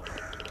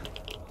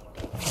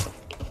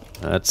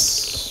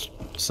 That's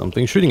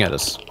something shooting at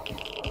us.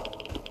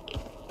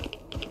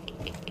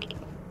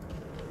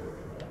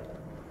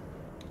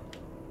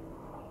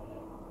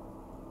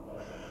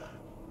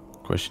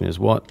 Question is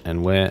what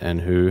and where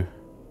and who.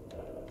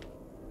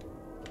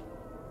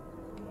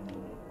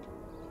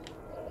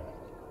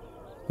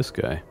 This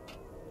guy.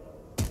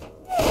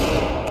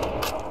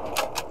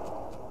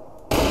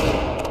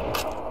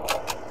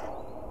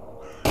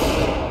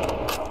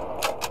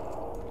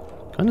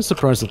 Kind of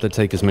surprised that they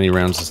take as many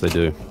rounds as they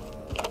do.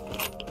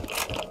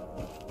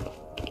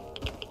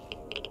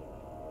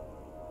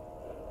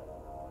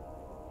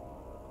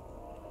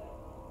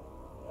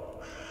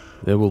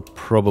 There will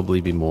probably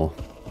be more.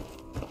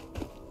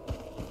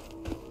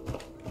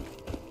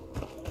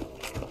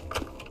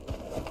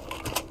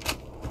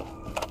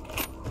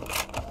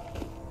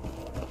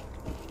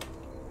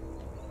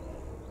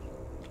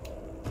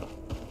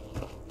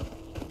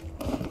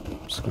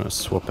 Just gonna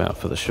swap out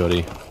for the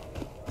shoddy.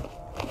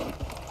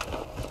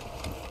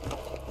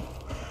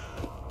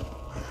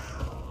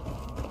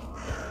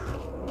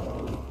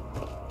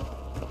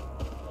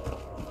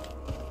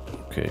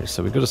 Okay,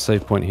 so we've got a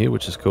save point here,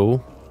 which is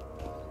cool.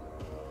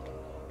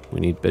 We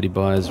need Betty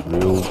Byers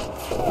real...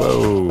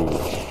 Whoa!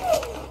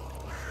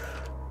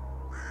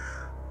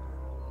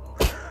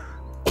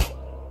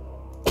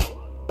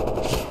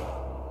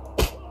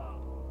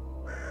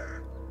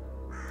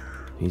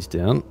 He's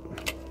down.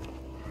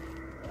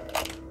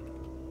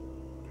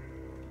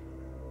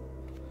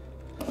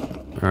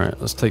 Alright,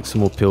 let's take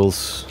some more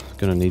pills.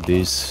 Gonna need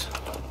these.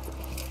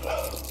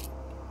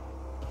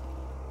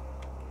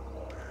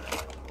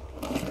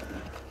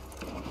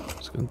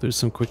 Just gonna do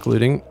some quick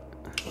looting.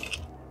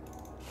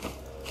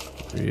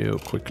 Real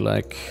quick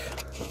like.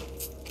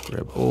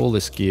 Grab all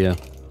this gear.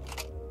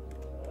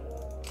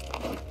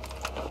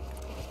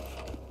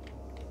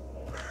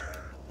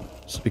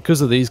 So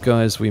because of these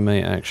guys, we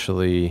may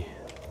actually...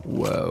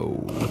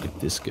 Whoa, look at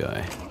this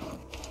guy.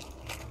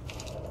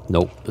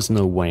 Nope, there's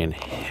no way in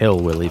hell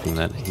we're leaving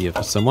that here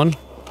for someone.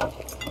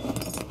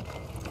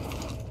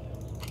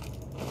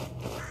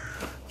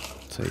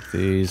 Take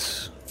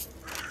these.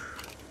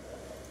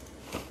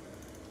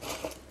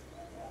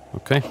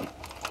 Okay.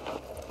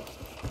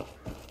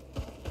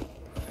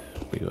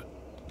 We got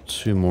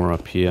 2 more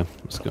up here.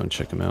 Let's go and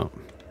check them out.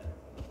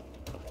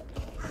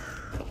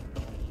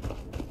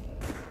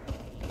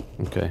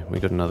 Okay, we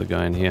got another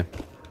guy in here.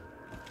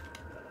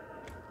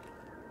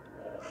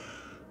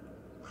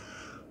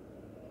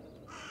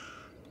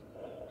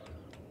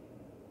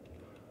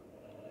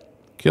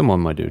 Come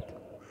on, my dude.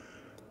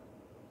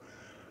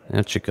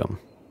 Out you come.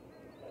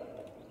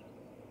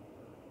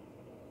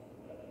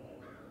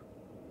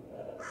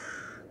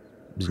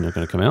 Is he not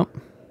going to come out?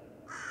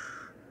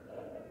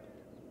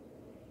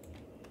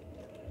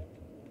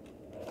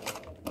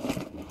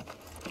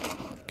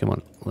 Come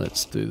on,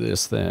 let's do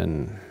this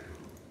then.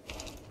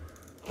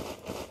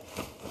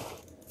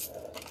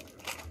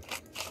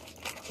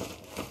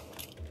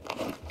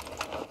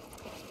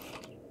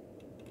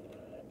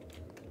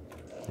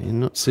 You're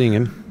not seeing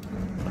him.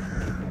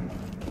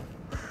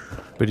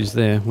 But he's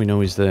there, we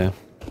know he's there.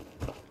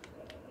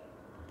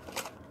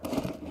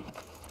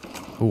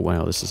 Oh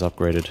wow, this is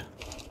upgraded.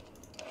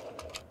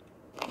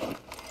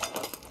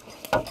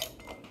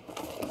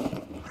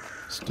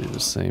 Let's do the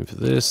same for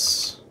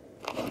this.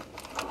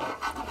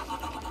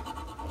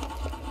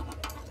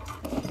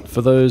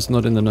 For those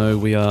not in the know,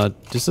 we are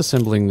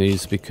disassembling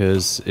these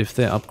because if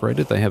they're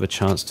upgraded, they have a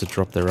chance to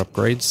drop their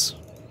upgrades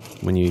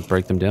when you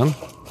break them down.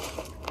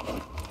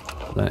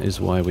 That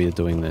is why we are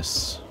doing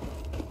this.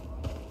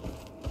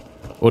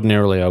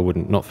 Ordinarily I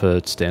wouldn't, not for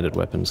standard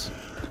weapons.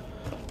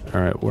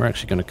 Alright, we're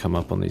actually going to come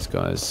up on these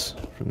guys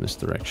from this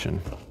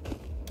direction.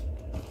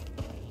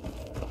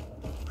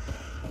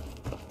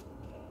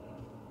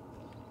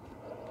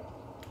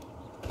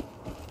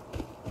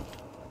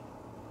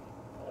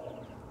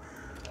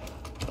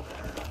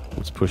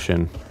 Let's push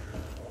in.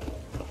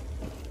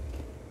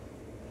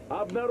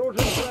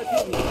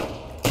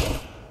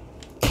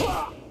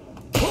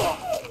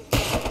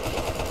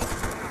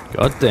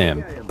 God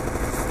damn.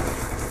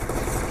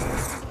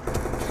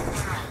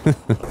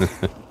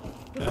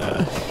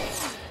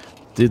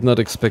 Did not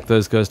expect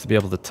those guys to be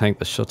able to tank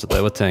the shots that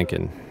they were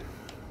tanking.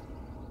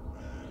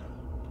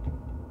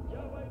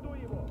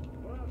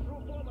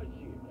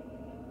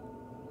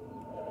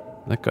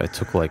 That guy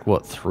took like,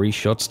 what, 3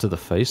 shots to the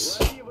face?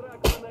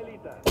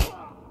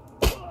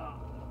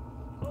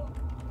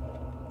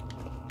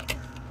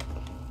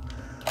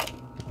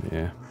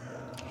 Yeah.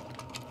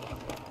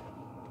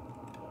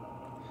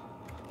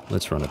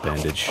 Let's run a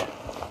bandage.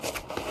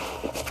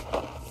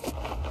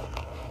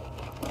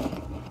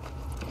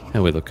 How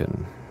are we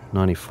looking?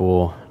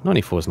 94.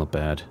 94 is not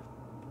bad.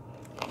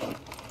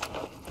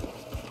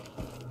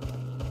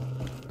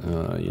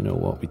 You know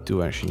what? We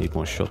do actually need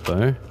more shot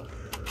though.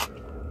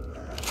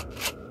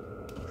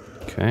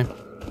 Okay.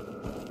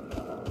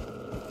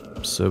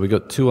 So we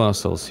got 2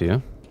 arseholes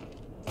here.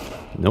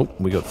 Nope,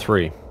 we got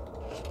 3.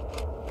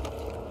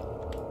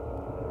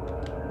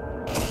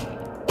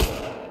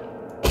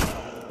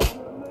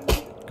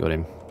 Got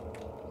him.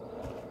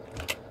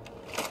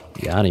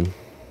 Got him.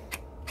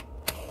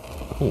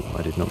 Oh,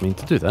 I did not mean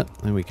to do that.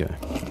 There we go.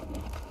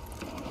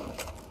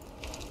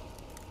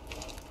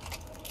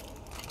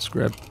 Let's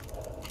grab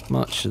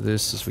much of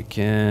this as we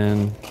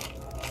can.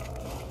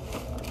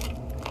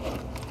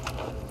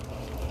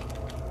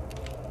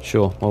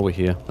 Sure, while we're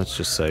here, let's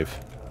just save.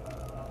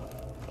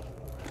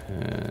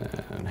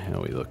 And how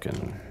are we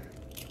looking?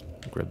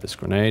 Grab this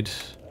grenade.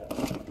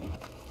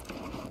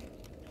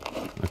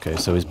 Okay,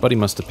 so his buddy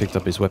must have picked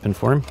up his weapon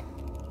for him.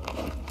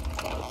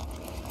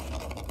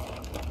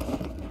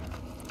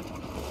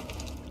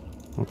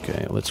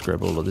 Okay, let's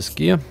grab all of this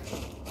gear.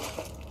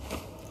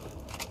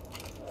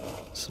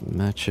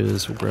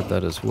 Matches, we'll grab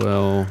that as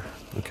well.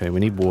 Okay, we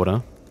need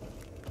water.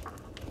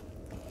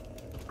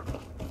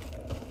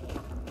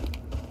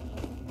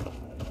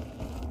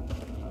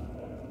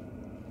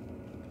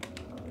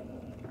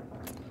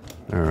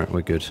 Alright,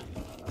 we're good.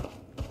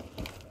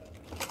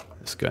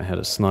 This guy had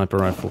a sniper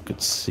rifle,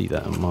 could see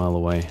that a mile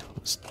away.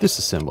 Let's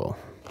disassemble.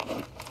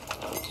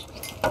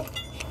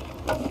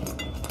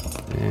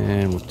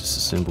 And we'll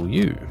disassemble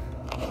you.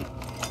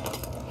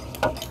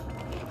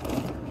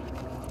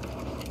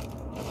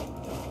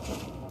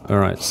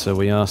 Alright, so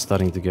we are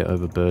starting to get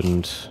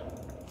overburdened.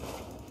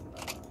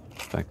 In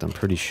fact, I'm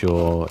pretty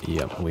sure,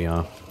 yep, we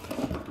are.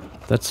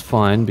 That's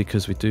fine,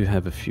 because we do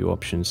have a few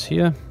options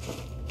here.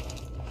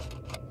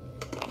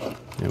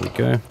 There we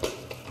go.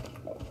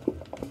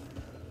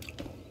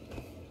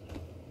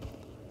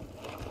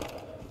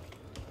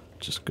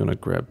 Just gonna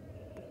grab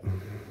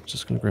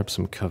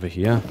some cover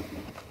here.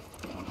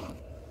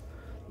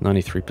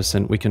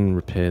 93%, we can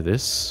repair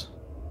this.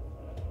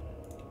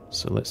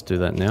 So let's do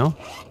that now.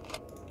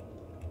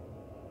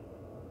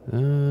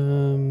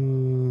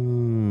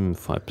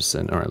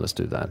 5%. Alright, let's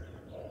do that.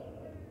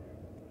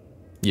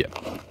 Yeah.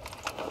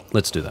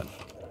 Let's do that.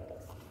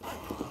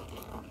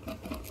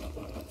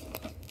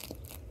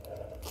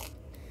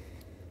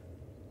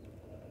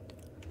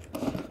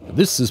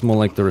 This is more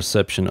like the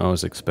reception I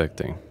was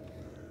expecting.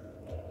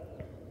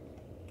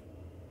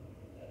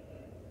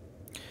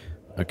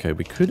 Okay,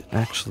 we could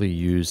actually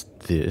use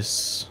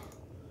this.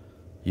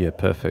 Yeah,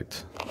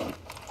 perfect.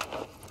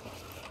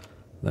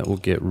 That will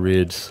get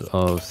rid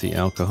of the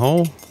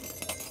alcohol.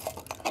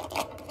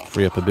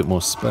 Free up a bit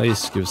more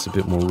space, give us a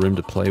bit more room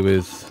to play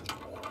with.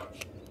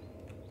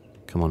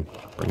 Come on,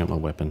 bring up my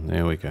weapon.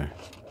 There we go.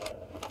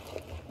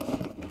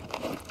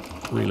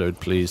 Reload,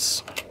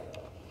 please.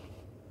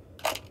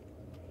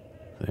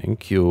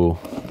 Thank you.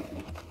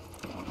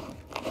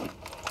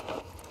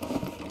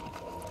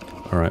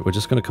 Alright, we're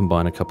just going to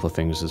combine a couple of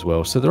things as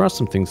well. So there are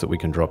some things that we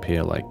can drop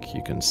here, like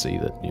you can see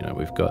that, you know,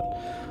 we've got...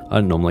 I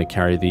don't normally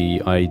carry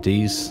the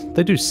IEDs.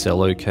 They do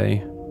sell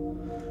okay.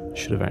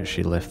 Should have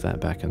actually left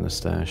that back in the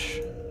stash.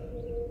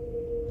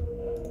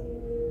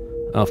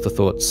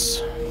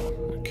 Afterthoughts.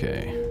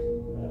 Okay.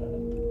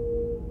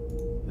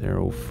 They're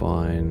all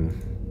fine.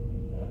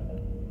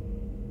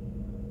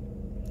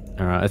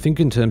 Alright, I think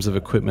in terms of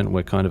equipment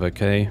we're kind of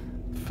okay.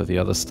 For the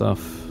other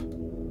stuff...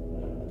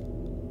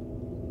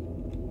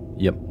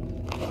 Yep.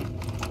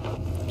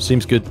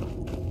 Seems good.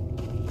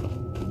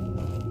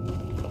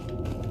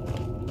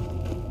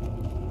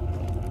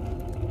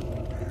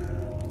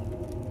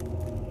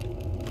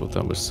 Thought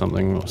that was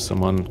something or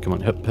someone. Come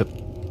on, hip, hip.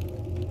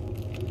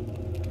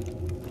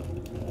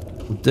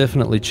 We'll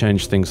definitely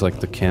change things like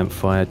the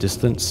campfire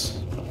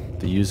distance.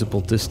 The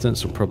usable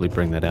distance. We'll probably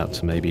bring that out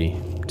to maybe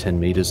 10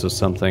 meters or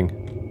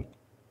something.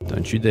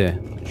 Don't you dare.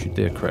 Don't you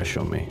dare crash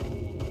on me.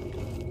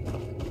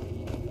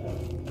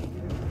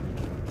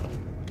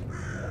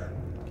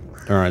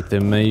 Alright,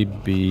 there may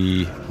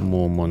be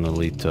more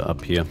monolita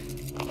up here.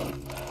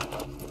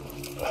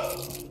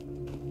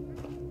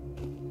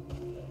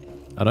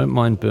 I don't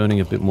mind burning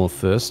a bit more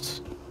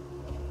first.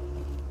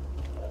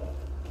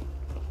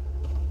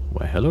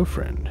 Why, hello,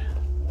 friend.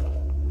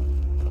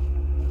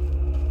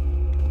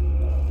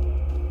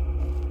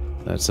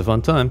 That's a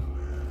fun time.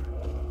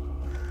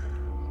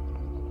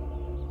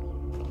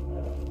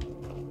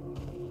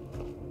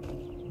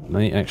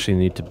 May actually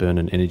need to burn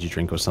an energy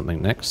drink or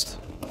something next.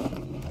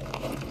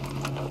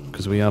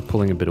 Because we are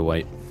pulling a bit of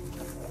weight.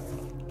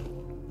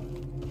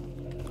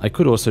 I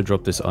could also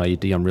drop this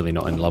IED. I'm really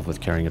not in love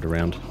with carrying it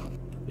around.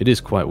 It is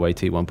quite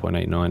weighty,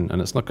 1.89,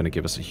 and it's not going to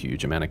give us a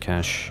huge amount of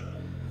cash.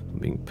 I'm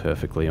being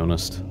perfectly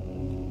honest.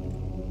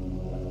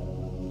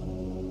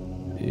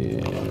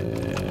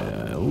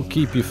 Yeah, we'll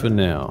keep you for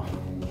now.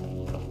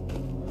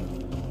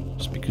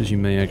 Just because you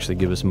may actually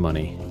give us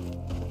money.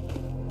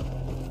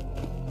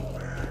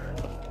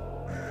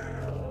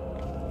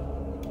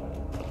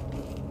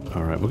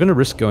 Alright, we're going to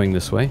risk going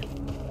this way,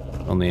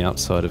 on the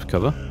outside of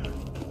cover.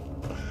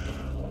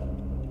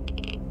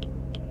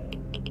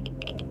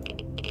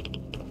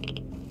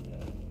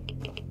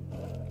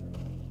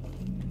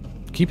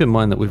 Keep in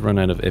mind that we've run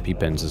out of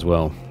EpiPens as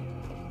well.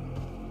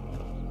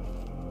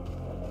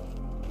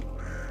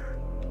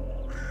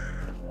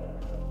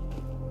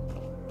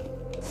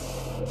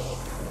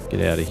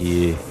 Get out of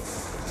here.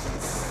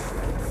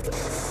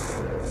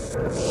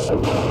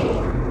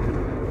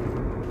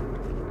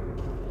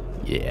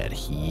 Get out of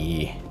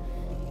here.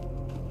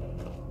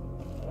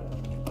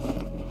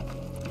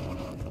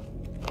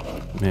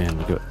 Man,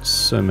 we've got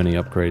so many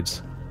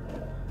upgrades.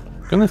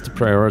 Gonna have to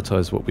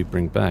prioritize what we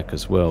bring back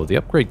as well. The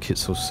upgrade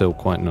kits will sell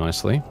quite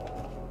nicely.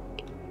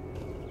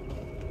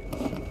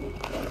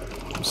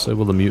 So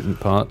will the mutant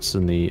parts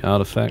and the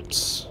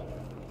artifacts.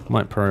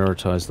 Might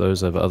prioritize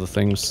those over other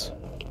things.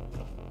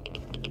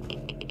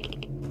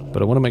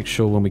 But I want to make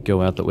sure when we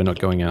go out that we're not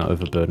going out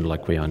overburdened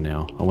like we are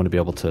now. I want to be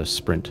able to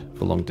sprint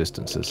for long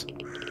distances.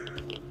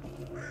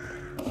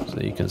 So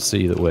you can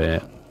see that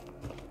we're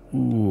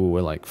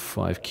like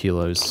 5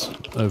 kilos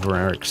over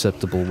our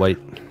acceptable weight.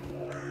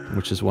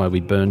 which is why we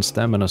burn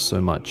stamina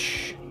so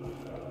much.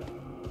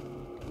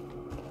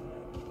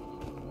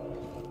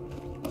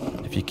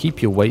 If you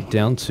keep your weight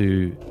down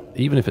to,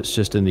 even if it's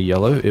just in the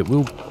yellow, it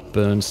will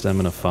burn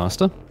stamina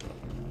faster,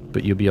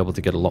 but you'll be able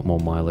to get a lot more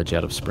mileage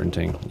out of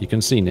sprinting. You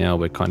can see now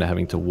we're kind of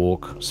having to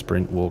walk,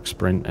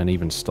 sprint, and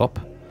even stop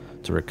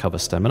to recover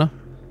stamina,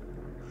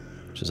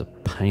 which is a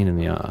pain in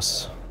the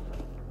ass.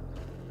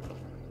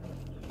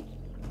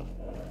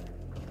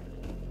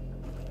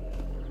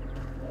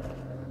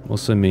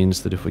 Also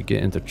means that if we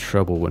get into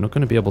trouble, we're not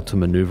going to be able to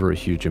maneuver a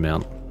huge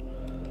amount.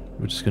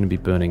 We're just going to be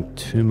burning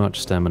too much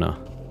stamina,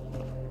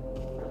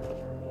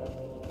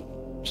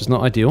 which is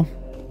not ideal.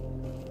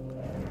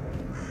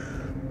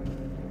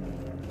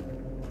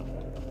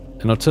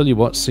 And I'll tell you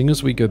what, seeing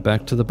as we go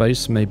back to the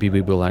base, maybe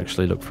we will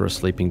actually look for a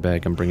sleeping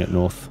bag and bring it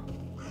north.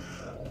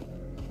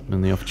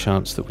 And the off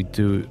chance that we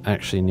do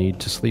actually need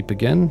to sleep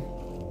again,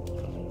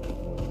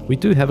 we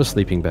do have a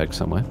sleeping bag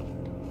somewhere.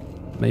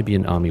 Maybe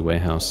an army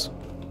warehouse.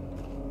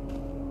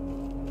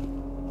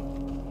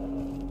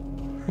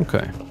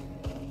 Okay.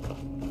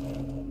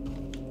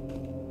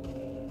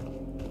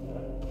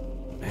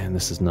 Man,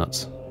 this is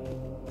nuts.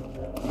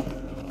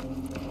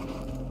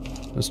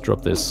 Let's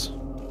drop this.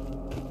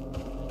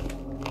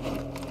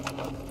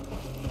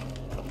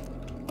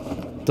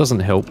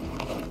 Doesn't help.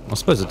 I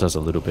suppose it does a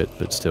little bit,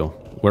 but still.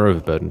 We're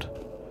overburdened.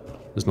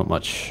 There's not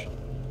much.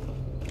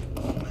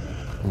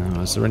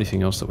 Is there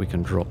anything else that we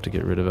can drop to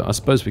get rid of it? I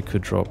suppose we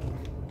could drop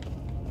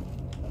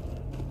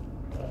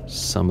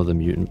some of the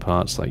mutant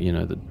parts, like, you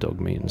know, the dog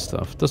meat and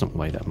stuff. Doesn't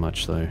weigh that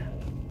much, though.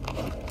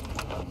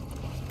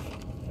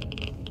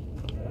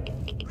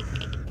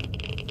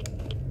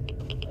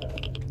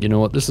 You know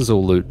what? This is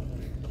all loot.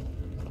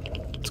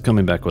 It's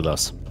coming back with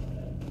us.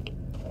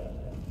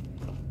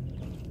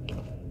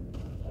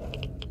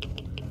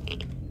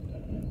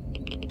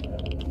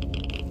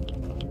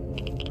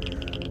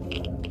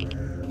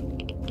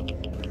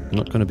 I'm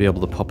not going to be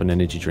able to pop an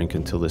energy drink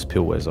until this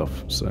pill wears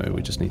off, so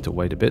we just need to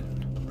wait a bit.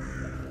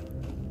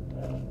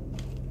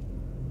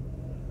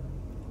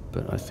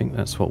 But I think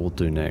that's what we'll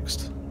do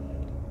next.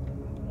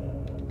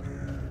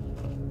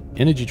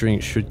 Energy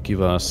drink should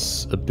give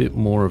us a bit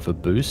more of a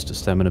boost, a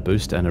stamina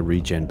boost, and a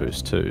regen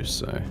boost too,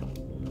 so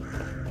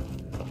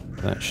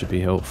that should be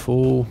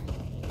helpful.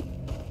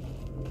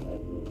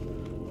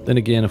 Then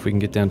again, if we can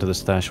get down to the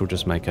stash, we'll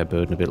just make our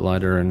burden a bit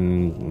lighter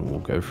and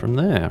we'll go from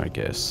there, I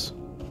guess.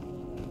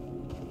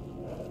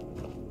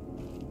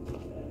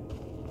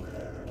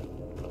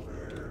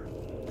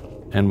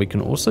 And we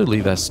can also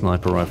leave our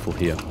sniper rifle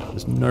here.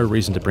 There's no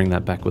reason to bring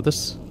that back with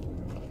us.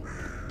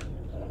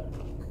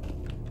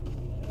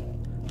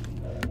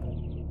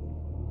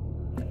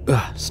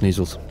 Ugh,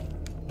 sneezels.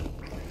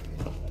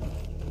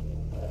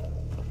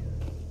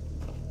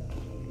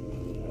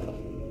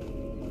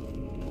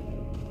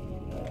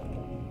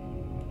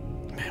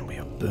 Man, we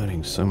are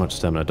burning so much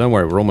stamina. Don't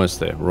worry, we're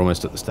almost there. We're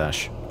almost at the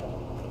stash.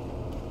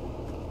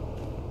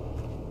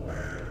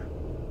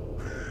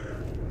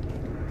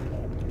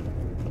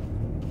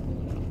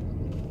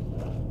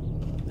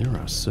 There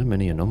are so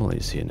many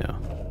anomalies here now.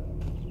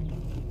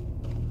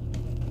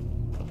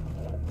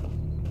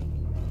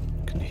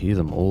 I can hear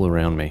them all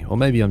around me. Or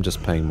maybe I'm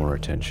just paying more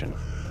attention.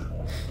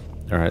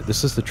 Alright,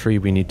 this is the tree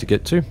we need to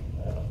get to.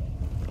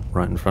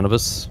 Right in front of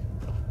us.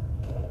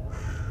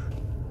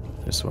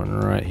 This one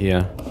right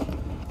here.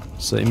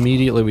 So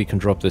immediately we can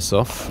drop this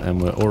off, and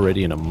we're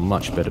already in a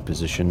much better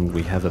position.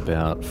 We have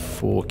about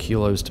 4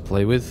 kilos to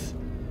play with.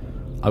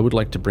 I would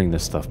like to bring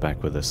this stuff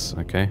back with us,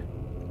 okay?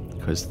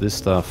 Because this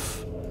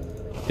stuff,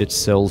 it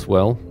sells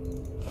well.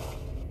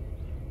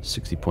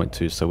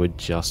 60.2, so we're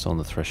just on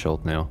the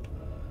threshold now.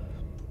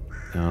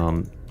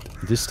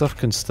 This stuff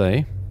can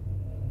stay.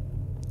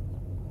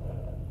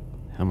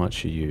 How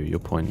much are you? You're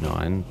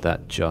 0.9.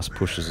 That just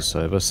pushes us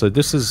over. So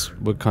this is,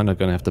 we're kind of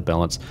going to have to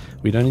balance.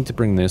 We don't need to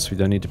bring this, we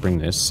don't need to bring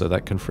this, so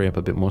that can free up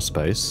a bit more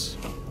space.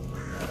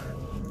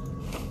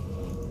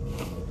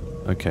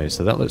 Okay,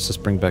 so that lets us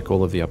bring back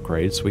all of the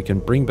upgrades. We can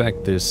bring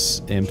back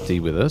this empty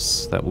with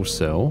us. That will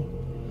sell.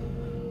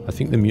 I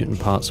think the mutant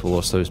parts will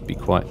also be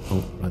quite...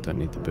 Oh, I don't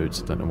need the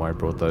boots. I don't know why I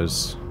brought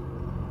those.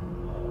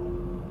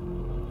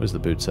 Where's the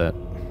boots at?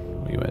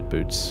 Where you at,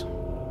 boots?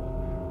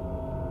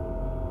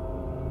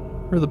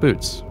 Where are the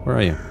boots? Where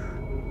are you?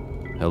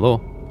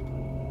 Hello?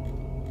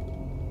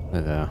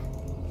 There they are.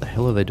 What the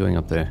hell are they doing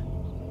up there?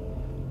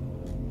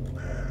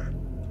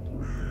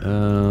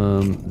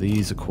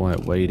 These are quite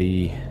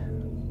weighty.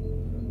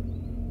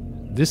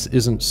 This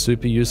isn't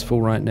super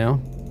useful right now.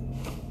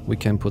 We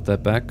can put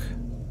that back.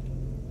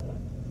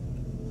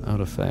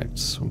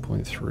 Artifacts,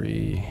 1.3,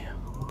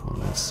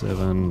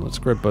 1.97. Let's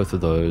grab both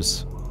of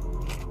those.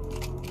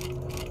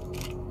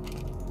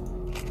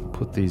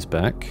 Put these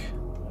back.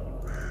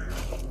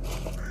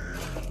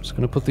 Just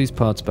going to put these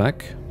parts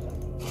back.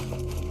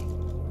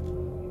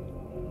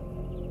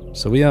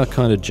 So we are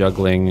kind of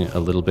juggling a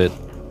little bit.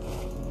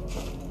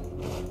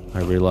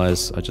 I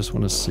realize I just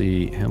want to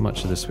see how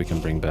much of this we can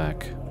bring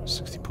back.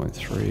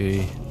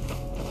 60.3.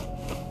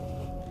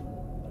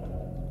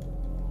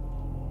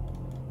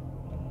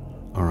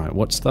 Alright,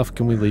 what stuff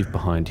can we leave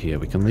behind here?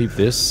 We can leave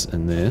this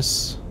and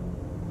this.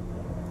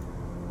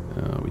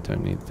 We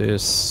don't need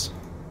this.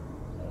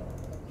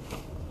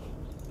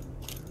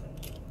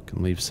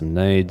 Can leave some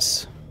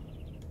nades.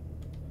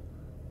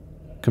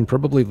 Can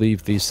probably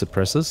leave these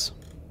suppressors.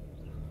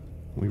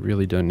 We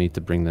really don't need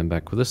to bring them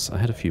back with us. I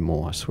had a few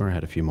more. I swear I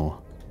had a few more.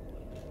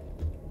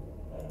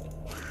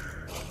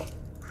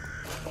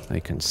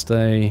 They can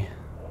stay.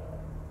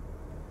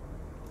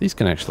 These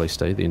can actually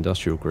stay, the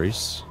industrial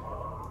grease.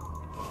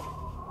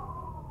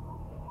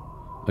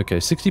 Okay,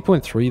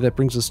 60.3, that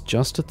brings us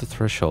just at the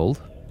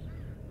threshold.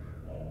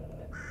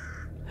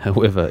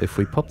 However, if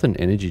we popped an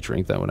energy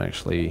drink, that would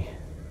actually...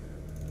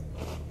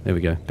 There we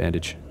go,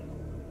 bandage.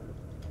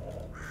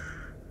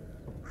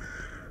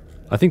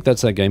 I think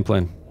that's our game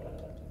plan.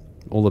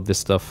 All of this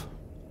stuff.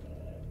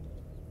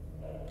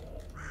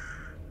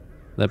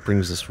 That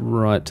brings us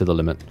right to the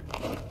limit.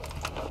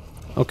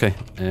 Okay,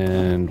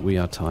 and we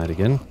are tired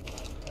again.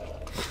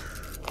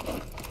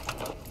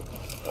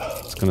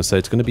 I was going to say,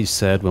 it's going to be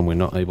sad when we're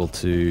not able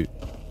to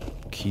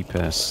keep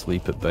our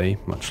sleep at bay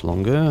much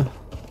longer.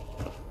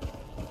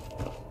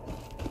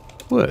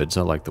 Words,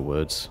 I like the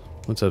words.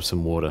 Let's have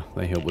some water,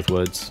 they help with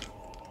words.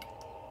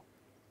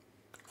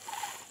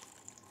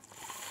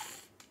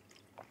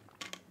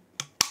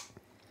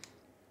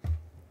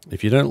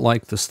 If you don't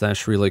like the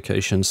stash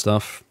relocation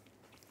stuff,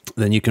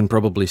 then you can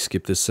probably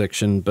skip this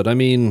section, but I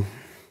mean,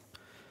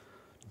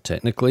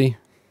 technically,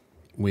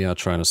 we are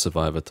trying to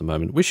survive at the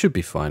moment. We should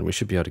be fine, we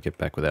should be able to get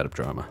back without a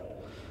drama.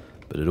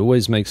 But it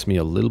always makes me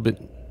a little bit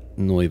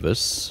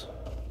nervous.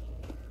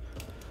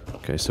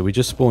 Okay, so we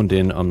just spawned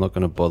in, I'm not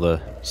going to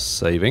bother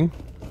saving.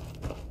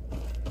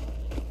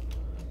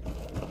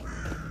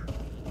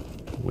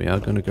 We are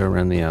going to go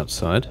around the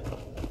outside.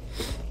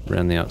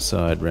 Round the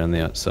outside, round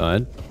the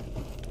outside.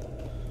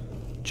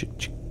 Chick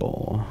chick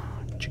ball.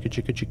 Chicka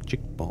chicka chick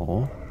chick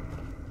ball.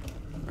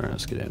 Alright,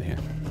 let's get out of here.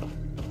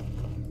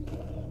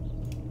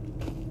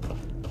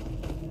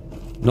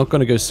 Not going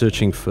to go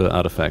searching for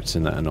artifacts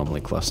in that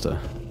anomaly cluster.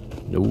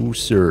 No,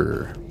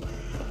 sir.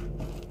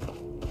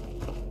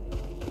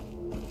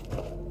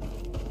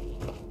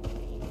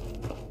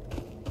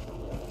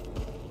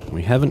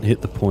 We haven't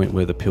hit the point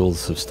where the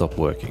pills have stopped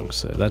working,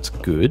 so that's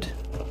good.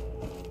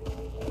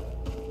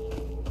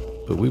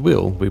 But we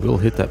will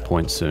hit that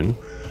point soon.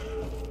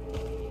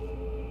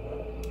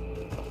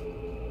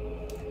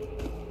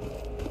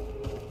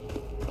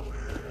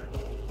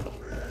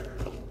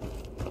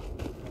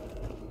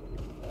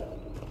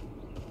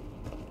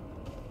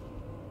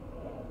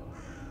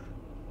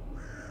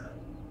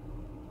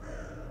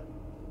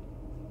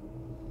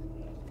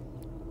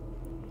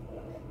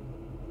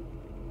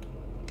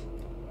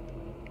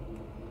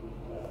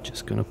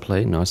 Just gonna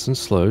play nice and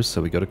slow,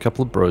 so we got a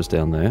couple of bros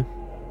down there.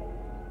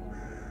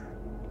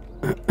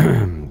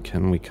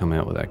 Can we come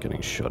out without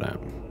getting shot at?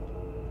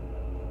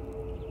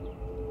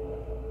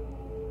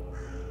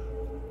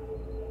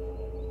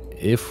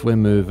 If we're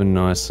moving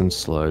nice and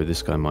slow,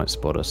 this guy might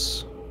spot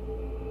us.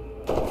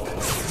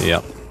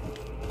 Yep.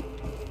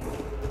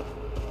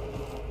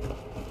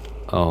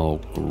 Oh,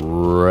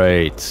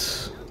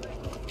 great.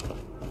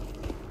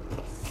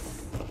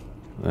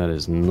 That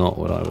is not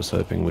what I was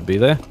hoping would be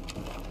there.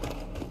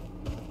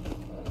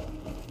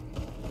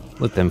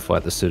 Let them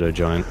fight the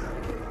pseudo-giant.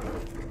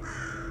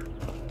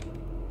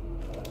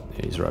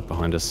 He's right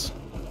behind us.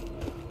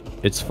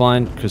 It's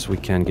fine, because we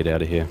can get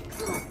out of here.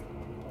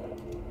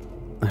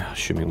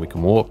 Assuming we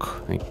can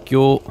walk. Thank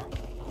you.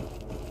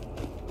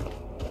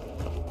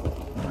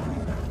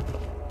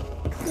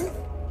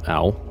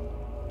 Ow.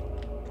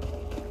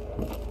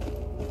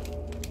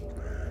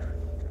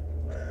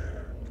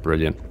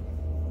 Brilliant.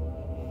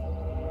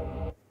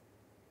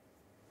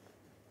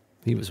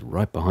 He was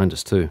right behind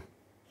us too.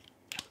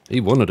 He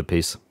wanted a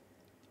piece.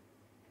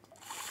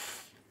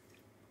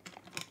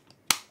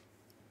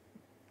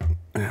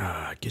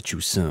 Get you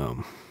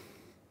some.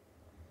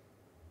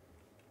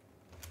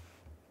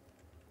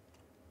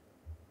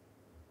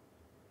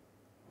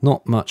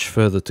 Not much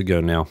further to go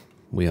now.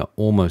 We are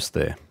almost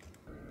there.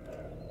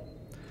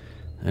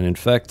 And in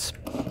fact,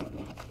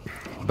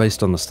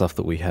 based on the stuff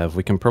that we have,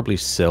 we can probably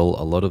sell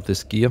a lot of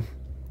this gear.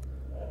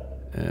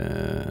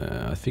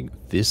 I think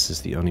this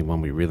is the only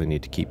one we really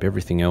need to keep.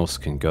 Everything else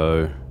can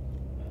go.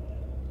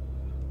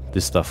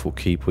 This stuff will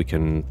keep. We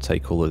can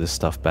take all of this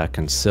stuff back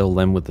and sell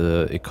them with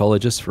the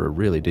ecologists for a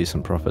really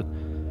decent profit.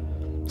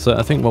 So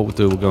I think what we'll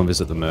do, we'll go and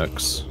visit the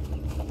mercs.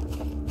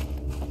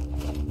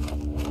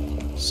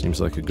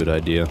 Seems like a good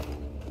idea.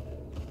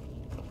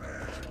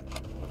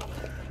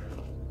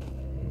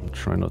 I'll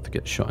try not to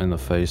get shot in the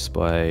face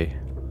by...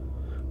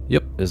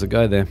 Yep, there's a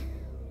guy there.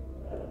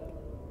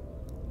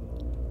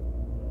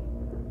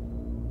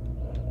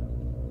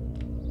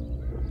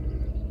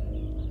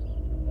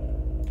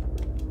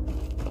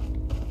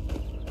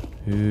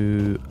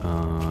 Who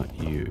are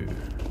you?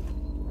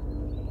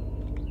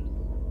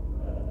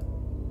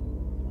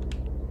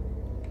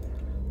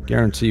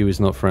 Guarantee you he's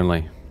not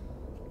friendly.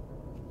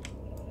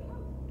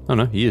 Oh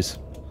no, he is.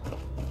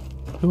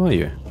 Who are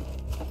you?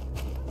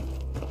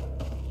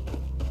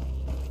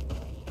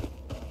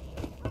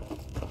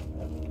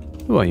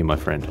 Who are you, my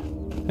friend?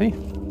 Hey.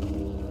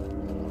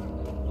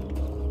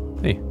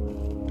 Hey.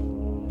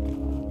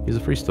 He's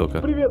a free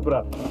stalker. Привет,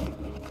 брат.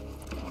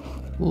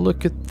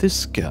 Look at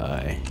this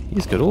guy.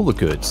 He's got all the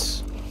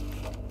goods.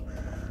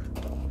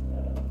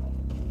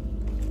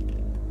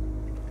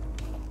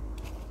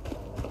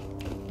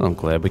 I'm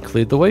glad we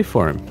cleared the way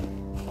for him.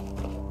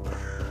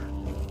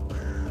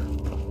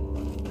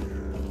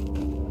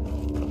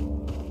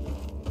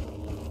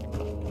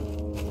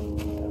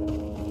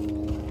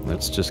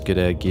 Let's just get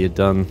our gear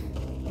done.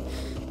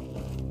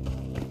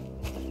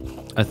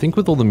 I think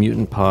with all the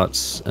mutant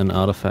parts and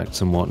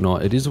artifacts and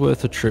whatnot, it is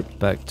worth a trip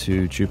back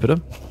to Jupiter.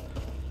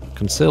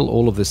 Can sell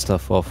all of this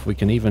stuff off. We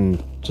can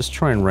even just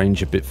try and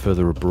range a bit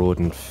further abroad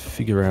and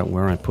figure out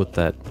where I put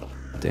that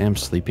damn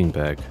sleeping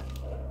bag.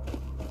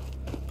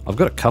 I've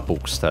got a couple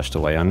stashed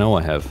away, I know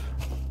I have.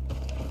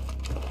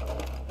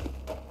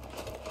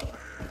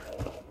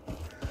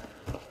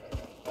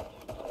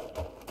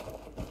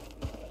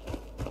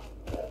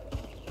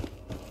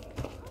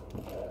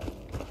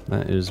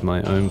 That is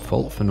my own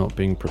fault for not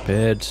being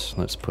prepared.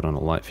 Let's put on a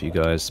light for you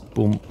guys.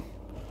 Boom.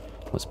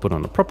 Let's put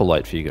on a proper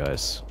light for you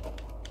guys.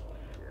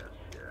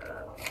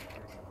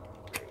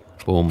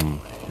 Boom.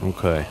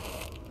 Okay.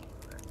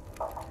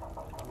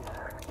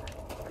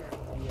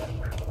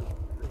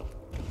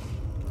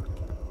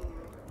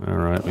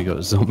 Alright, we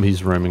got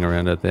zombies roaming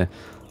around out there.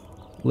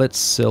 Let's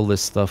sell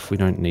this stuff, we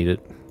don't need it.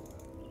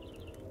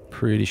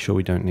 Pretty sure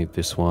we don't need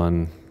this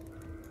one.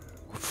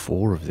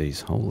 4 of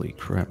these, holy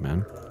crap,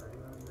 man.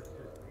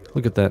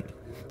 Look at that,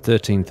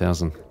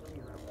 13,000.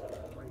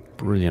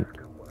 Brilliant.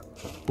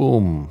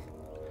 Boom.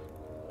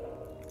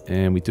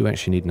 And we do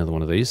actually need another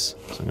one of these,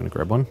 so I'm going to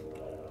grab one.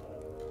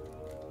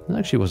 It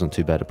actually wasn't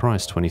too bad a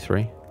price,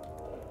 23.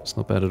 It's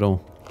not bad at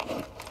all.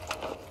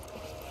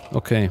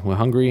 Okay, we're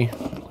hungry.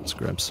 Let's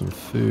grab some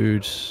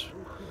food.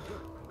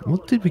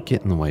 What did we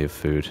get in the way of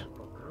food?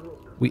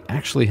 We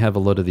actually have a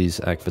lot of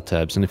these Agfa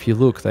tabs, and if you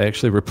look, they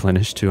actually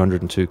replenish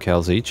 202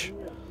 cals each.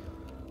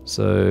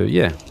 So,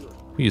 yeah,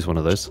 we use one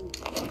of those.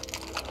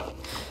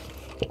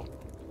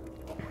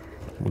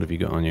 What have you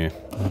got on you?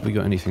 Have we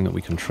got anything that we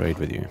can trade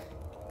with you?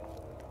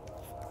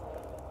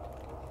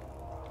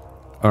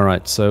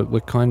 Alright, so we're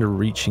kind of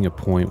reaching a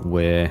point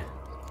where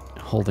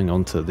holding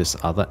on to this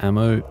other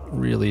ammo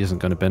really isn't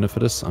going to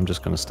benefit us. I'm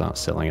just going to start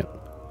selling it.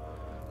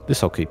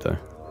 This I'll keep though.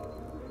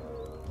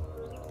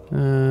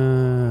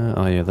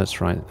 Oh yeah,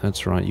 that's right.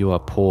 That's right. You are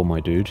poor,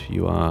 my dude.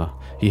 You are...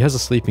 He has a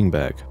sleeping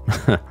bag.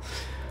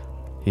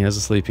 He has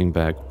a sleeping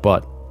bag,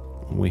 but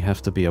we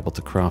have to be able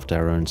to craft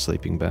our own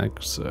sleeping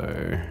bag,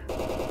 so...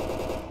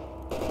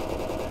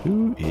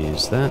 Who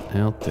is that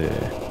out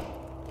there?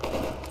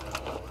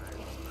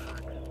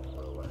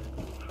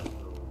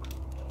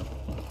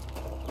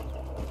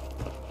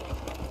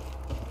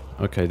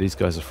 Okay, these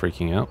guys are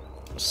freaking out.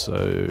 So,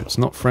 it's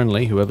not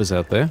friendly, whoever's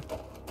out there.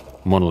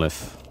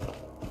 Monolith.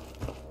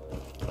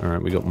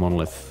 Alright, we got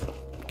Monolith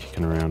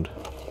kicking around.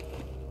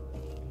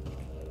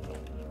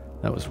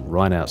 That was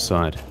right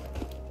outside.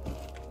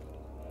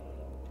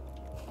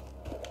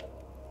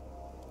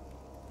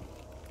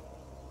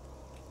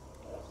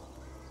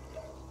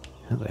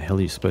 How the hell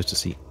are you supposed to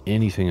see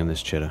anything in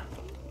this cheddar?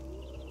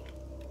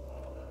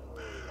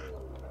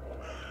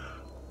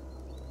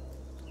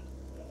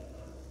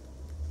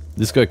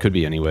 This guy could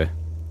be anywhere.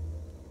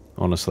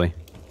 Honestly.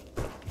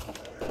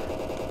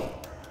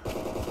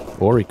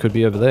 Or he could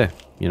be over there,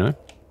 you know?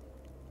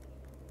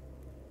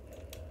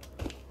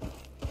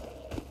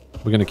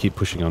 We're gonna keep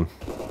pushing on.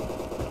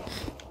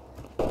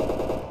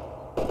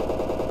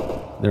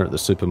 They're at the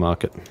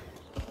supermarket.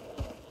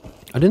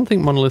 I didn't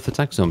think Monolith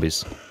attacked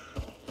zombies.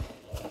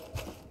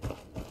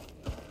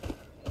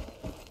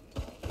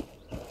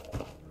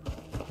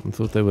 I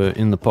thought they were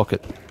in the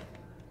pocket.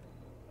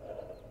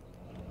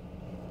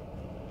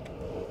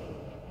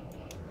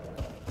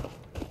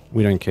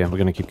 We don't care, we're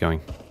gonna keep going.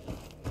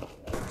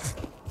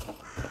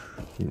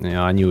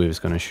 Yeah, I knew he was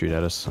gonna shoot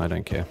at us, I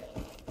don't care.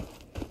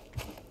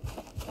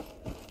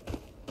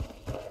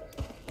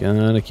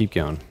 Gonna keep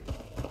going.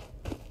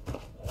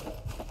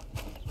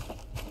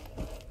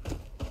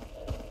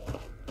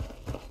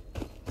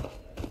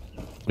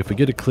 If we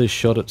get a clear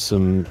shot at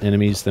some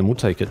enemies, then we'll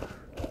take it.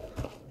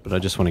 But I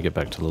just want to get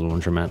back to the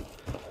laundromat.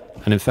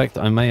 And in fact,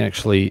 I may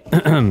actually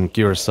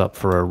gear us up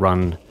for a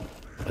run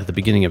at the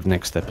beginning of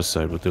next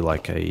episode. We'll do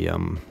like a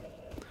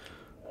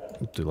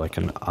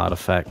an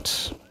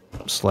artifact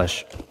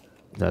slash...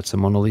 That's a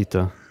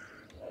monolita.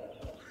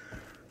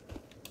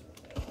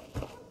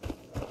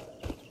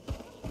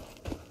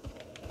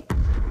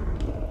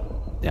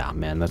 Yeah,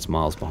 man, that's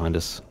miles behind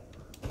us.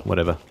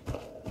 Whatever.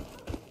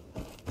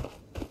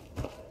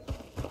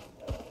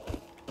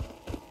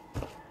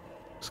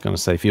 I was gonna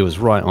say, if he was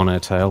right on our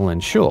tail, then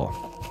sure.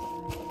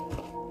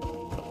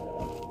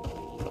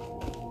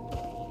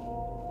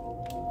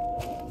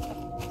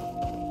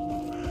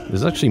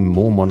 There's actually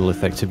more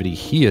monolith activity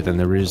here than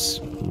there is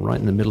right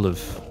in the middle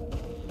of...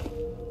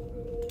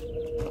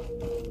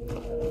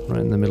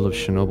 Right in the middle of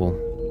Chernobyl.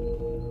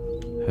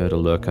 Heard a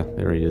lurker.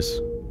 There he is.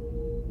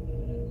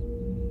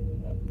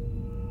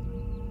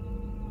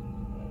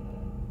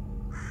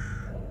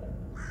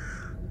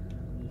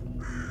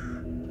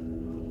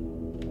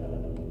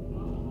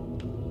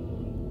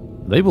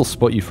 They will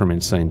spot you from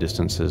insane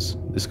distances.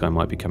 This guy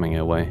might be coming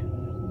our way.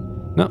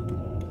 No.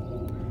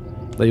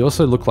 They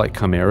also look like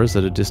chimeras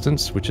at a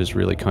distance, which is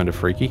really kind of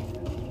freaky.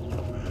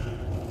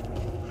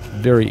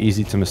 Very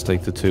easy to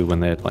mistake the two when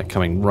they're like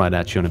coming right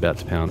at you and about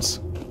to pounce.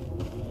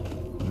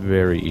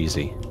 Very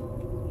easy.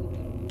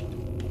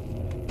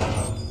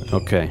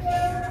 Okay.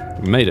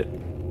 We made it.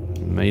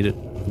 Made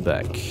it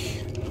back.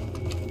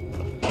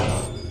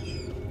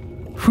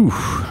 Whew.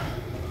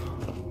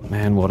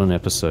 Man, what an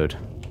episode.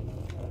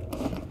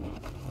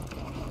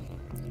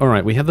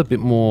 Alright, we have a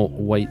bit more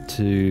weight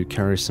to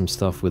carry some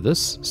stuff with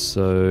us,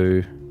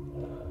 so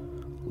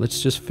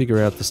let's just figure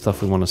out the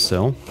stuff we want to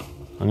sell.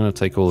 I'm going to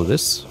take all of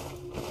this.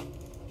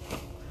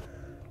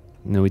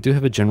 Now we do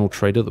have a general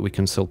trader that we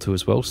can sell to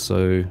as well,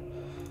 so...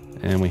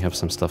 And we have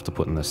some stuff to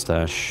put in the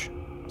stash.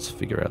 Let's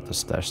figure out the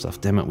stash stuff.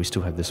 Damn it, we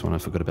still have this one, I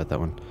forgot about that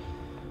one.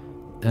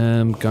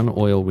 Gun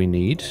oil we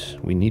need.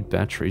 We need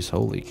batteries,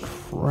 holy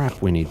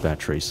crap we need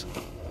batteries.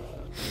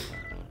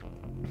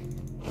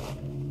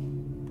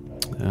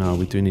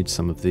 We do need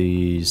some of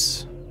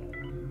these.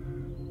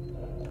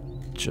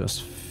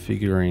 Just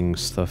figuring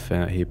stuff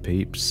out here,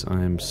 peeps.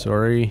 I'm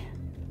sorry.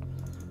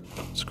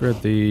 Let's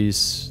grab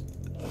these.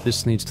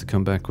 This needs to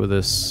come back with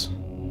us.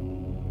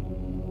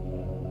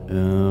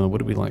 What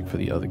do we like for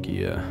the other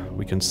gear?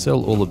 We can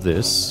sell all of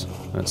this.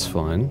 That's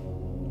fine.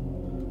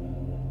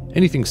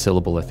 Anything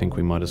sellable, I think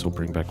we might as well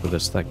bring back with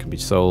us. That can be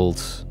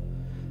sold.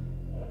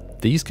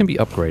 These can be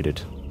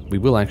upgraded. We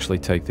will actually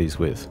take these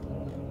with.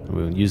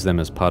 We'll use them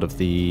as part of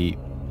the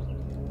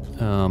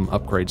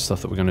upgrade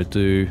stuff that we're going to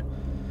do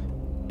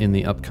in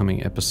the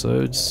upcoming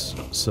episodes.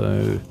 So,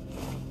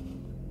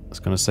 I was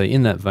going to say,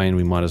 in that vein,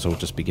 we might as well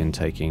just begin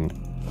taking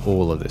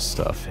all of this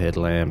stuff.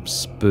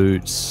 Headlamps,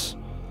 boots.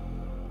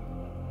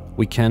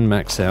 We can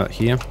max out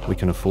here. We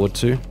can afford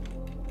to.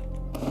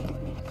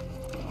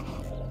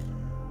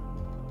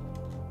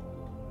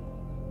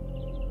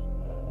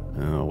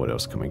 What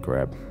else can we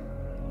grab?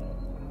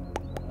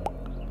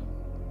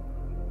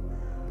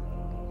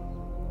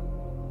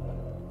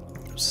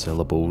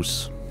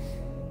 Sellables.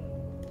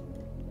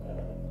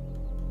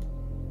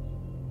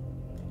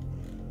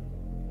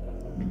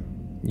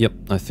 Yep,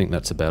 I think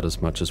that's about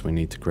as much as we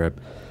need to grab.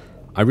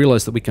 I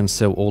realize that we can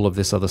sell all of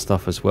this other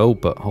stuff as well,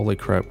 but holy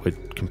crap, we're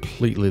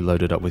completely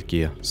loaded up with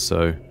gear,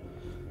 so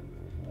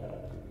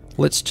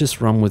let's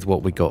just run with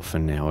what we got for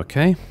now,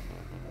 okay?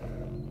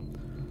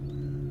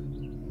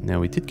 Now,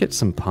 we did get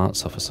some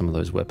parts off of some of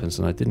those weapons,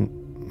 and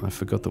I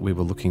forgot that we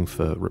were looking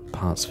for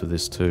parts for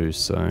this too,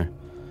 so...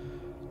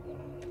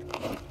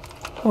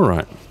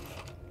 Alright.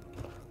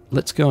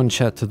 Let's go and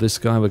chat to this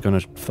guy. We're going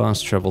to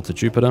fast travel to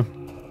Jupiter.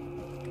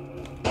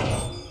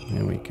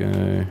 There we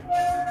go.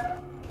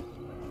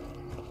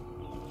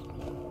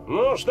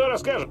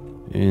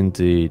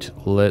 Indeed.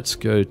 Let's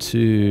go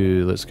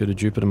to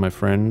Jupiter, my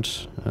friend.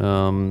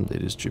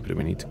 It is Jupiter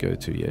we need to go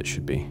to. Yeah, it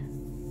should be.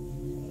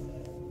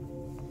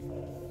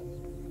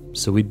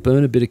 So we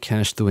burn a bit of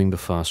cash doing the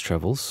fast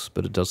travels,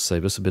 but it does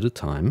save us a bit of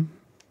time.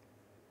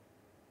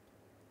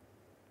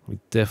 We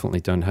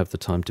definitely don't have the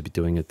time to be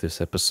doing it this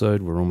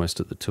episode. We're almost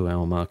at the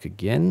 2-hour mark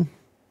again.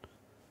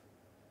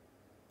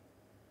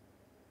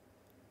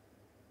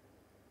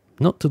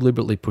 Not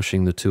deliberately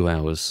pushing the 2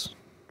 hours.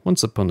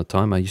 Once upon a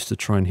time, I used to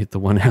try and hit the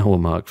 1 hour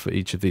mark for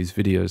each of these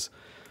videos.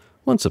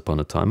 Once upon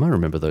a time, I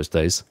remember those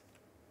days.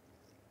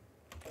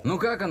 Ну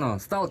как оно,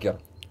 Stalker?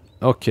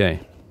 Okay,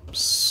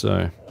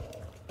 so...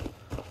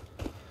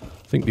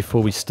 I think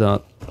before we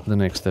start the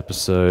next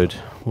episode,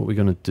 what we're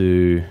going to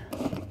do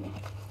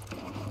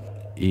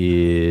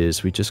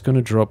is we're just going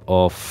to drop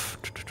off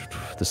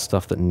the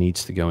stuff that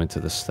needs to go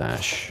into the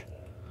stash.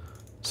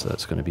 So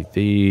that's going to be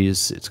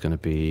these, it's going to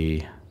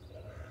be...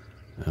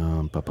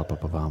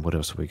 what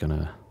else are we going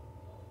to...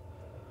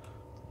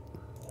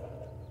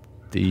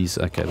 These,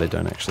 okay, they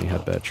don't actually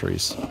have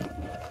batteries.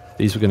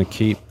 These we're going to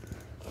keep.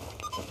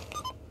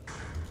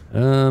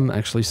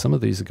 Actually, some of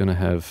these are going to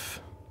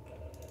have...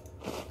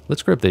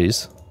 Let's grab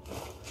these,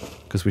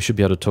 because we should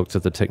be able to talk to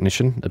the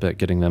technician about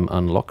getting them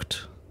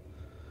unlocked,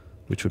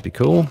 which would be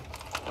cool.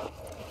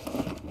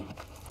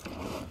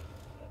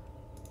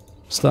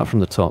 Start from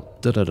the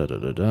top.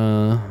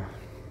 Da-da-da-da-da-da.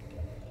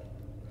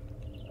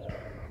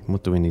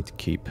 What do we need to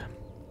keep?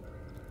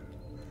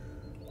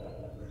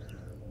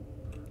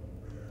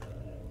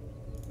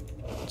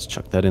 Let's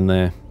chuck that in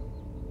there.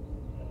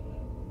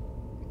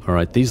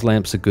 Alright, these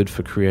lamps are good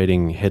for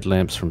creating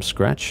headlamps from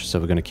scratch, so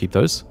we're going to keep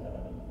those.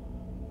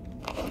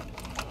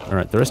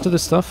 Alright, the rest of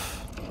this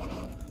stuff,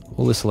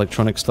 all this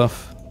electronic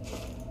stuff,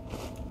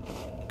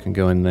 can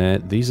go in there.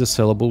 These are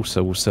sellable,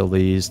 so we'll sell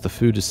these. The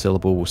food is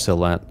sellable, we'll sell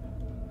that.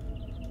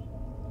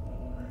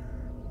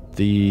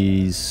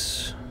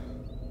 These...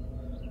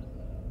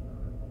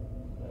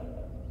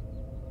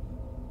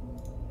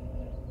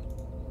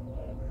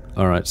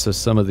 Alright, so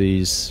some of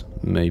these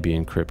may be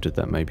encrypted.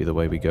 That may be the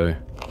way we go.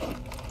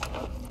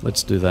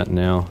 Let's do that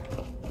now.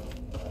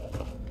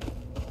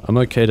 I'm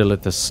okay to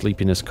let the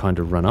sleepiness kind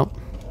of run up,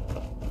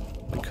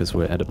 because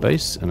we're at a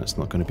base and it's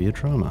not going to be a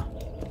drama.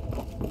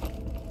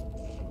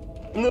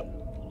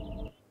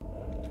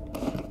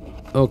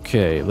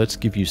 Okay, let's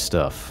give you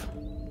stuff.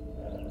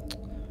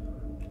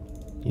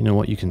 You know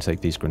what? You can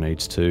take these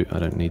grenades too. I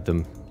don't need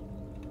them.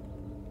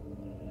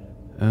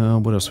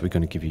 What else are we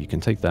going to give you? You can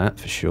take that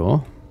for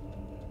sure.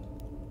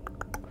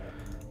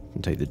 You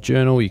can take the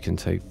journal. You can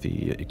take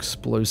the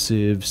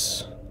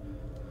explosives.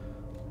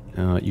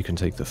 You can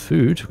take the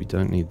food. We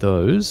don't need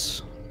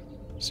those.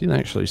 See, they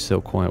actually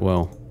sell quite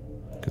well.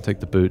 You can take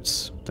the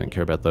boots. Don't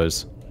care about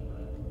those.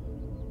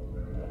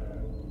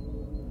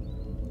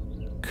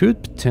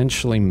 Could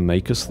potentially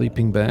make a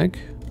sleeping bag.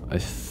 I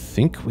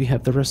think we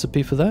have the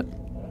recipe for that.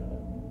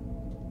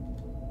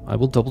 I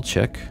will double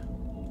check.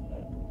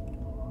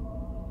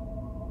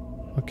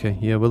 Okay,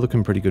 yeah, we're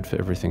looking pretty good for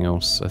everything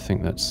else. I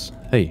think that's...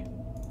 Hey,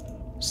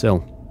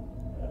 sell.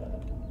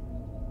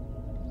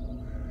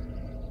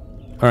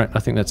 Alright, I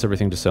think that's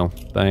everything to sell.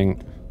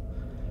 Bang.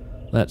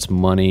 That's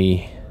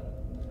money.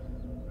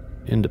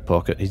 Into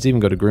pocket. He's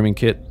even got a grooming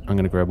kit. I'm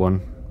going to grab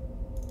one.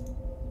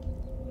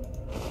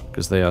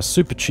 Because they are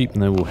super cheap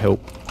and they will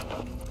help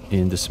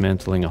in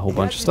dismantling a whole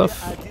bunch of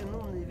stuff.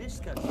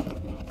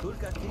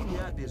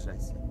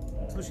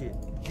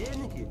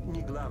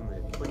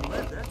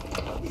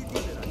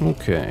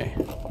 Okay.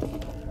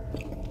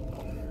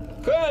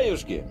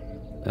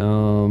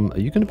 Are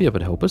you going to be able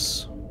to help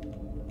us?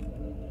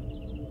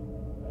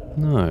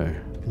 No.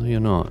 No, you're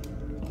not.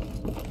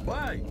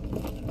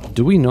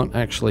 Do we not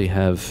actually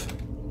have...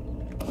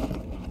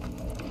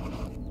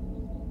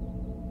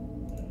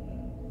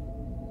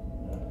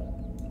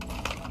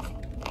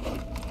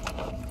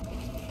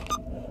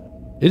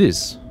 It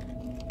is.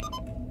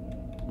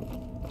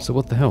 So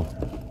what the hell?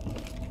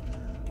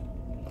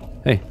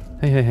 Hey,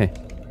 hey, hey, hey.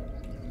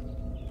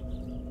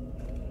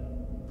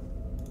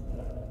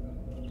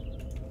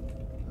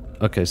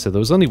 Okay, so there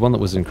was only one that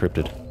was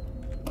encrypted,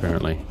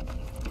 apparently.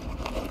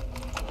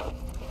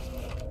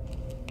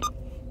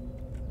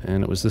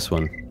 And it was this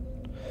one.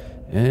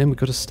 And we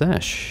got a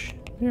stash.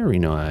 Very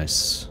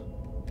nice.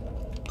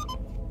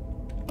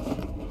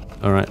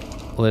 Alright,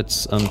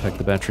 let's unpack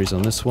the batteries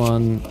on this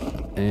one.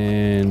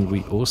 And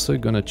we also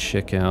gonna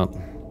check out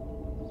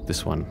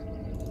this one.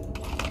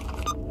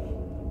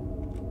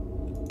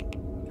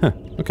 Huh,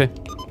 okay.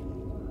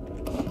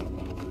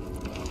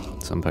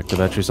 Let's unpack the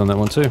batteries on that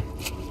one too.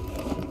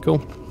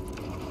 Cool.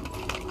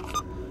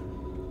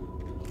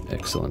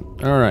 Excellent.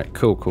 Alright,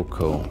 cool, cool,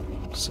 cool.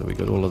 So we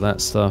got all of that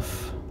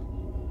stuff.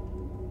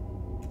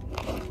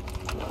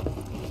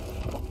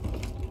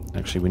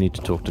 Actually, we need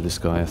to talk to this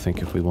guy, I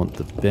think, if we want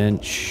the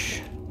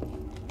bench.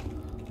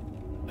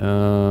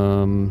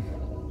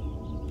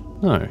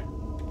 No.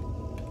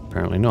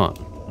 Apparently not.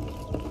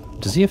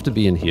 Does he have to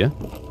be in here?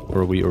 Or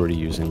are we already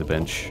using the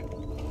bench?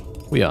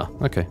 We are.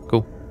 Okay,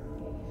 cool.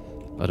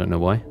 I don't know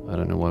why. I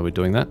don't know why we're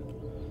doing that.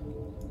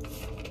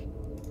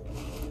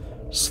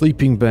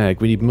 Sleeping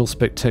bag. We need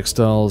mil-spec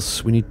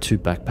textiles. We need 2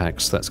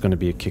 backpacks. That's going to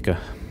be a kicker.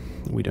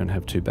 We don't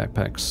have 2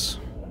 backpacks.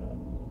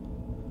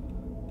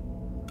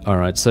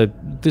 Alright, so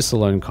this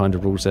alone kind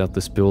of rules out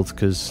this build,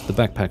 because the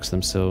backpacks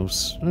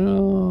themselves...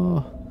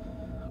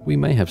 we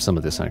may have some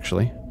of this,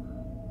 actually.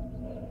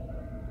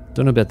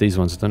 Don't know about these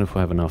ones. I don't know if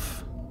we have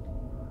enough.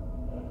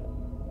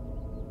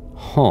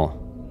 Huh.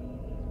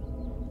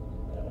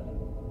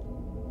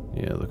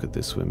 Yeah, look at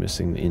this. We're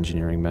missing the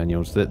engineering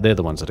manuals. They're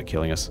the ones that are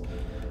killing us.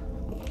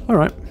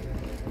 Alright.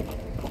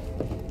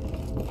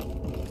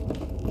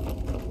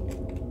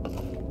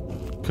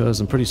 Because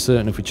I'm pretty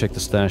certain if we check the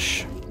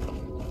stash...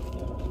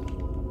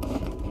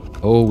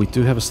 Oh, we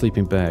do have a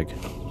sleeping bag.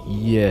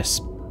 Yes,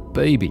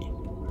 baby.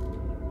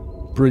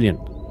 Brilliant.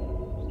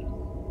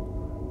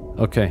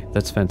 Okay,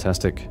 that's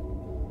fantastic.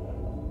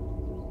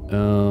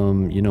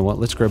 You know what?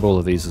 Let's grab all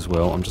of these as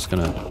well. I'm just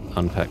going to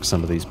unpack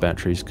some of these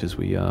batteries because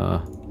we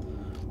are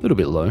a little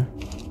bit low.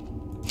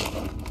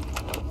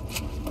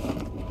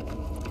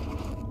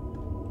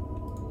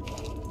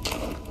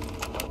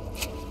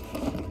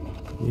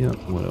 Yep,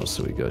 what else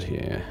do we got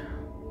here?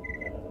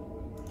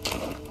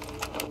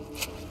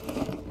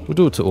 We'll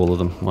do it to all of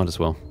them, might as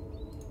well.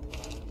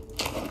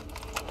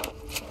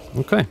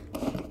 Okay.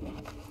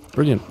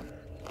 Brilliant.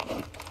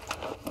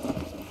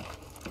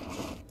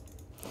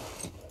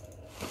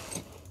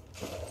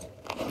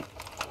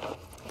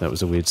 That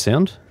was a weird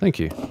sound. Thank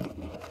you.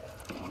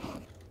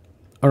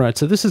 Alright,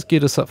 so this has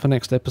geared us up for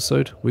next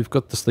episode. We've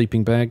got the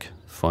sleeping bag,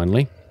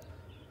 finally.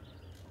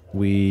 Do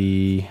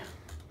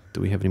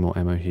we have any more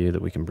ammo here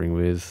that we can bring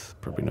with?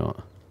 Probably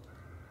not.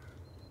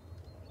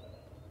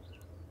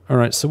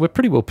 Alright, so we're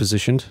pretty well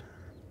positioned.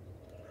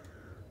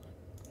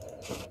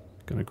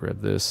 Gonna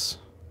grab this.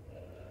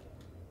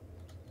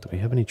 Do we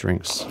have any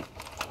drinks?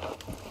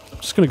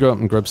 Just gonna go up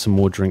and grab some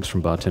more drinks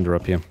from bartender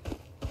up here.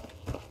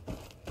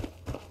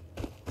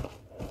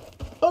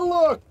 Oh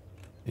look!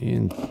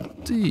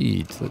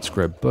 Indeed. Let's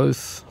grab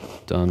both.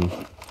 Done.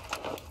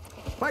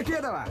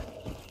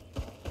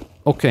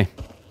 Okay.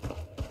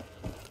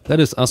 That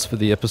is us for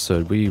the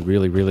episode. We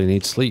really, really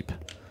need sleep.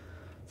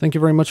 Thank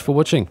you very much for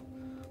watching.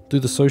 do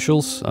the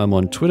socials. I'm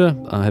on Twitter,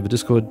 I have a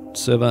Discord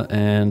server,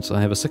 and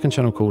I have a second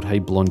channel called Hey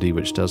Blondie,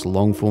 which does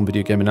long-form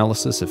video game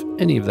analysis. If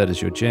any of that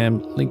is your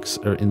jam, links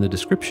are in the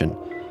description.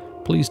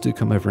 Please do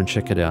come over and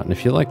check it out. And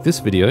if you like this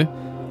video,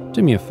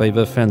 do me a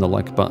favor, fan the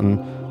like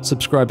button,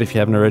 subscribe if you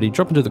haven't already,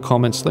 drop into the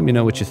comments, let me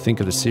know what you think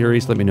of the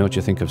series, let me know what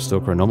you think of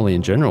Stalker Anomaly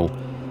in general.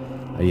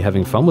 Are you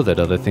having fun with it?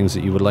 Are there things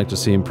that you would like to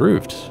see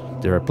improved?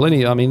 There are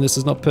plenty, I mean, this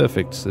is not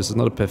perfect. This is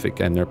not a perfect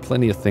game. There are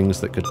plenty of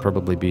things that could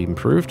probably be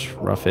improved,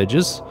 rough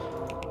edges,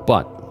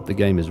 but the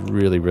game is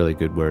really, really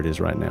good where it is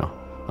right now.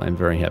 I'm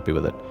very happy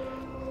with it.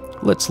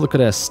 Let's look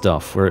at our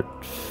stuff. We're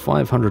at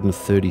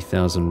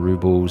 530,000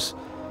 rubles.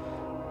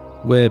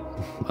 We've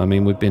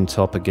been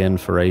top again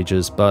for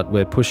ages, but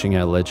we're pushing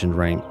our legend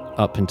rank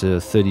up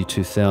into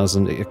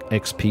 32,000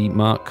 XP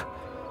mark.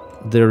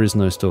 There is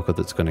no Stalker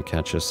that's going to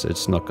catch us.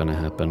 It's not going to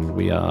happen.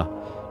 We are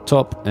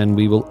top, and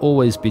we will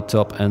always be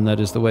top, and that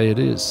is the way it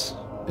is.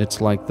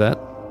 It's like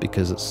that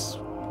because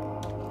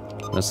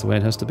that's the way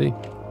it has to be.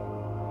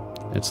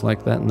 It's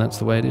like that, and that's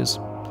the way it is.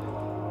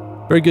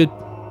 Very good.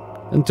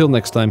 Until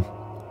next time.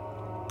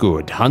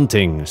 Good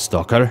hunting,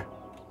 Stalker.